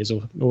 3 years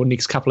or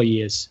next couple of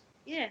years?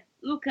 Yeah,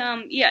 look,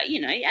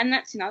 and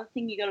that's another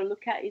thing you got to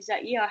look at is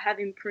that I have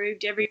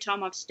improved every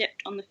time I've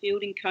stepped on the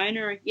field in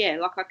Kona.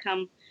 I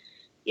come,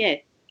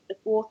 the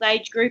fourth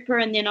age grouper,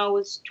 and then I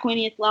was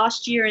 20th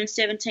last year and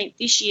 17th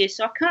this year,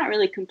 so I can't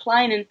really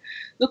complain. And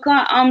look,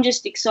 I'm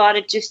just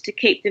excited just to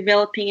keep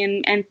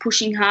developing and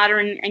pushing harder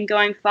and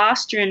going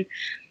faster. And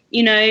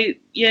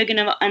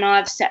Jürgen and I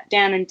have sat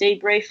down and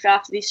debriefed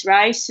after this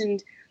race,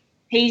 and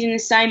he's in the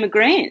same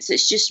agreement.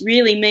 It's just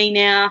really me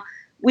now.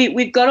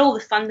 We've got all the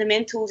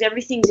fundamentals,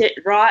 everything's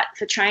right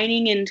for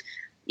training, and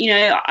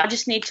I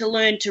just need to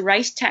learn to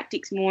race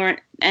tactics more,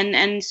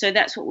 and so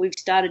that's what we've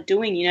started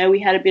doing. We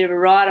had a bit of a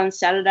ride on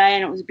Saturday,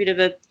 and it was a bit of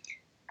a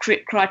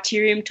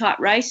criterium type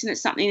race, and it's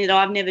something that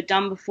I've never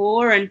done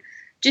before, and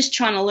just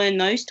trying to learn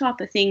those type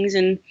of things,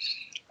 and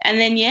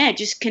then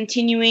just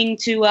continuing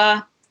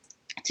to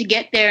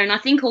get there. And I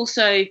think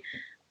also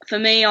for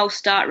me, I'll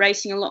start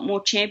racing a lot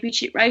more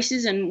championship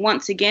races, and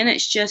once again,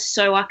 it's just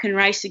so I can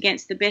race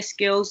against the best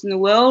girls in the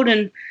world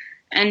and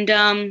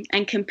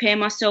compare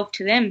myself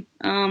to them,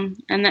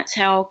 and that's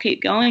how I'll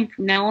keep going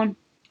from now on.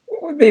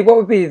 what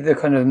would be the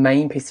kind of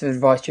main piece of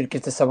advice you'd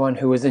give to someone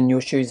who was in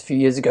your shoes a few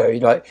years ago?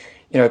 Like,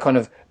 kind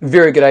of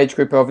very good age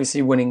group,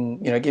 obviously winning,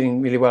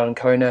 getting really well in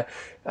Kona.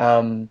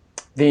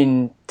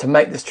 Then to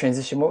make this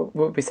transition, what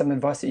would be some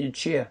advice that you'd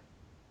share?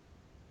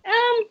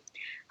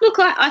 Look,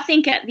 I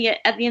think at the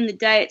end of the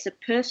day, it's a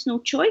personal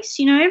choice.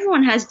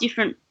 Everyone has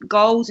different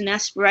goals and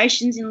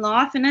aspirations in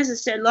life, and as I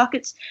said,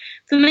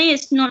 for me,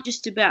 it's not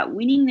just about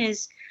winning.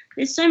 There's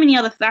so many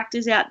other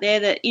factors out there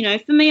that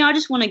for me, I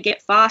just want to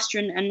get faster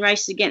and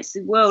race against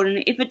the world.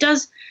 And if it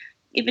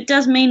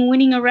does mean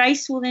winning a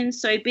race, well then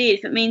so be it.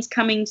 If it means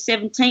coming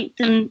 17th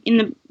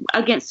and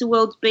against the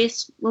world's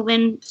best, well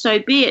then so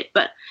be it.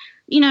 But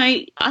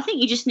I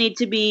think you just need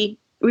to be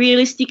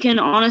realistic and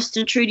honest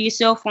and true to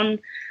yourself on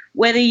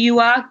whether you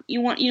want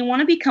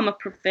to become a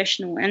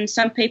professional. And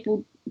some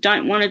people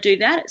don't want to do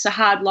that. It's a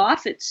hard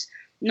life. It's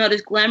not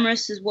as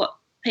glamorous as what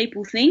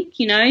people think.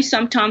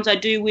 Sometimes I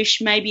do wish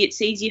maybe it's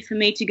easier for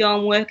me to go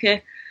and work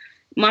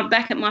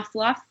back at my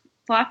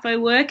FIFO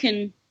work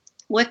and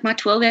work my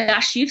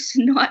 12-hour shifts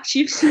and night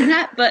shifts and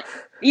that. But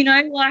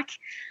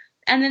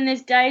and then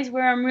there's days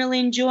where I'm really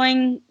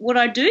enjoying what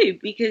I do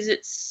because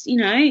it's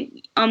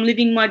I'm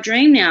living my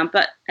dream now.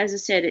 But as I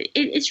said,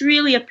 it's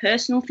really a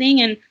personal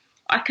thing, and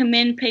I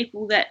commend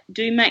people that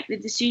do make the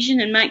decision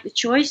and make the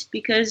choice,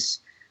 because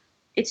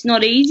it's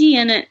not easy,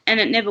 and it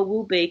never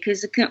will be,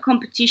 because the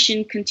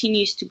competition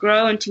continues to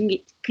grow and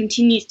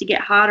continues to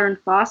get harder and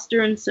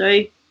faster, and so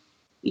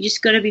you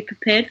just got to be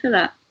prepared for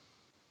that.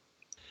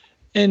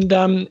 And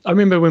I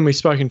remember when we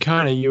spoke in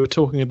Kona, you were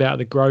talking about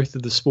the growth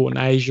of the sport in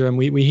Asia, and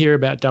we hear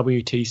about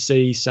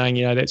WTC saying,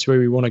 that's where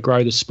we want to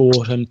grow the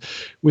sport, and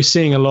we're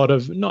seeing a lot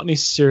of not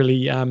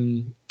necessarily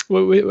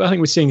I think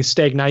we're seeing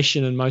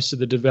stagnation in most of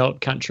the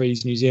developed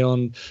countries, New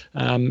Zealand,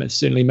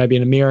 certainly maybe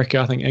in America.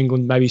 I think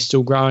England maybe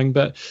still growing,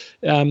 but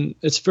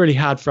it's really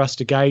hard for us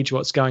to gauge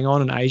what's going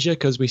on in Asia,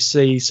 because we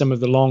see some of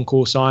the long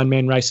course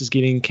Ironman races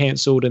getting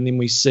cancelled, and then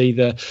we see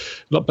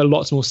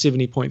lots more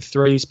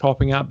 70.3s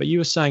popping up. But you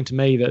were saying to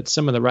me that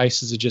some of the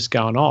races are just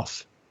going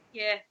off.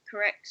 Yeah,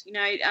 correct.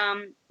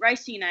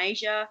 Racing in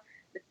Asia,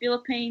 the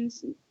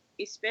Philippines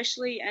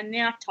especially, and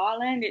now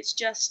Thailand, it's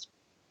just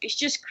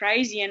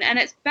crazy, and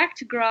it's back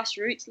to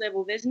grassroots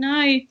level. There's no,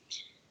 I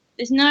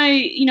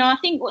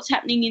think what's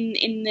happening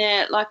in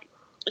the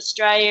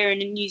Australia and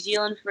in New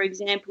Zealand, for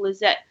example, is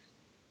that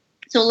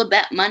it's all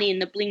about money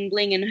and the bling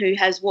bling and who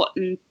has what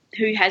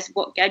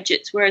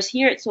gadgets. Whereas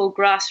here it's all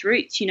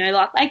grassroots.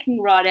 They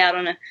can ride out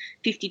on a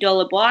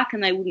 $50 bike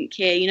and they wouldn't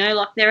care.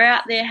 They're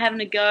out there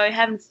having a go,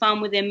 having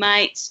fun with their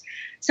mates.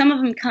 Some of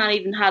them can't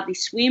even hardly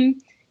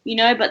swim.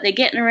 But they're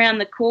getting around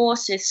the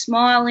course. They're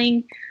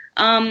smiling.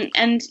 I'm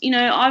an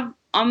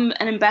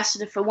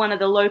ambassador for one of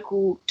the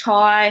local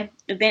Thai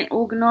event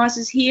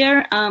organisers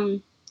here,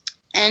 and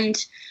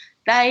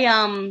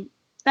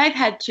they've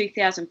had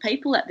 2,000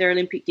 people at their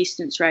Olympic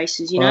distance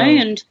races, Wow.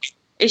 and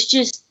it's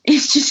just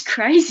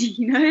crazy,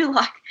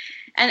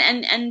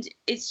 and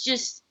it's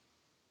just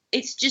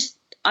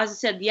as I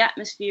said, the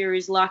atmosphere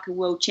is like a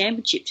world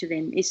championship to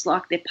them. It's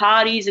like their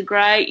parties are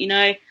great,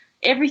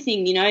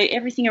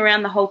 everything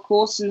around the whole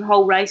course and the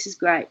whole race is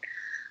great.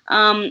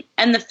 And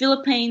the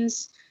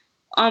Philippines,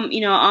 I'm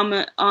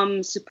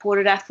a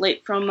supported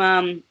athlete from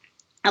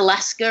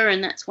Alaska,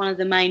 and that's one of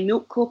the main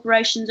milk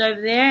corporations over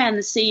there. And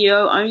the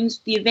CEO owns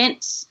the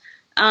events,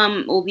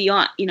 has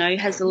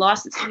the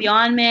license for the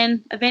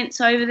Ironman events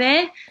over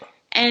there.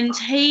 And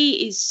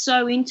he is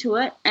so into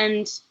it.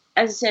 And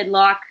as I said,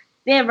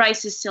 their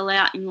races sell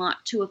out in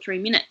 2 or 3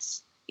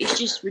 minutes. It's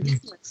just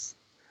ridiculous,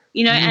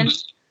 And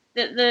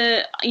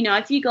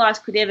if you guys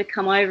could ever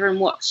come over and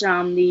watch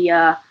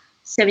the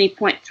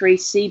 70.3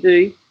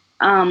 Cebu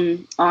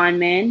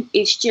Ironman,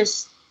 it's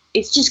just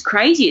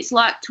crazy. It's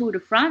like Tour de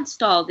France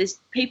style. There's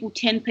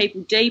 10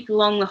 people deep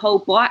along the whole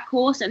bike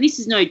course, and this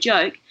is no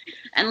joke.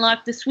 And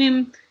the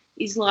swim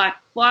is like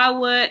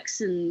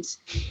fireworks and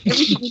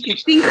everything you can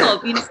think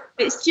of.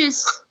 It's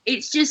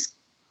just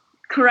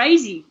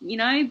crazy,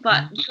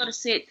 But you've got to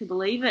see it to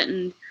believe it,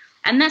 and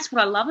that's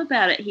what I love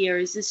about it here.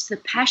 Is this the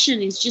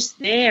passion is just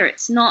there.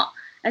 It's not,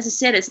 as I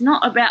said, it's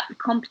not about the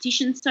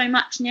competition so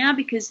much now,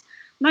 because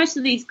most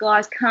of these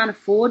guys can't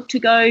afford to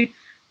go,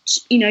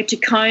 to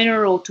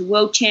Kona or to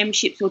World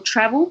Championships or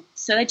travel,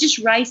 so they just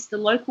race the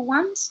local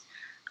ones.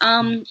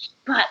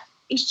 But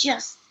it's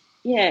just,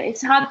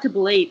 it's hard to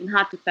believe and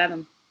hard to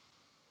fathom.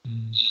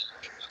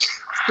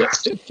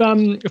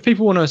 If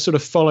people want to sort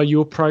of follow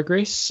your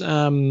progress,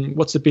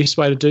 what's the best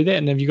way to do that?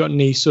 And have you got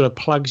any sort of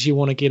plugs you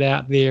want to get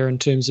out there in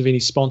terms of any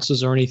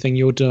sponsors or anything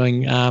you're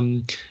doing?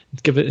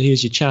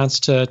 Here's your chance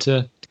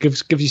to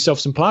give yourself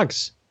some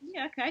plugs.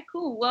 Yeah, okay,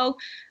 cool. Well,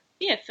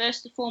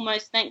 first and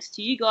foremost, thanks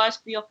to you guys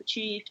for the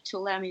opportunity to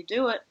allow me to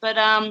do it. But,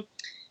 I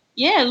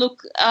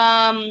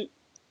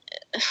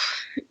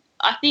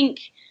think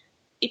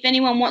if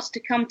anyone wants to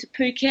come to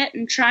Phuket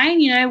and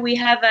train, we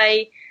have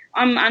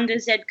I'm under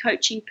Z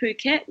Coaching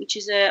Phuket, which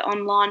is an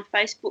online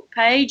Facebook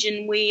page,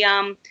 and we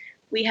have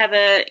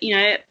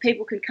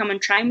people can come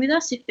and train with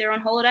us if they're on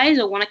holidays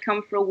or want to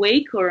come for a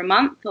week or a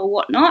month or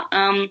whatnot.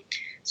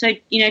 So,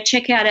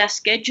 check out our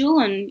schedule,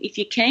 and if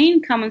you're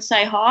keen, come and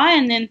say hi.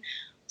 And then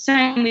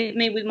same with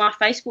me with my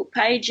Facebook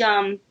page,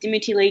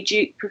 Dimitri Lee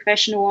Duke,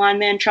 Professional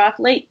Ironman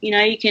Triathlete.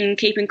 You can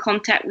keep in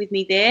contact with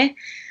me there.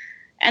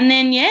 And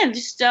then,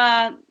 just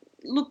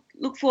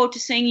look forward to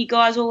seeing you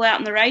guys all out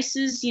in the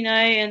races,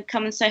 and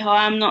come and say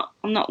hi. I'm not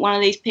one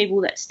of these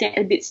people that's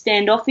a bit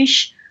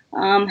standoffish.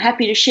 I'm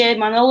happy to share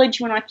my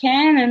knowledge when I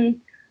can,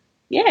 and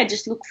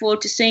just look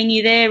forward to seeing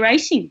you there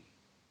racing.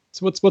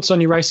 So what's on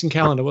your racing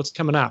calendar? What's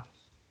coming up?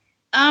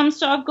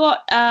 So I've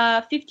got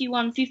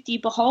 5150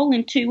 Bohol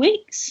in 2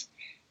 weeks,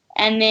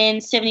 and then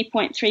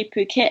 70.3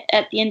 Phuket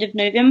at the end of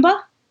November,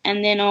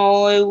 and then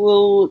I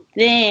will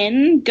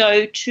then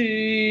go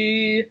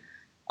to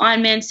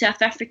Ironman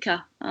South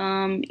Africa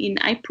in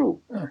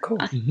April. Oh, cool.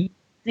 I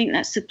think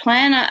that's the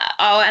plan.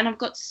 And I've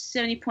got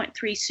 70.3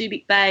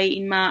 Subic Bay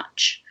in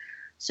March.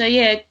 So,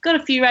 got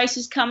a few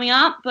races coming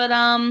up, but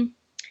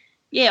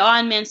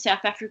Ironman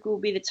South Africa will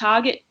be the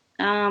target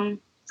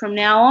from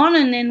now on,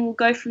 and then we'll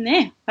go from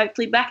there.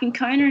 Hopefully back in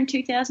Kona in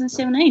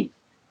 2017.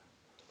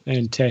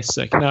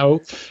 Fantastic.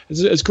 No,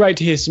 it's great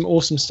to hear some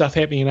awesome stuff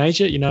happening in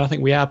Asia. I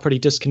think we are pretty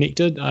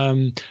disconnected.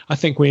 I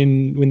think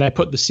when they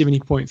put the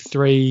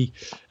 70.3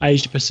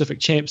 Asia Pacific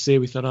champs there,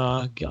 we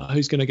thought,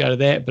 who's going to go to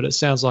that? But it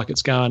sounds like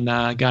it's going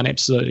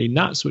absolutely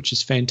nuts, which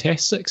is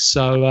fantastic.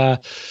 So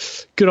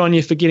good on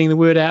you for getting the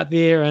word out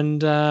there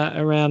and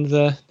around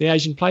the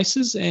Asian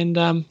places.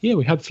 And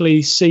we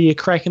hopefully see you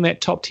cracking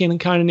that top 10 in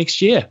Kona next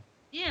year.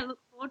 Yeah, look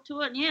forward to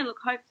it. And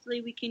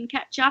hopefully we can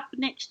catch up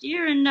next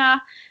year and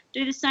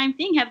do the same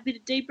thing, have a bit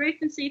of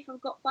debrief and see if I've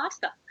got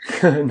faster.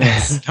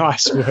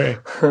 Nice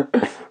work.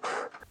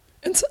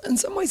 In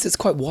some ways, it's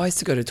quite wise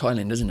to go to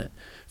Thailand, isn't it?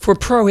 For a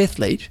pro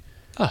athlete.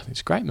 Oh,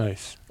 it's a great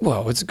move.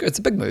 Well, it's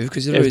a big move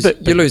because you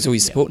lose all your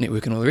support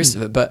network and all the rest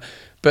of it.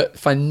 But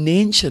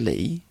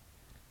financially,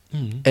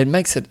 it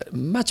makes it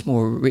much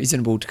more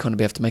reasonable to kind of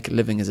be able to make a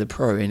living as a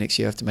pro, and next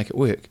year have to make it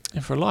work.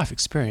 And for a life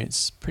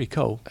experience, pretty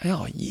cool.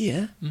 Oh,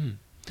 yeah.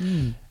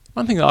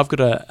 One thing that I've got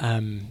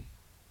to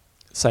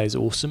say is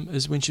awesome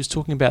is when she was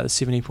talking about the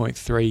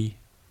 70.3,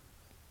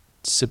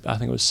 I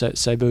think it was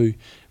Cebu,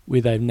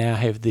 where they now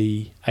have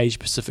the Asia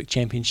Pacific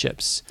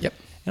Championships. Yep.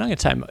 And I'm going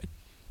to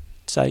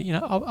say,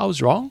 I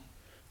was wrong.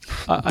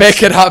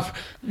 Back it up.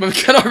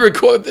 Can I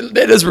record?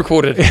 That is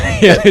recorded.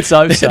 Yeah, it's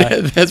so.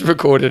 That's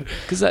recorded.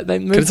 Because they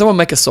moved. Can someone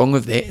make a song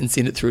of that and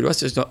send it through to us?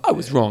 Just not, I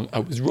was wrong.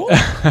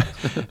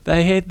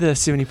 They had the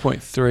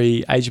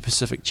 70.3 Asia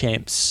Pacific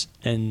champs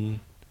in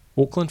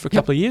Auckland for a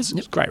couple of years. It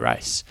was a great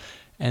race.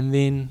 And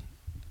then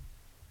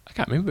I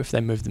can't remember if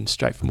they moved them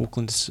straight from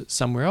Auckland to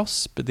somewhere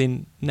else, but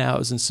then now it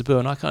was in Cebu,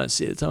 and I kind of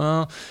said,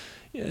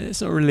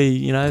 it's not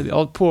really, the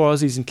old poor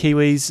Aussies and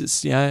Kiwis.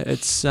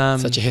 It's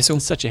such a hassle.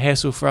 It's such a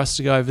hassle for us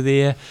to go over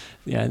there.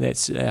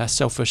 That's our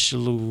selfish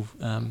little.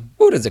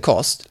 Well, it is a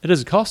cost. It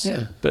is a cost,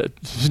 but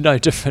it's no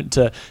different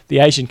to the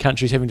Asian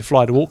countries having to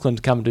fly to Auckland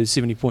to come and do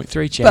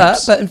 70.3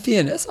 champs. But in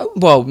fairness,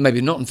 well, maybe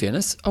not in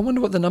fairness, I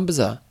wonder what the numbers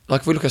are.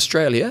 Like if we look at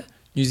Australia,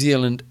 New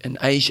Zealand, and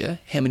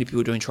Asia, how many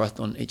people are doing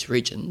triathlon in each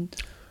region?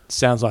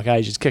 Sounds like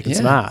Asia's kicking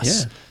some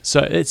ass. Yeah. So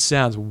it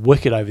sounds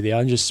wicked over there.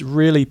 I'm just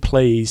really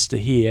pleased to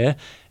hear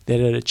that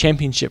at a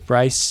championship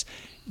race,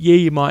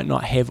 you might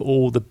not have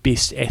all the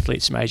best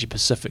athletes from Asia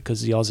Pacific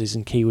because the Aussies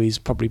and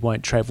Kiwis probably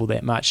won't travel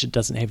that much. It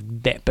doesn't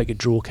have that big a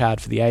draw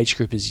card for the age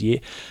group as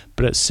yet,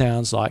 but it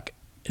sounds like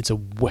it's a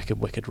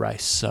wicked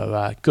race.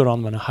 So good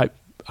on them, and I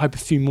hope a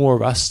few more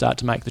of us start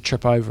to make the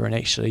trip over and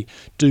actually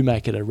do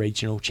make it a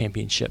regional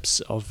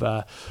championships of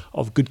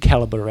good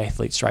caliber of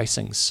athletes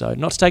racing. So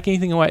not to take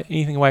anything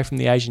away from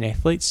the Asian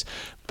athletes,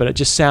 but it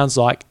just sounds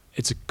like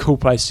it's a cool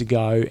place to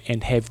go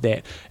and have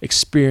that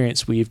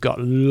experience where you've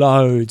got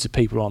loads of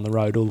people on the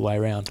road all the way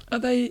around. Are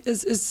they?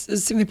 Is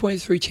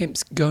 70.3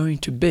 champs going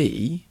to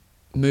be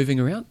moving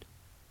around?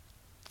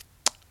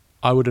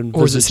 I would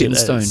envisage or is it set in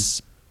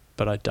stone?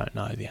 But I don't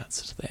know the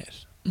answer to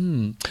that.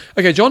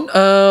 Okay,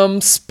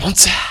 John.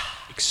 Sponsor.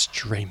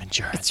 Extreme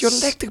Endurance. It's your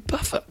lactic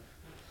buffer.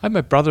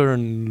 My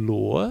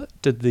brother-in-law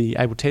did the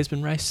Abel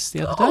Tasman race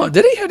the other day. Oh,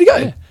 did he? How'd he go?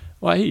 Yeah.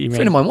 Well, a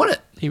friend of mine won it.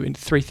 He went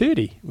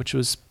 3:30, which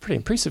was pretty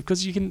impressive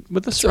because you can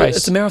with this race.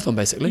 It's a marathon,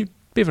 basically.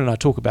 Bevan and I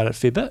talk about it a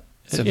fair bit.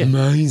 It's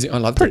amazing. I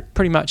love it.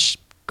 Pretty much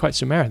quite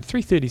to a marathon.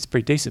 3:30 is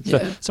pretty decent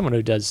for someone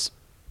who does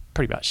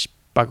pretty much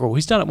bugger all.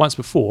 He's done it once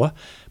before,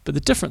 but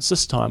the difference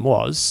this time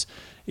was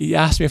he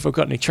asked me if I've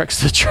got any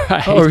tricks of the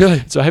trade. Oh,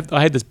 really? So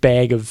I had this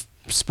bag of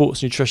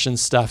sports nutrition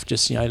stuff,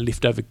 just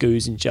leftover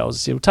goos and gels. I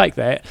said, well, take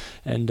that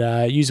and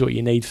use what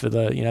you need for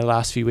the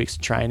last few weeks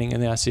of training.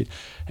 And then I said,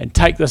 and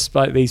take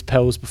these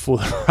pills before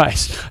the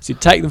race. I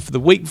said, take them for the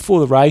week before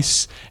the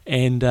race,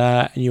 and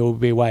you'll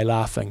be away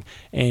laughing.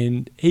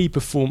 And he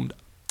performed.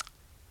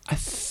 I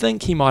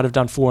think he might have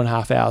done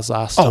 4.5 hours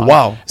last time. Oh,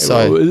 wow.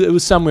 So it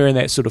was somewhere in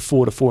that sort of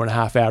 4 to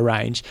 4.5 hour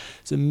range.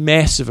 It's a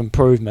massive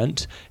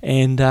improvement,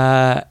 and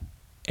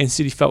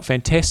said he felt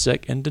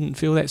fantastic and didn't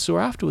feel that sore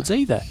afterwards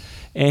either.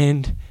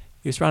 And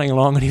he was running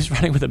along and he was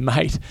running with a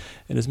mate,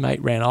 and his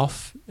mate ran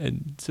off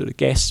and sort of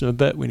gassed him a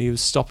bit when he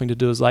was stopping to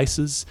do his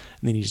laces,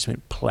 and then he just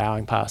went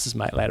ploughing past his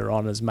mate later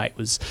on. His mate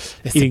was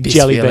eating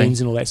jelly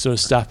beans and all that sort of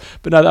stuff.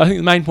 But no, I think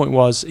the main point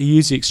was he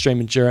used the extreme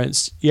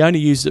endurance. He only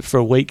used it for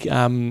a week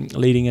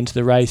leading into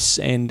the race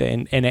and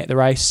at the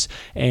race,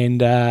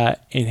 and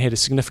had a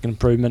significant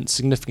improvement,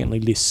 significantly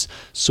less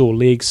sore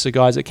legs. So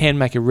guys, it can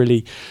make a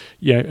really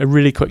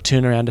quick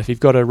turnaround if you've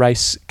got a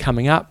race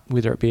coming up,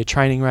 whether it be a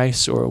training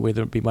race or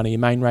whether it be one of your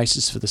main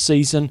races for the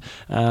season.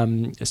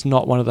 It's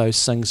not one of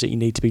those things that you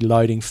need to be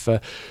loading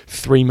for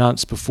 3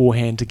 months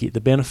beforehand to get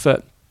the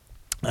benefit.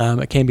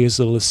 It can be as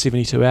little as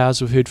 72 hours.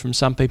 We've heard from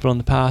some people in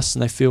the past,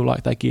 and they feel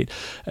like they get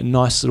a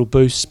nice little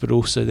boost, but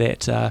also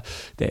that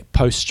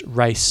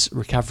post-race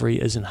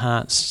recovery is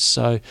enhanced.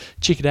 So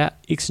check it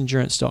out,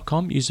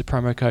 xendurance.com. Use the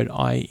promo code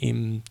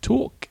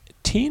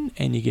IMTalk10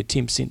 and you get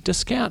 10%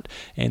 discount,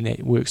 and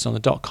that works on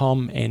the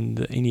 .com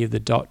and any of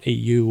the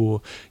 .eu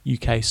or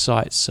UK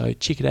sites. So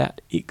check it out,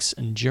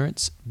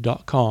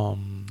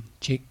 xendurance.com.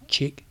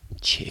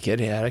 Check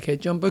it out. Okay,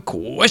 Jumbo,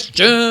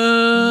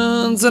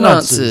 questions and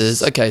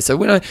answers. Okay, so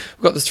when I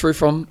got this through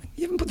from,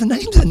 you haven't put the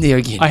names in there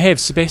again. I have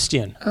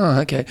Sebastian.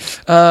 Oh, okay.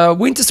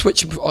 When to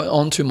switch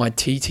onto my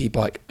TT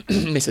bike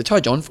message. Hi,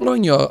 John.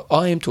 Following your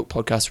I Am Talk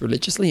podcast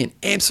religiously and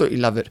absolutely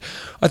love it.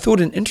 I thought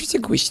an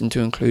interesting question to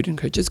include in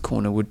Coach's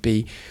Corner would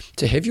be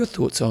to have your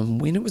thoughts on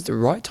when it was the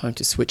right time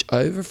to switch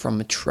over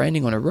from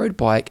training on a road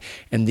bike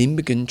and then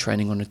begin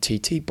training on a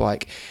TT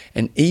bike.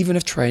 And even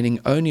if training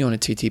only on a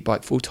TT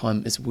bike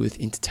full-time is worth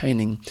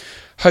entertaining.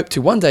 Hope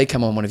to one day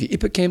come on one of your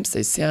epic camps.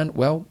 They sound,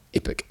 well,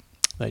 epic.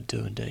 They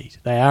do indeed.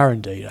 They are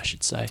indeed, I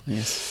should say.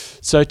 Yes.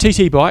 So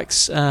TT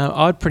bikes,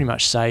 I'd pretty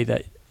much say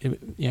that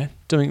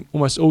doing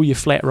almost all your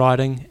flat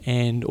riding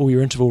and all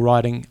your interval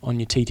riding on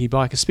your TT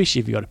bike, especially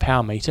if you've got a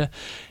power meter.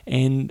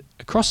 And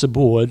across the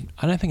board,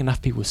 I don't think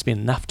enough people spend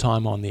enough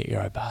time on their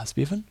aero bars,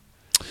 Bevan.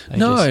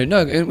 No.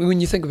 And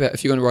when you think about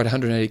if you're going to ride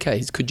 180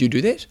 Ks, could you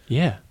do that?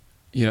 Yeah.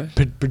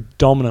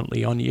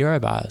 Predominantly on your aero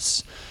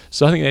bars.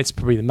 So I think that's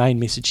probably the main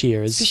message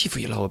here is... Especially for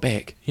your lower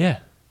back. Yeah.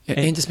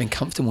 And just being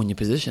comfortable in your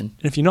position.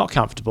 And if you're not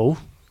comfortable,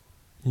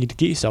 you need to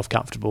get yourself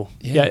comfortable.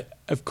 Yeah,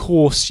 of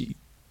course...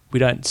 We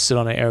don't sit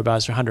on our aero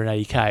bars for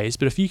 180 Ks,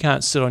 but if you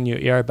can't sit on your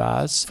aero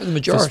bars for the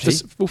majority,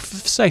 for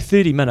say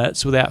 30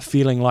 minutes without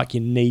feeling like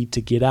you need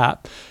to get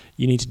up,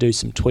 you need to do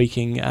some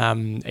tweaking,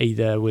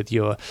 either with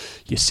your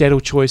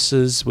saddle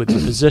choices, with your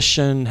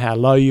position, how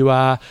low you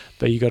are,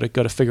 but you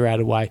got to figure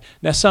out a way.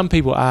 Now, some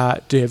people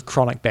do have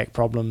chronic back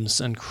problems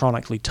and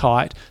chronically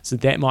tight, so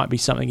that might be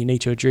something you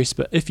need to address.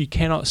 But if you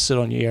cannot sit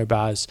on your aero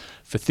bars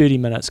for 30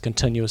 minutes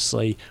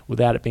continuously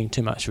without it being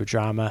too much of a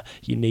drama,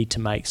 you need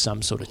to make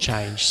some sort of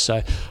change.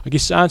 So I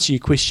guess to answer your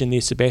question there,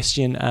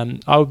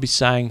 Sebastian, I would be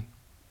saying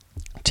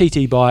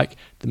TT bike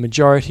the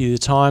majority of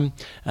the time.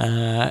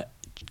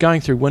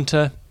 Going through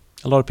winter,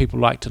 a lot of people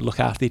like to look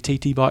after their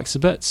TT bikes a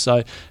bit. So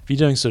if you're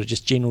doing sort of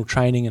just general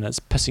training and it's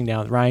pissing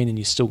down with rain and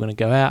you're still going to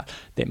go out,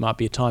 that might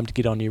be a time to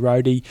get on your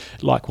roadie.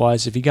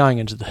 Likewise, if you're going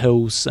into the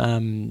hills,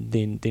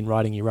 then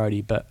riding your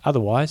roadie. But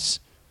otherwise,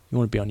 you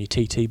want to be on your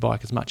TT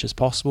bike as much as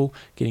possible,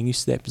 getting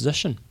used to that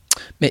position.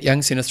 Matt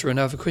Young sent us through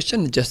another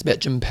question just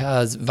about Vin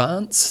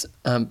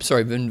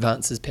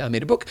Vance's Power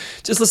Meter book.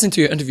 Just listening to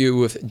your interview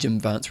with Jim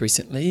Vance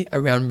recently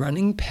around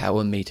running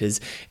power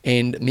meters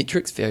and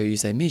metrics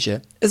values they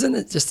measure. Isn't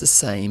it just the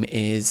same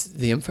as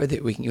the info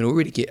that we can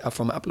already get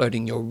from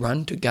uploading your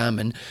run to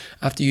Garmin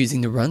after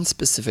using the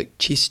run-specific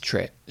chest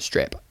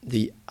strap,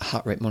 the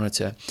heart rate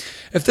monitor?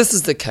 If this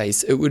is the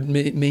case, it would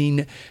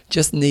mean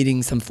just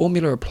needing some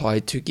formula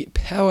applied to get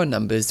power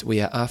numbers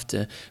we are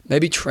after.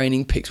 Maybe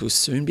Training Peaks will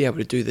soon be able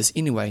to do this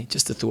anyway.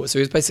 Just a thought. So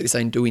he was basically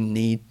saying, do we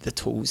need the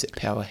tools that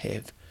Power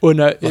have? Well,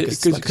 no,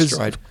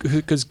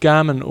 because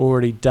Garmin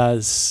already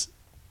does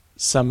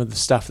some of the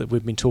stuff that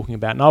we've been talking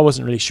about, and I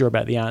wasn't really sure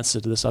about the answer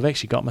to this. I've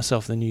actually got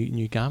myself the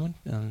new Garmin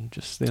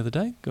just the other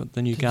day. Got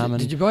the new Garmin.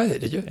 Did you buy that?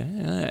 Did you?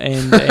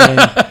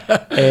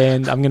 Yeah,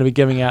 and I'm going to be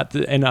giving out,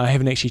 and I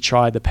haven't actually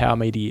tried the Power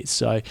Meter yet.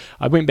 So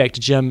I went back to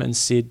Jim and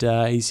said,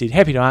 he said,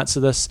 happy to answer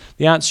this.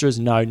 The answer is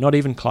no, not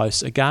even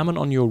close. A Garmin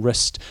on your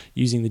wrist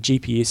using the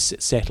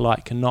GPS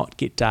satellite cannot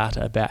get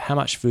data about how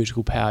much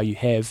vertical power you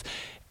have,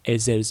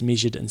 as that is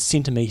measured in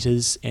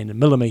centimetres and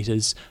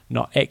millimetres,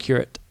 not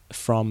accurate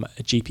from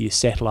GPS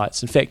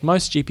satellites. In fact,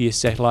 most GPS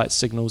satellite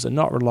signals are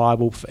not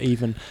reliable for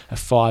even a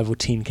 5 or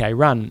 10k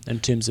run in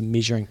terms of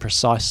measuring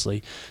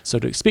precisely. So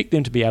to expect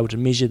them to be able to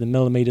measure the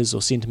millimetres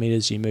or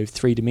centimetres you move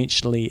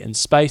three-dimensionally in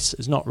space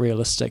is not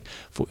realistic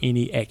for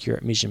any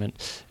accurate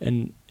measurement.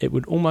 And it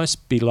would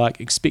almost be like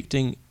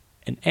expecting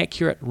an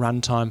accurate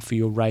run time for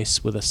your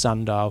race with a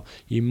sundial.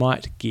 You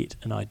might get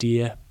an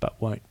idea,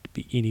 but won't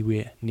be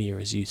anywhere near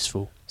as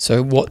useful.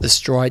 So what the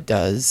Stride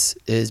does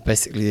is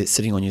basically it's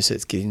sitting on you, so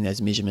it's getting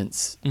those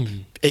measurements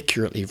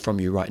accurately from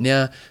you right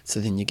now.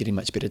 So then you're getting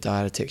much better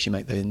data to actually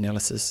make the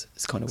analysis.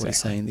 It's kind of what he's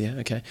saying there.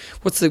 Okay.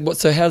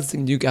 So how's the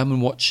new Garmin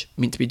watch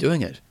meant to be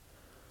doing it?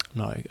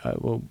 No,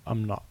 well,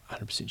 I'm not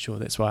 100% sure.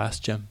 That's why I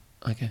asked Jim.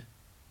 Okay.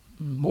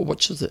 What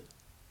watch is it?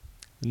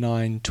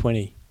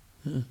 920.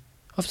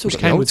 I've still which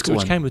got the old school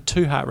one. came with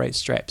 2 heart rate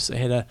straps. It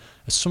had a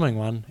swimming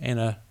one and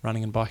a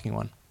running and biking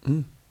one.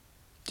 Do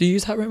you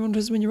use heart rate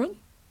monitors when you run?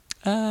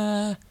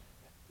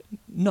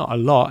 Not a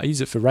lot. I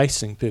use it for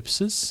racing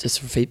purposes. Just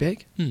for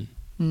feedback?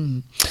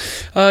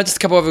 Just a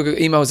couple of other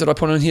emails that I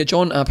put on here,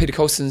 John. Peter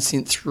Colson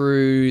sent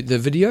through the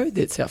video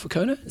that's out for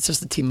Kona. It's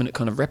just a 10-minute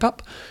kind of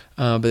wrap-up,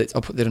 but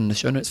I'll put that in the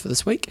show notes for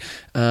this week.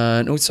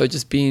 And also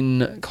just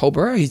Ben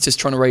Colborough, he's just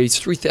trying to raise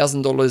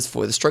 $3,000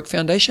 for the Stroke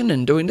Foundation,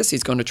 and doing this,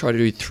 he's going to try to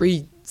do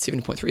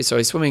 70.3, so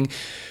he's swimming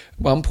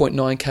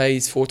 1.9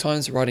 Ks 4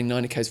 times, riding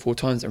 90 Ks 4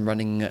 times, and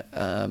running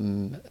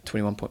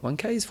 21.1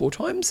 Ks 4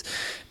 times.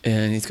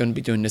 And he's going to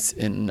be doing this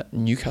in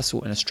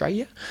Newcastle in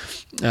Australia,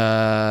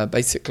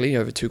 basically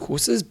over 2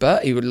 courses.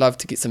 But he would love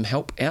to get some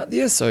help out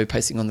there, so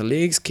pacing on the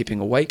legs, keeping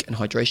awake, and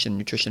hydration,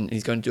 nutrition. And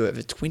he's going to do it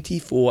over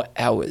 24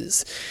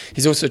 hours.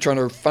 He's also trying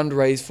to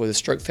fundraise for the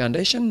Stroke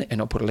Foundation,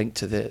 and I'll put a link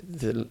to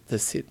the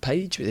set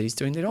page that he's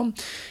doing that on,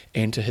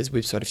 and to his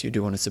website if you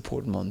do want to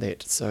support him on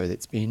that. So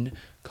that's Ben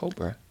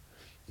Colborough.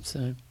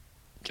 So,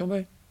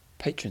 Jumbo,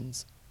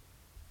 patrons.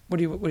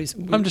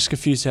 I'm just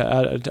confused.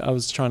 I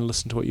was trying to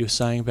listen to what you were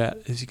saying about,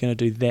 is he going to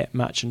do that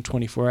much in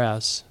 24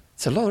 hours?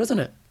 It's a lot, isn't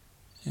it?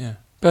 Yeah.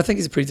 But I think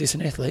he's a pretty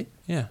decent athlete.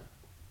 Yeah.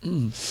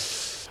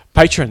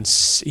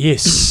 Patrons,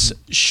 yes.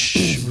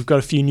 We've got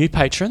a few new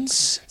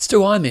patrons. It's 2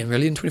 Ironman,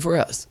 really, in 24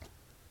 hours.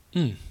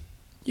 You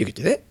could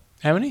do that.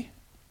 How many?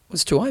 Well,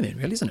 it's 2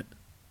 Ironman, really, isn't it?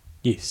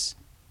 Yes.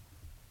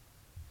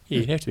 Yeah,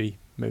 you'd have to be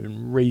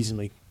moving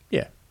reasonably.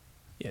 Yeah.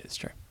 Yeah, that's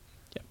true.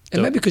 Yeah.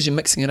 And maybe because you're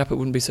mixing it up, it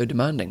wouldn't be so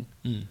demanding.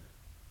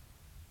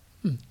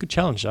 Good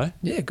challenge, though.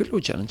 Yeah, good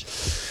little challenge.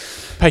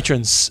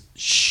 Patrons,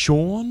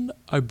 Sean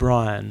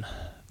O'Brien,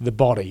 the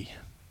body.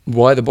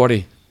 Why the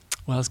body?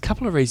 Well, there's a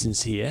couple of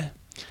reasons here.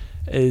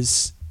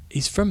 He's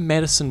from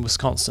Madison,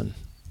 Wisconsin.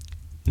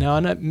 Now,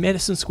 I know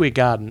Madison Square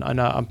Garden,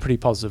 I'm pretty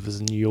positive is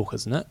in New York,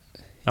 isn't it?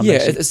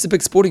 It's a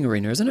big sporting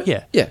arena, isn't it?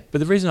 Yeah. Yeah. But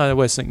the reason I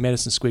always think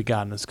Madison Square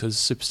Garden is because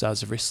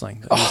superstars of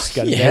wrestling go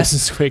to yeah. Madison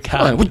Square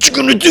Garden. What you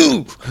gonna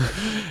do?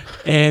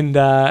 And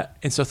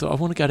so I thought, I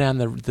want to go down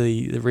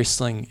the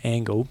wrestling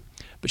angle.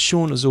 But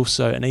Sean is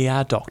also an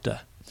ER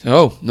doctor.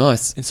 Oh,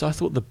 nice. And so I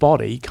thought the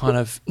body kind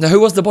of... Now, who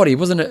was the body?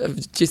 Wasn't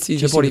it Jesse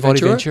the Body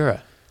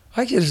Ventura?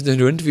 I actually listened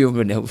to an interview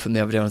from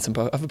the other day on some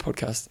other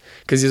podcast,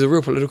 because he's a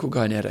real political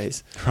guy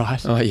nowadays.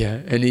 Right. Oh, yeah,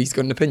 and he's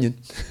got an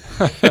opinion.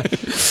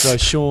 So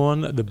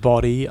Sean the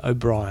Body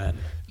O'Brien.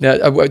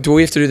 Now, do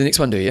we have to do the next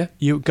one, do you?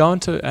 You go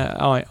into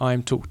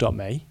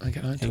imtalk.me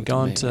and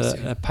go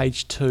into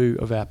page 2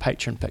 of our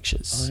patron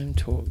pictures.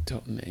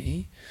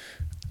 Imtalk.me.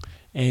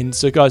 And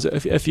so, guys,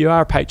 if you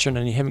are a patron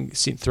and you haven't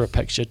sent through a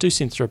picture, do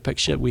send through a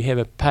picture. We have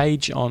a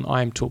page on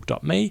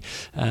imtalk.me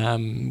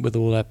with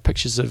all our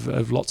pictures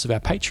of lots of our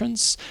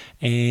patrons.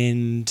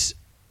 And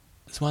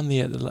there's one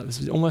there,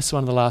 it's almost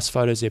one of the last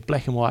photos there,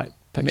 black and white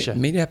picture.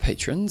 Meet our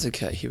patrons.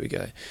 Okay, here we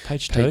go.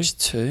 Page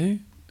 2.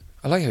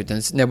 I like how it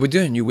does. Now, we're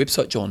doing a new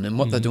website, John, and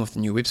what they're doing with the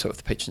new website with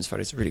the patrons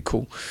photos is really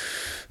cool.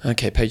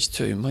 Okay, page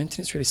 2. My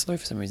internet's really slow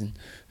for some reason.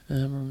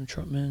 Roman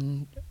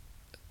Trotman.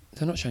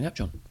 They're not showing up,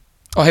 John.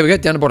 Oh, here we go,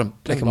 down the bottom.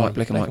 Black and white.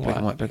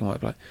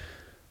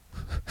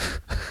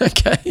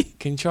 Okay.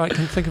 Can you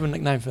think of a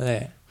nickname for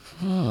that?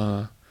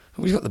 Oh,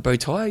 he's got the bow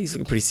tie. He's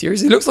looking pretty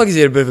serious. He looks like he's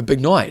had a bit of a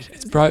big night.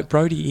 It's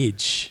Brody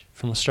Edge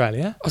from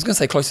Australia. I was going to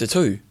say closer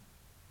to.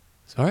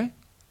 Sorry?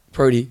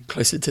 Brody,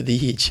 closer to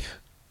the edge.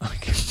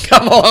 Okay.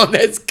 Come on,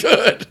 that's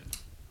good.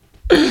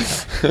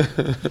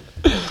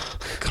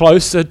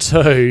 Closer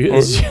to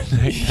is your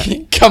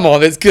nickname. Come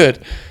on, that's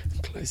good.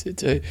 Closer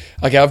to.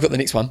 Okay, I've got the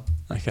next one.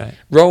 Okay.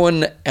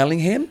 Rowan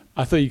Allingham.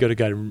 I thought you got to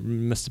go to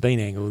Mr. Bean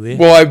angle there.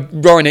 Well,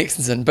 Rowan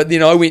Atkinson, but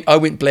then I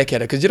went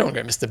Blackadder, because you don't want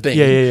to go Mr. Bean.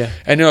 Yeah.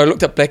 And then I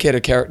looked up Blackadder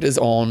characters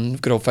on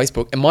good old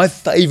Facebook, and my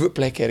favourite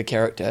Blackadder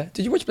character.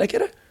 Did you watch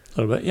Blackadder? A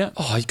little bit, yeah.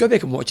 Oh, you go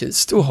back and watch it. It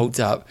still holds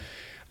up.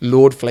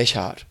 Lord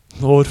Flashheart.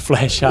 Lord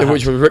Flashheart.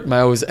 Which was Rick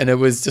Mayles, and it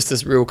was just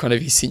this real kind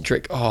of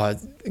eccentric,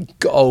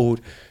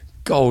 gold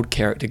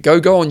character.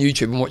 Go on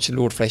YouTube and watch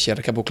Lord Flashheart,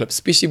 a couple of clips,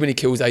 especially when he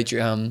kills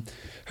Adrian.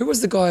 Who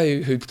was the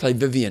guy who played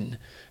Vivian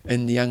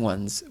in The Young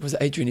Ones? Was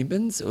it Adrian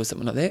Evans or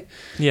something like that?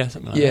 Yeah,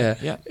 something like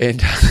that. Yeah. And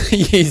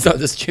he's like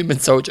this human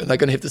soldier, and they're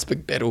going to have this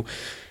big battle.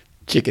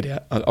 Check it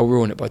out. I'll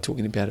ruin it by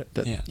talking about it,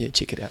 but yeah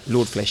check it out.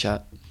 Lord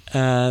Flashheart.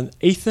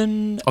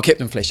 Ethan... Oh,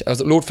 Captain Flashheart. I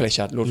was Lord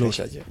Flashheart. Lord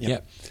Flashheart, yeah.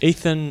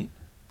 Ethan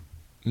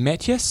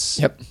Mattias.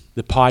 Yep.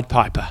 The Pied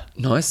Piper.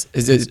 Nice.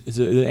 Is it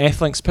the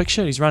Athlinks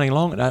picture? He's running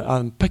along, and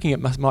I'm picking it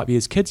might be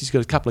his kids. He's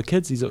got a couple of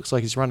kids. He looks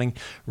like he's running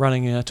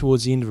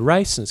towards the end of a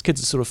race, and his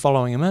kids are sort of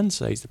following him in,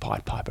 so he's the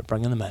Pied Piper,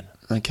 bringing them in.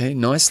 Okay,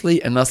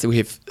 nicely. And lastly, we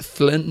have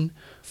Finn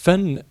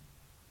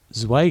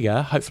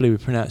Zweger. Hopefully we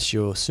pronounced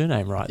your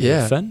surname right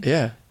there, Finn.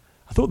 Yeah.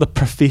 I thought the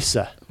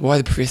Professor. Why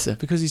the Professor?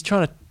 Because he's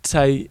trying to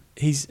say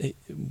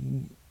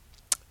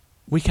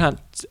we can't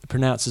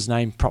pronounce his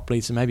name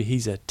properly, so maybe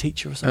he's a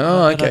teacher or something.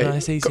 Oh, okay.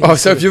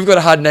 So if you've got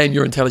a hard name,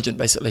 you're intelligent,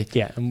 basically.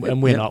 Yeah,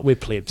 and we're not. We're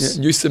plebs.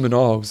 Yeah, Newsom and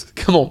Isles.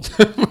 Come on.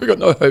 We've got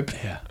no hope.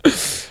 Yeah.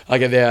 I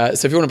get there.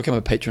 So if you want to become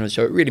a patron of the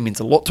show, it really means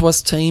a lot to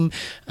us, team.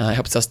 It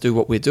helps us do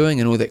what we're doing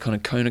and all that kind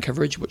of Kona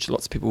coverage, which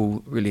lots of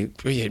people really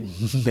had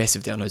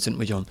massive downloads, didn't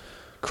we, John?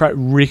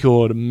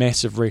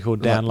 Massive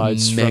record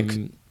downloads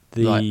from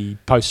the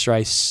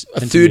post-race A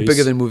interviews. third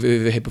bigger than we've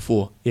ever had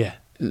before. Yeah.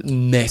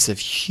 Massive,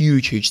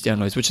 huge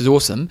downloads, which is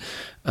awesome.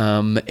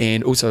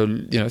 And also,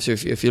 so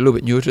if you're a little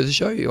bit newer to the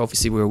show,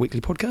 obviously we're a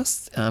weekly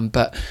podcast.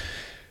 But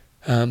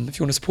if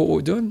you want to support what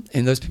we're doing,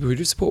 and those people who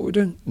do support what we're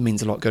doing, it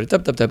means a lot. Go to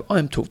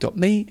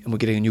www.imtalk.me, and we're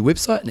getting a new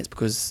website, and it's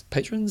because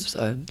patrons.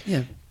 So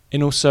yeah.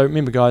 And also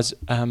remember, guys,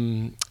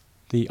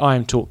 the I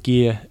Am Talk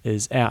gear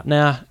is out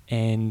now,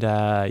 and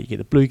you get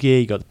the blue gear,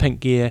 you got the pink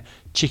gear.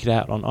 Check it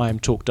out on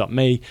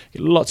imtalk.me.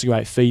 Get lots of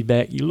great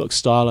feedback. You look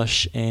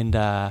stylish, and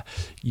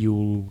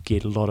you'll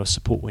get a lot of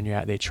support when you're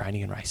out there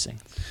training and racing.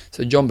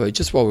 So Jumbo,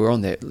 just while we're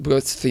on that, we'll go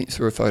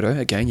through a photo.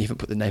 Again, you haven't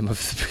put the name of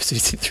the person who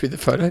sent through the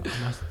photo.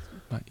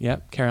 Yeah,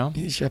 carry on.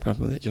 Yeah, sharpen up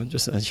with that, John.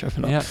 Just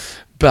sharpen up. Yeah.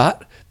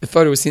 But the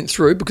photo was sent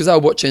through because I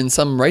was watching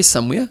some race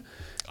somewhere.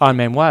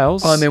 Ironman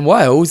Wales. Ironman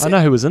Wales. I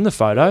know who was in the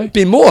photo.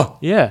 Ben Moore.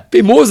 Yeah.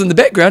 Ben Moore was in the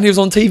background. He was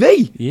on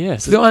TV. Yeah.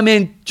 So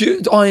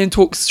the Iron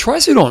Talks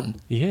tri-suit on.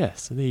 Yeah,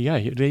 so there you go.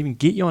 It even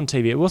get you on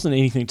TV. It wasn't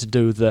anything to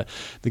do with the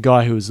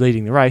guy who was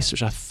leading the race,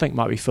 which I think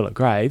might be Philip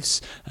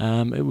Graves.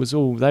 It was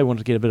all, they wanted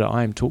to get a bit of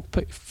I Am Talk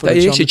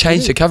footage. They actually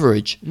changed the TV.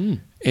 coverage.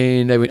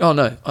 And they went, oh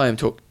no, I Am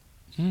Talk.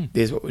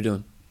 There's what we're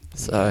doing.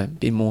 So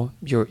Ben Moore,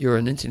 you're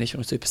an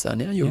international superstar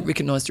now. You're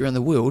recognised around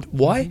the world.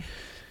 Why?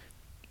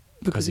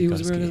 Because he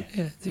was wearing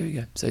yeah, there we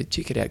go. So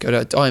check it out. Go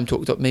to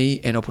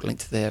imtalk.me and I'll put a link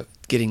to that,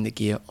 getting the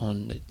gear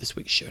on this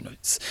week's show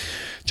notes.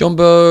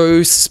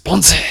 Jumbo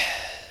sponsor.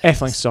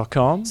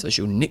 Athlinks.com.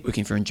 Social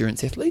networking for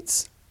endurance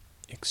athletes.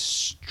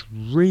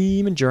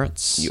 Extreme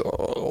Endurance.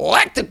 Your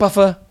lactic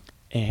buffer.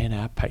 And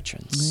our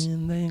patrons.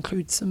 And they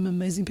include some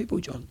amazing people,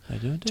 John. They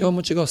do indeed. John,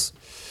 what's your goss?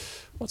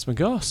 What's my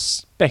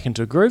goss? Back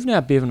into a groove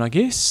now, Bevan, I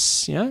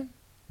guess.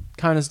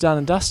 Kona's done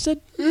and dusted.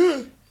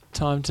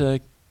 Time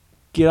to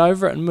get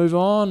over it and move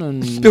on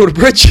and Build a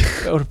bridge.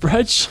 build a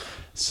bridge.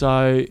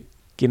 So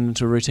getting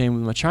into a routine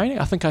with my training.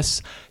 I think I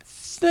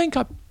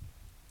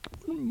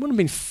wouldn't have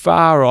been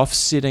far off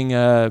setting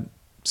a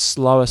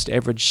slowest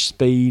average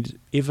speed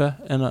ever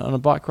on a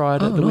bike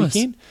ride at the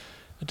weekend.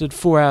 I did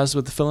 4 hours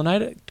with the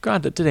Fillinator.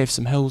 Granted, it did have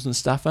some hills and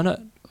stuff in it.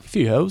 A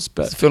few hills,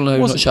 but The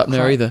Fillinator's not sharp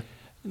now either.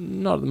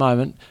 Not at the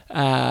moment.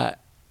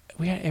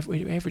 We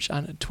averaged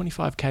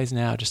 25 k's an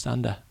hour, just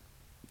under.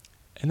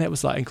 And that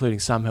was like including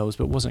some hills,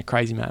 but it wasn't a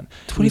crazy amount.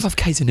 25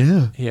 k's an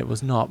hour. Yeah, it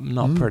was not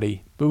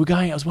pretty. But we're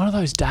going, it was one of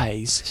those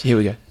days Here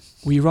we go.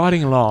 where you're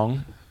riding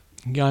along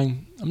and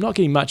going, I'm not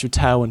getting much of a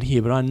tailwind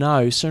here, but I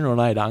know sooner or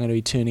later I'm going to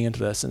be turning into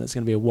this and it's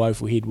going to be a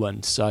woeful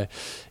headwind. So,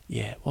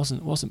 yeah, it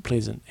wasn't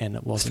pleasant, and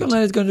it wasn't.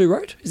 Fillinator's going to do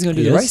road? He's going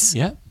to do the race?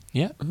 Yeah.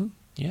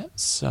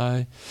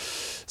 So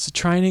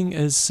training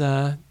is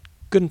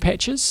good in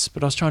patches,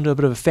 but I was trying to do a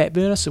bit of a fat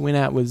burner, so went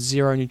out with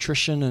zero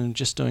nutrition and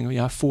just doing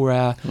 4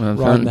 hour Well,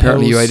 ride in the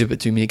apparently you hills. ate a bit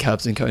too many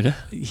carbs in Kona.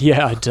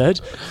 Yeah, I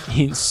did.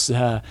 Hence,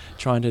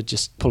 trying to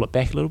just pull it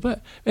back a little bit.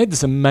 I had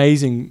this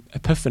amazing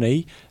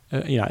epiphany,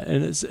 and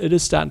it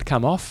is starting to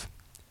come off.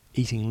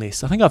 Eating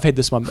less. I think I've had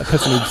this one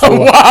epiphany before.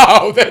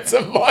 Wow, that's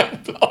a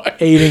mind blowing.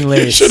 Eating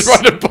less. You should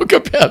write a book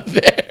about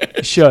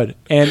that. Should.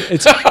 And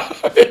it's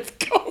That's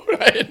cool.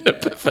 I had an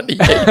epiphany.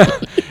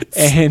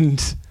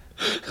 and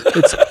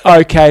it's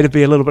okay to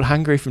be a little bit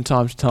hungry from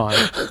time to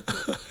time.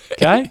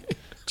 Okay?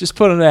 Just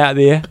putting it out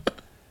there.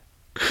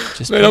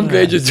 Man, I'm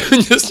glad you're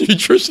doing this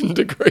nutrition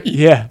degree.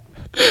 Yeah.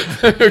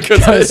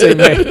 Because Come and see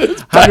me.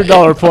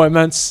 $100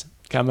 appointments.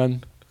 Come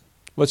in.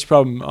 What's your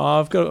problem? Oh,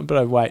 I've got a bit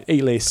of weight.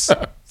 Eat less.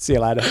 See you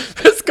later.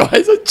 This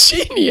guy's a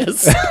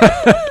genius.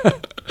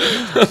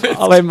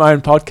 I'll have my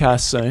own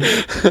podcast soon.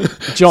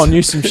 John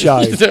Newsom Show.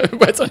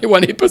 It's only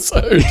one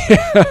episode.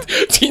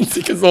 10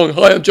 seconds long.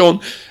 Hi, I'm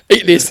John.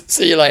 Eat less.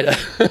 See you later.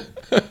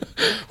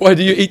 Why,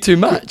 do you eat too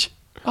much?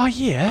 Oh,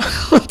 yeah.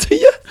 Do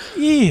you?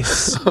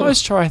 Yes.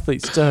 Most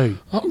triathletes do.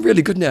 I'm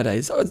really good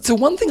nowadays. So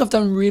one thing I've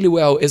done really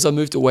well as I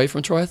moved away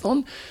from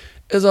triathlon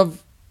is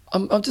I've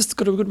just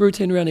got a good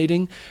routine around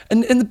eating.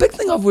 And the big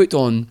thing I've worked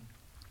on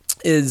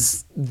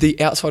is the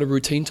outside of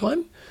routine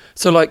time.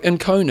 So like in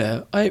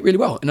Kona, I ate really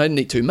well and I didn't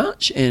eat too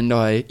much, and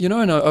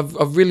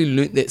I've really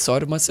learnt that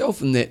side of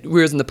myself, and that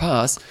whereas in the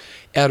past,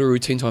 out of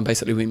routine time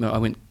basically I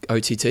went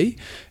OTT,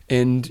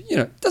 and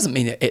it doesn't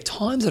mean that at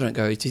times I don't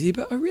go OTT,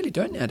 but I really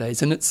don't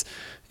nowadays, and it's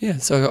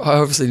so I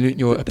obviously learnt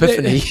your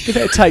epiphany.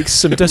 That takes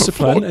some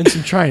discipline and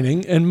some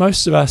training, and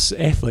most of us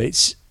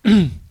athletes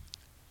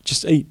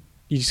just eat.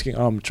 You just think,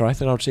 I'm a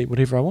triathlete, I'll just eat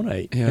whatever I want to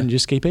eat, and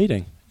just keep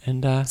eating.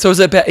 And so is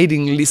it about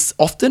eating less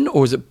often,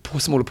 or is it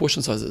smaller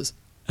portion sizes?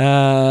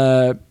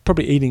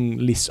 Probably eating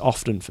less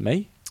often for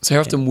me. So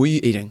how often were you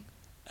eating?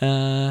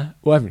 Well,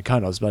 I haven't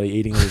Kona, I was bloody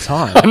eating all the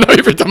time. I know,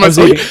 every time I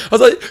saw you, I was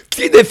like,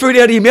 get that food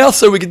out of your mouth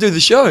so we can do the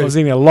show. I was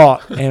eating a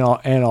lot and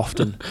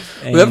often.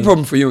 Well, the other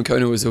problem for you in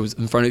Kona was it was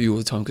in front of you all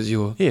the time because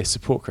you're... Yeah,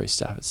 support crew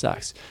stuff, it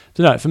sucks.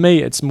 So no, for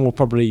me, it's more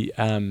probably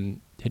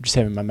just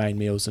having my main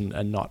meals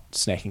and not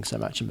snacking so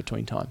much in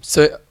between times.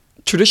 So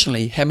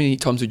traditionally, how many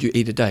times would you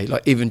eat a day?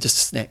 Like even just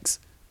snacks?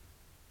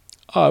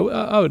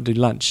 I would do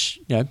lunch,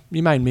 your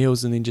main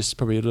meals, and then just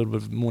probably a little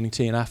bit of morning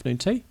tea and afternoon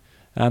tea.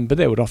 But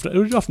it would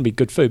often be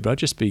good food,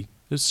 but it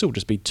would still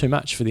just be too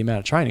much for the amount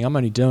of training. I'm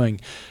only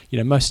doing,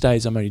 most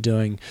days I'm only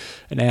doing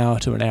an hour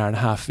to an hour and a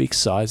half of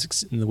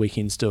exercise. In the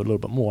weekends, do a little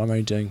bit more. I'm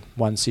only doing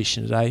one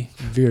session a day.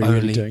 Very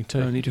rarely doing two.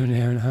 Only doing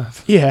an hour and a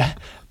half. Yeah,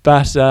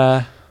 but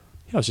I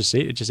was just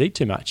eat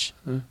too much.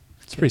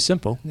 It's pretty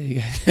simple. There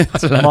you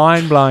go.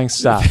 Mind blowing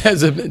stuff.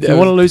 If you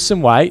want to lose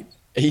some weight,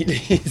 eat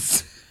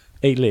less.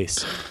 Eat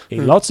less.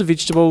 Eat lots of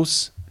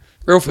vegetables,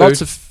 Real food.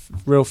 lots of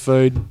real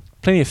food,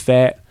 plenty of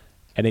fat,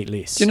 and eat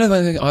less. Do you know the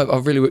one thing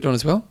I've really worked on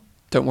as well?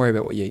 Don't worry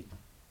about what you eat.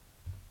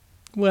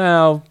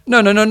 Well,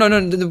 No.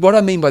 What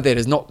I mean by that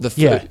is not the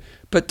food, Yeah.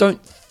 but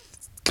don't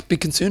be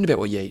concerned about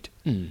what you eat.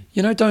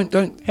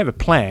 Don't. have a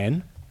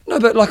plan. No,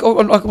 but like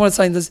what I'm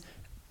saying is,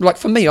 like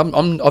for me,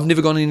 I've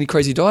never gone on any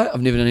crazy diet.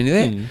 I've never done any of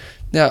that.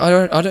 Now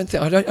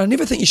I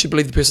never think you should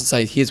believe the person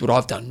say, "Here's what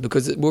I've done,"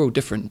 because we're all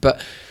different.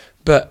 But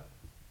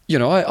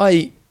I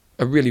eat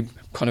a really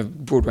kind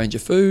of broad range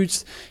of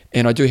foods,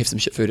 and I do have some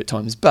shit food at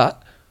times,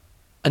 but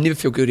I never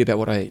feel guilty about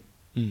what I eat.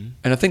 And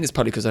I think that's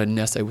partly because I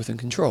now stay within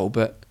control,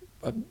 but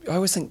I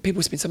always think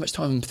people spend so much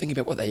time thinking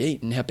about what they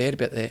eat and how bad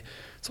about that.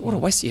 So what a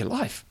waste of your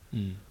life.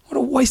 What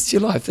a waste of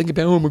your life thinking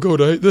about, oh my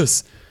God, I ate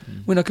this.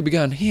 When I could be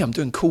going, hey, I'm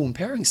doing cool,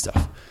 empowering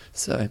stuff.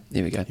 So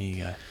there we go. There you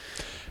go.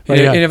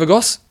 Any other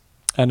goss?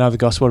 Another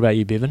goss. What about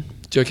you, Bevan?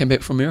 Joe came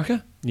back from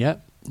America?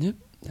 Yep. Yep.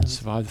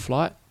 Survived the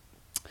flight.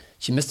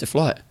 She missed a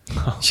flight.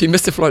 She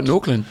missed a flight in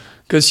Auckland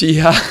because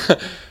she.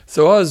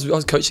 So I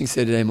was coaching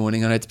Saturday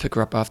morning and I had to pick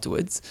her up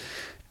afterwards,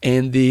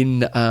 and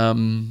then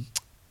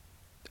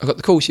I got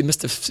the call. She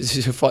missed a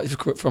flight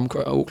from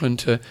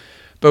Auckland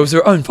but it was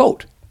her own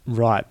fault.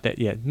 Right.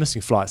 Missing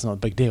a flight's not a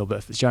big deal, but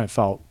if it's your own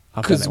fault,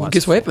 Because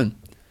guess what happened?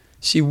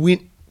 She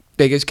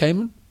baggage came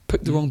in,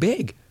 picked the wrong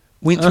bag.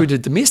 Went through to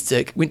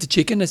domestic, went to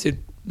check in. They said,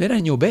 that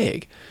ain't your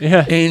bag.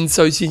 Yeah. And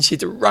so she had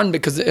to run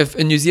because if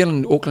in New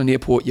Zealand, Auckland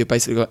Airport, you've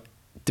basically got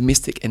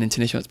domestic and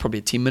international. It's probably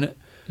a 10-minute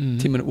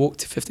walk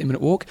to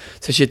 15-minute walk.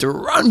 So she had to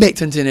run back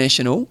to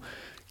international,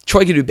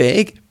 try to get her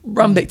bag,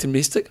 run back to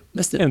domestic,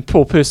 missed it. And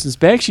poor person's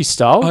bag she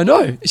stole. I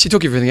know. She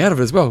took everything out of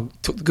it as well.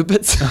 Took the good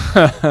bits.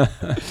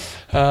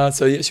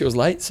 So yeah, she was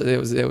late. So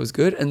that was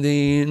good. And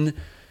then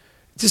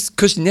just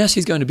because now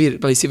she's going to bed at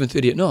probably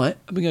 7:30 at night,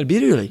 I've been going to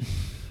bed early.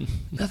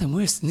 Nothing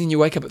worse. And then you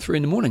wake up at 3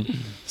 a.m.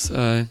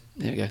 So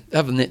there we go.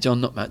 Other than that, John,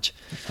 not much.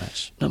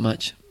 Not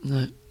much.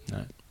 No.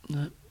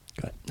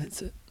 Good.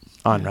 That's it.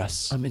 I'm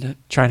Russ. I mean,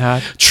 Train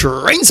hard.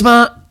 train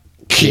smart.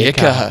 Kia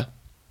kaha.